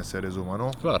corectitudine se rezumă, nu?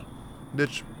 Clar.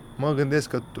 Deci mă gândesc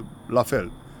că la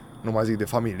fel, nu mai zic de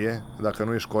familie, dacă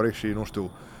nu ești corect și nu știu,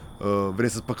 vrei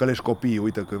să-ți păcălești copiii,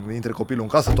 uite, când intre copilul în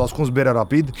casă, tu ascunzi berea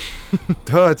rapid,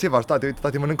 ce faci, tati, uite,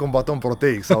 tati mănâncă un baton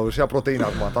proteic sau își ia proteina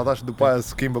acum, tata, și după aia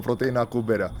schimbă proteina cu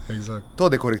berea. Exact. Tot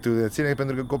de corectitudine ține,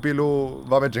 pentru că copilul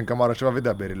va merge în cameră și va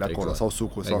vedea berile acolo, sau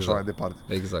sucul, sau așa mai departe.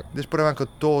 Exact. Deci părerea mea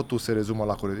că totul se rezumă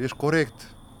la corect. Ești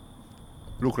corect,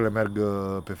 lucrurile merg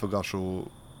pe făgașul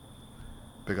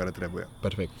pe care trebuie.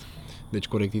 Perfect. Deci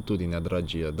corectitudinea,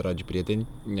 dragi prieteni,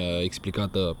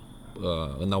 explicată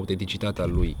în autenticitatea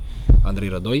lui Andrei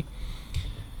Rădoi.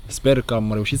 Sper că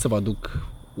am reușit să vă aduc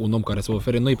un om care să vă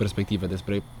ofere noi perspective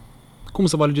despre cum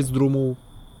să vă alegeți drumul,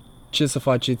 ce să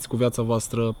faceți cu viața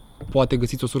voastră, poate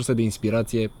găsiți o sursă de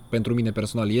inspirație, pentru mine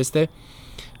personal este.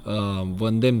 Vă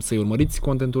îndemn să-i urmăriți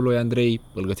contentul lui Andrei,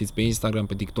 îl găsiți pe Instagram,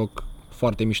 pe TikTok,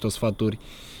 foarte mișto sfaturi.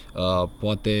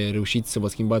 Poate reușiți să vă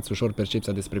schimbați ușor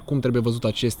percepția despre cum trebuie văzut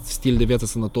acest stil de viață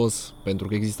sănătos, pentru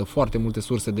că există foarte multe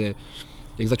surse de,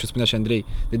 exact ce spunea și Andrei,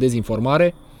 de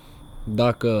dezinformare.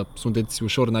 Dacă sunteți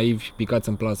ușor naivi, picați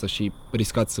în plasă și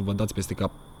riscați să vă dați peste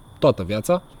cap toată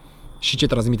viața și ce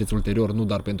transmiteți ulterior, nu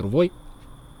doar pentru voi.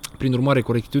 Prin urmare,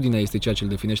 corectitudinea este ceea ce îl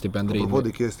definește pe Andrei. Apropo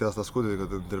de chestia asta, scuze că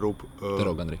te întrerup. Te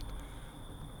rog, Andrei.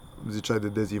 Ziceai de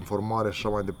dezinformare și așa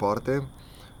mai departe.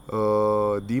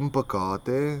 Din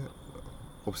păcate,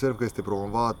 observ că este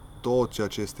promovat tot ceea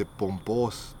ce este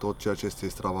pompos, tot ceea ce este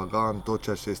extravagant, tot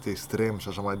ceea ce este extrem și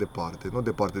așa mai departe. Nu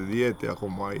departe de diete,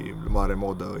 acum mai mare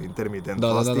modă intermittent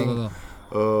fasting.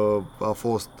 A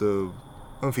fost,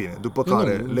 în fine, după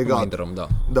care legat. Nu intrăm,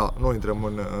 nu intrăm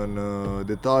în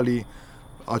detalii,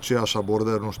 aceeași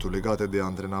abordări, nu știu, legate de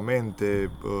antrenamente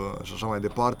și așa mai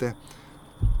departe.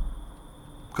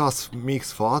 Ca mic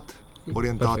sfat,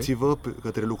 orientați-vă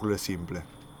către lucrurile simple.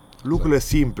 Lucrurile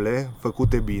simple,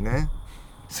 făcute bine,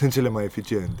 sunt cele mai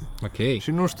eficiente. Okay.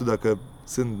 Și nu știu dacă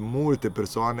sunt multe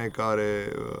persoane care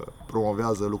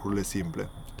promovează lucrurile simple.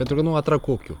 Pentru că nu atrag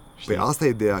cu ochiul. Știi? Păi asta e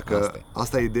ideea,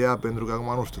 asta e ideea, pentru că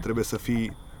acum, nu știu, trebuie să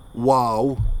fii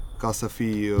wow ca să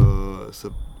fii... să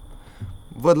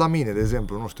văd la mine, de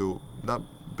exemplu, nu știu, dar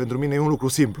pentru mine e un lucru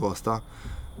simplu asta,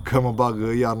 că mă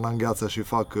bag iarna în gheață și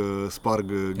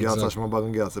sparg gheața și mă bag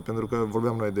în gheață, pentru că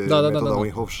vorbeam noi de metoda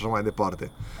Wim Hof și așa mai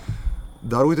departe.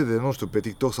 Dar uite-te, nu știu, pe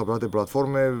TikTok sau pe alte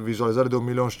platforme, vizualizare de 1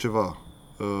 milion și ceva.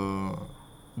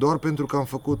 Doar pentru că am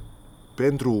făcut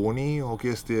pentru unii o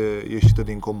chestie ieșită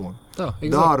din comun. Da,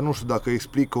 exact. Dar nu știu, dacă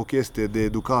explic o chestie de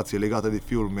educație legată de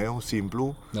fiul meu,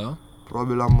 simplu,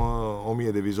 probabil am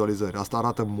 1000 de vizualizări. Asta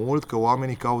arată mult că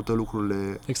oamenii caută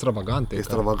lucrurile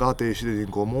extravagante, ieșite din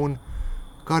comun,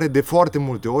 care de foarte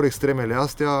multe ori, extremele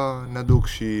astea, ne aduc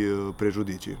și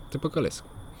prejudicii. Te păcălesc.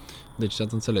 Deci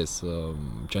ați înțeles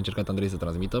ce a încercat Andrei să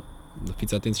transmită.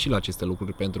 Fiți atenți și la aceste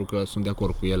lucruri, pentru că sunt de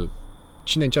acord cu el.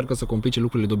 Cine încearcă să complice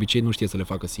lucrurile de obicei nu știe să le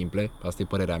facă simple, asta e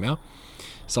părerea mea,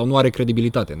 sau nu are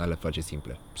credibilitate în a le face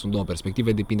simple. Sunt două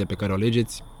perspective, depinde pe care o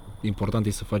alegeți. Important e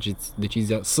să faceți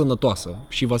decizia sănătoasă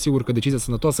și vă asigur că decizia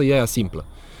sănătoasă e aia simplă.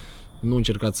 Nu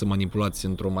încercați să manipulați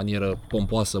într-o manieră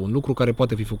pompoasă un lucru care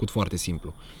poate fi făcut foarte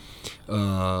simplu.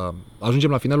 Ajungem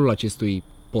la finalul acestui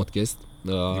podcast.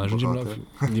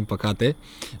 Din păcate,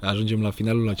 ajungem la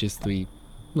finalul acestui,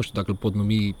 nu știu dacă îl pot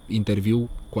numi interviu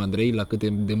cu Andrei, la câte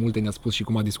de multe ne-a spus și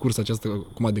cum a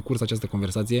decurs această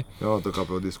conversație. Iată ca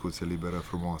pe o discuție liberă,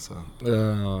 frumoasă.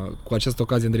 Cu această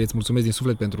ocazie, Andrei, îți mulțumesc din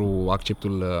suflet pentru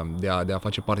acceptul de a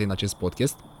face parte din acest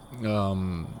podcast.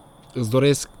 Îți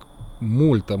doresc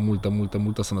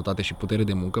multă sănătate și putere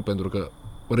de muncă, pentru că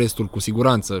restul cu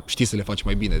siguranță știi să le faci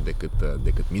mai bine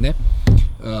decât mine.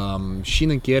 Și în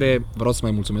încheiere vreau să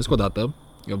mai mulțumesc o dată.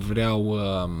 Vreau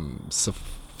să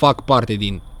fac parte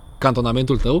din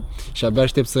cantonamentul tău și abia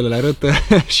aștept să le arăt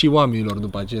și oamenilor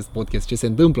după acest podcast ce se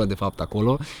întâmplă de fapt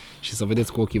acolo și să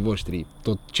vedeți cu ochii voștri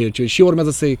tot ce și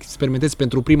urmează să experimentezi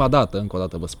pentru prima dată, încă o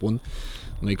dată vă spun.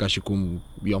 Nu e ca și cum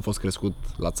eu am fost crescut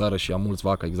la țară și am mulți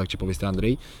vacă, exact ce povestea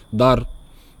Andrei, dar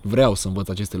vreau să învăț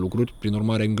aceste lucruri, prin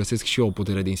urmare îmi găsesc și eu o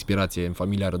putere de inspirație în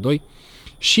familia Rădoi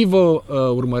și vă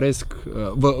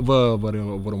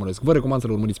recomand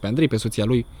să-l urmăriți pe Andrei, pe soția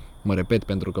lui, mă repet,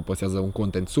 pentru că postează un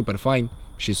content super fain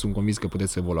și sunt convins că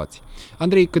puteți să evoluați.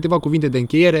 Andrei, câteva cuvinte de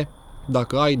încheiere,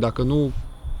 dacă nu,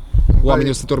 oamenii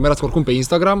o să te urmărească oricum pe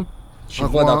Instagram și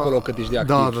văd acolo cât ești de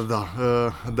activ.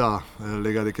 Da,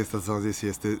 legat de chestia asta, am zis,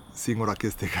 este singura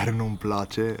chestie care nu-mi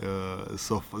place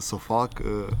să o fac,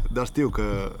 dar știu că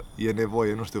e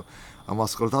nevoie, nu știu. Am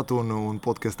ascultat un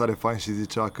podcast tare fain și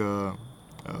zicea că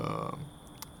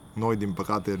noi, din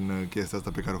păcate, în chestia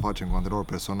asta pe care o facem cu antrenor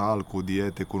personal, cu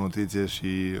diete, cu nutriție și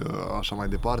așa mai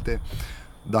departe,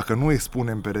 dacă nu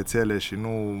expunem pe rețele și nu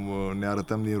ne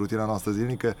arătăm din rutina noastră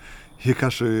zilnică, e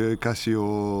ca și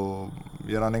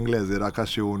era în engleză, era ca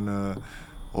și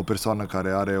o persoană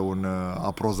care are un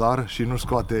aprozar și nu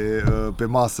scoate pe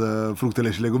masă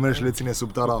fructele și legumele și le ține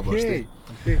sub tarabă, știi?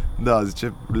 Okay. Da,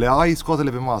 zice, le ai, scoate-le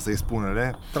pe masă,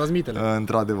 expune-le. Transmite-le.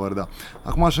 Într-adevăr, da.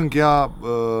 Acum aș încheia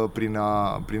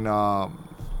prin a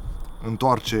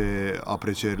întoarce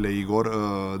aprecierile, Igor.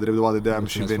 Drept dovadă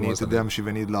de am și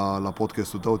venit la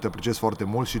podcastul tău. Te apreciez foarte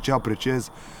mult și ce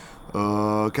apreciez,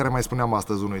 chiar mai spuneam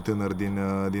astăzi unui tânăr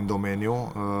din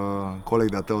domeniu, coleg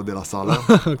de-a tău de la sală.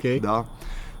 Okay. Da?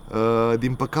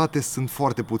 Din păcate sunt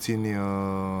foarte puțini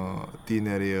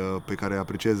tineri pe care îi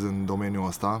apreciez în domeniul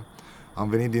ăsta. Am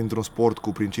venit dintr-un sport cu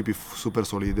principii super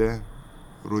solide,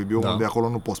 rugby, unde acolo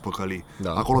nu poți păcăli.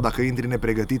 Da. Acolo dacă intri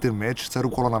nepregătit în meci, ți-a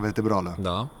rupt coloana vertebrală.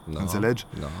 Da. Înțelegi?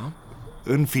 Da.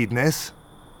 În fitness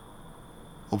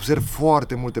observ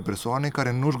foarte multe persoane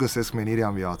care nu-și găsesc menirea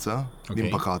în viață, din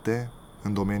păcate,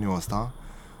 în domeniul ăsta,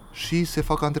 și se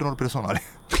fac antrenori personali.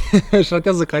 Își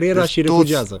ratează cariera și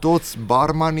refugiază. Toți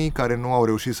barmanii care nu au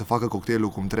reușit să facă cocktailul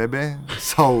cum trebuie,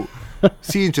 sau,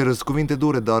 sincer, sunt cuvinte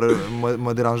dure, dar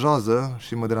mă deranjează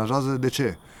și mă deranjează de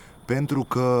ce? Pentru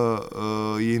că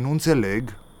ei nu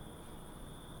înțeleg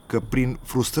că prin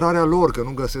frustrarea lor că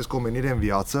nu găsesc o menire în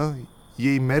viață,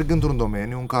 ei merg într-un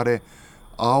domeniu în care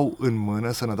au în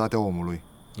mână sănătatea omului.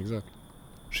 Exact.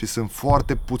 și sunt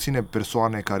foarte puține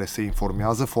persoane care se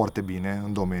informează foarte bine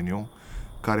în domeniu,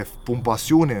 care pun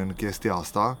pasiune în chestia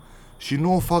asta și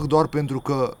nu o fac doar pentru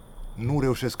că nu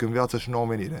reușesc în viață și nu au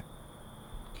menire.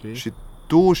 Okay. Și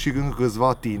tu și încă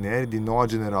câțiva tineri din noua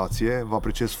generație vă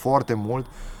apreciez foarte mult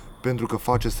pentru că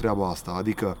faceți treaba asta.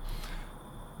 Adică,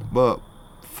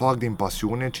 fac din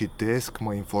pasiune, citesc,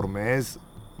 mă informez,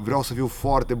 vreau să fiu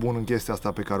foarte bun în chestia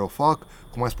asta pe care o fac.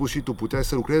 Cum ai spus și tu, puteai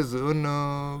să lucrezi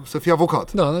să fii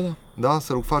avocat. Da. Da?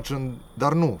 Să faci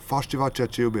dar nu, faci ceva ceea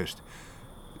ce iubești.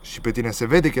 Și pe tine se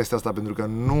vede chestia asta pentru că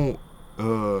nu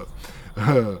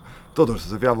totuși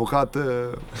să fii avocat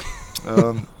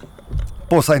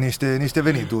poți să ai niște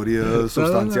venituri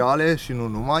substanțiale și nu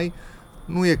numai.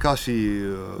 Nu e ca și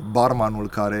barmanul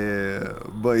care,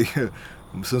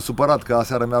 sunt supărat că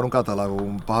aseară mi-a aruncat la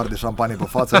un pahar de șampanie pe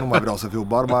față, nu mai vreau să fiu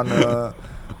barman,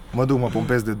 mă duc, mă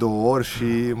pompez de 2 ori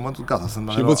și mă duc gata.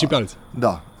 Și învăț și pe alții.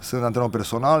 Da, sunt antrenor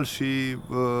personal și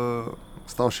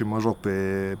stau și mă joc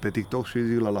pe TikTok și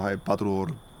zic hai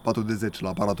 4 de 10 la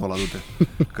aparatul ăla, du-te.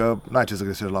 Că n-ai ce să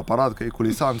greșești la aparat, că e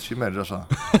culisant și merge așa,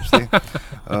 știi?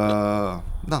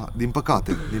 Da, din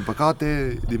păcate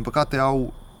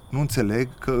nu înțeleg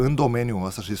că în domeniul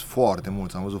ăsta, și sunt foarte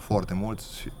mulți, am văzut foarte mulți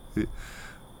și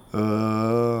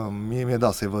mie mi-e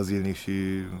dat să-i văd zilnic și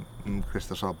îmi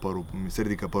crește așa părul, mi se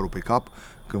ridică părul pe cap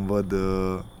când văd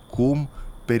cum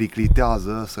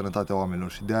periclitează sănătatea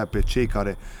oamenilor și de-aia pe cei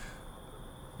care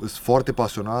sunt foarte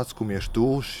pasionați, cum ești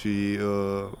tu și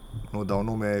nu dau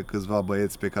nume, câțiva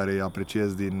băieți pe care îi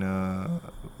apreciez din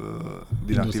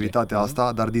activitatea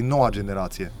asta, dar din noua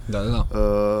generație. Da.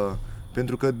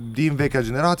 Pentru că din vechea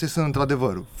generație sunt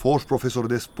într-adevăr foști profesori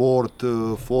de sport,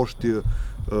 foste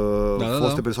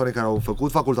persoane care au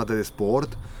făcut facultate de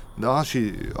sport, da,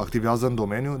 și activează în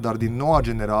domeniu, dar din noua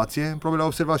generație, probabil ai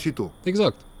observat și tu.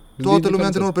 Exact. Toată lumea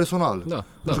antrenor personal. Da.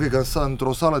 Nu știu că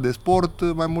într-o sală de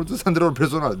sport mai mult sunt antrenor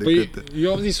personal decât...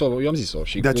 Eu am zis-o.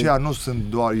 Și de aceea nu sunt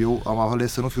doar eu, am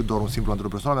ales să nu fiu doar un simplu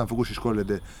antrenor personal, mi-am făcut și școlile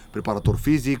de preparator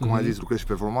fizic, cum ai zis, lucrez și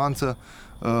performanță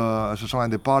și așa mai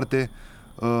departe.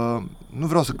 Nu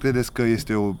vreau să credeți că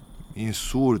este o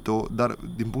insult, dar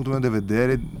din punctul meu de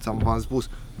vedere, v-am spus,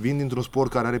 vin dintr-un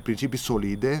sport care are principii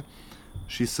solide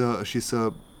și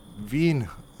să vin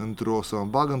să mă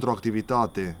bag într-o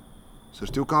activitate, să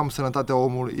știu că am sănătatea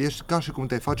omului, ești ca și cum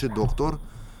te-ai face doctor,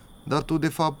 dar tu de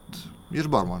fapt ești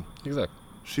barman. Exact.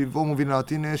 Și omul vine la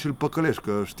tine și îl păcălești,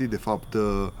 că știi de fapt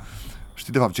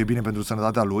ce e bine pentru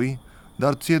sănătatea lui,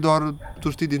 dar ție doar, tu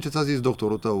știi din ce ți-a zis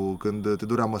doctorul tău când te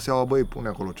durea măseaua, pune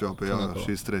acolo ceva pe ea și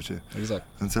îți trece. Exact.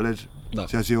 Înțelegi? Da.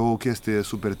 Ceea ce e o chestie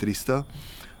super tristă,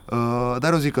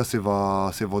 dar eu zic că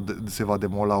se va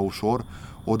demola ușor,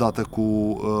 odată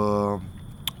cu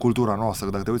cultura noastră.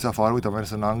 Dacă te uiți afară, am mers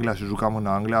în Anglia și jucam în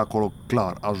Anglia, acolo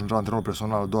clar ajungea antrenor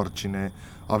personal doar cine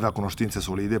avea cunoștințe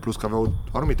solide, plus că aveau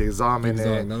anumite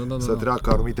examene, să treacă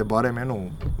anumite bareme.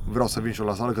 Nu, vreau să vin și eu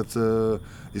la sală, că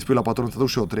îi spui la patron să duc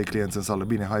și eu 3 clienți în sală,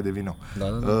 bine, haide, vino.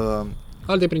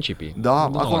 Alte principii.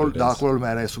 Acolo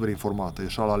lumea era super informată,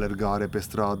 ieșea la alergare pe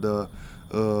stradă,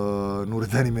 nu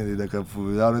râdea nimeni dacă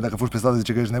fugi pe stradă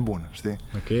zice că ești nebun, știi?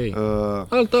 Ok.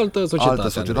 Altă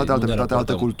societate,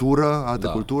 altă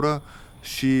cultură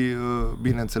și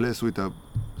bineînțeles, uite,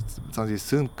 ți-am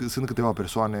zis, sunt câteva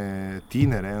persoane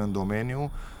tinere în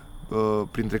domeniu,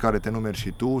 printre care te numeri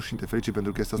și tu și te felicit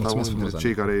pentru chestia asta, unul dintre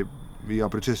cei care îi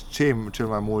apreciez cel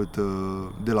mai mult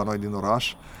de la noi din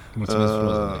oraș.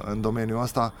 În domeniul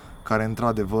ăsta, care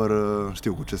într-adevăr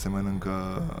știu cu ce se mănâncă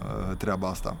treaba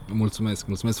asta.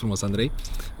 Mulțumesc frumos, Andrei.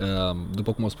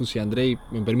 După cum a spus și Andrei,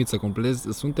 îmi permit să completez,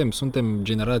 suntem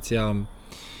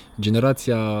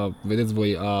generația, vedeți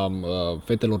voi, a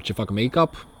fetelor ce fac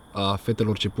make-up, a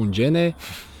fetelor ce pun gene,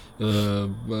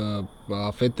 a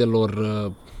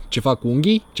fetelor ce fac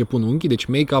unghii, ce pun unghii, deci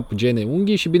make-up, gene,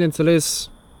 unghii și bineînțeles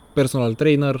personal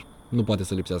trainer nu poate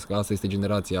să lipsească. Asta este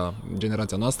generația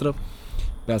noastră,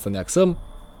 pe asta ne axăm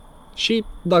și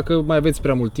dacă mai aveți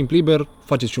prea mult timp liber,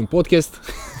 faceți și un podcast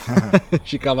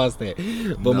și cam asta e.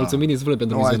 Vă mulțumim din suflet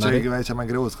pentru vizionare. Aici e mai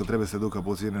greu, că trebuie să ducă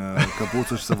puțin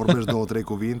căpuțul și să vorbești 2-3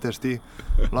 cuvinte, știi?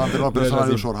 La antrenor personal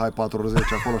e ușor, hai 40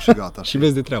 acolo și gata. Și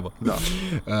vezi de treabă. Da.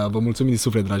 Vă mulțumim din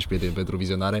suflet, dragi prieteni, pentru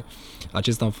vizionare.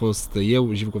 Acesta am fost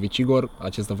eu, Jivcovic Igor.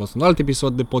 Acesta a fost un alt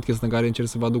episod de podcast în care încerc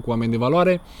să vă aduc oameni de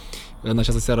valoare. În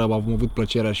această seară am avut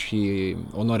plăcerea și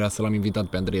onoarea să l-am invitat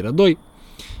pe Andrei Rădoi.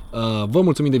 Vă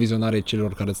mulțumim de vizionare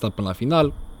celor care ați stat până la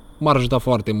final. M-ar ajuta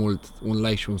foarte mult un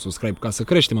like și un subscribe ca să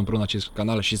creștem împreună acest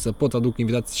canal și să pot aduc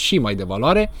invitați și mai de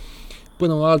valoare.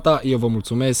 Până la alta, eu vă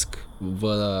mulțumesc,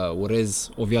 vă urez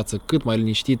o viață cât mai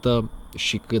liniștită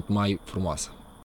și cât mai frumoasă.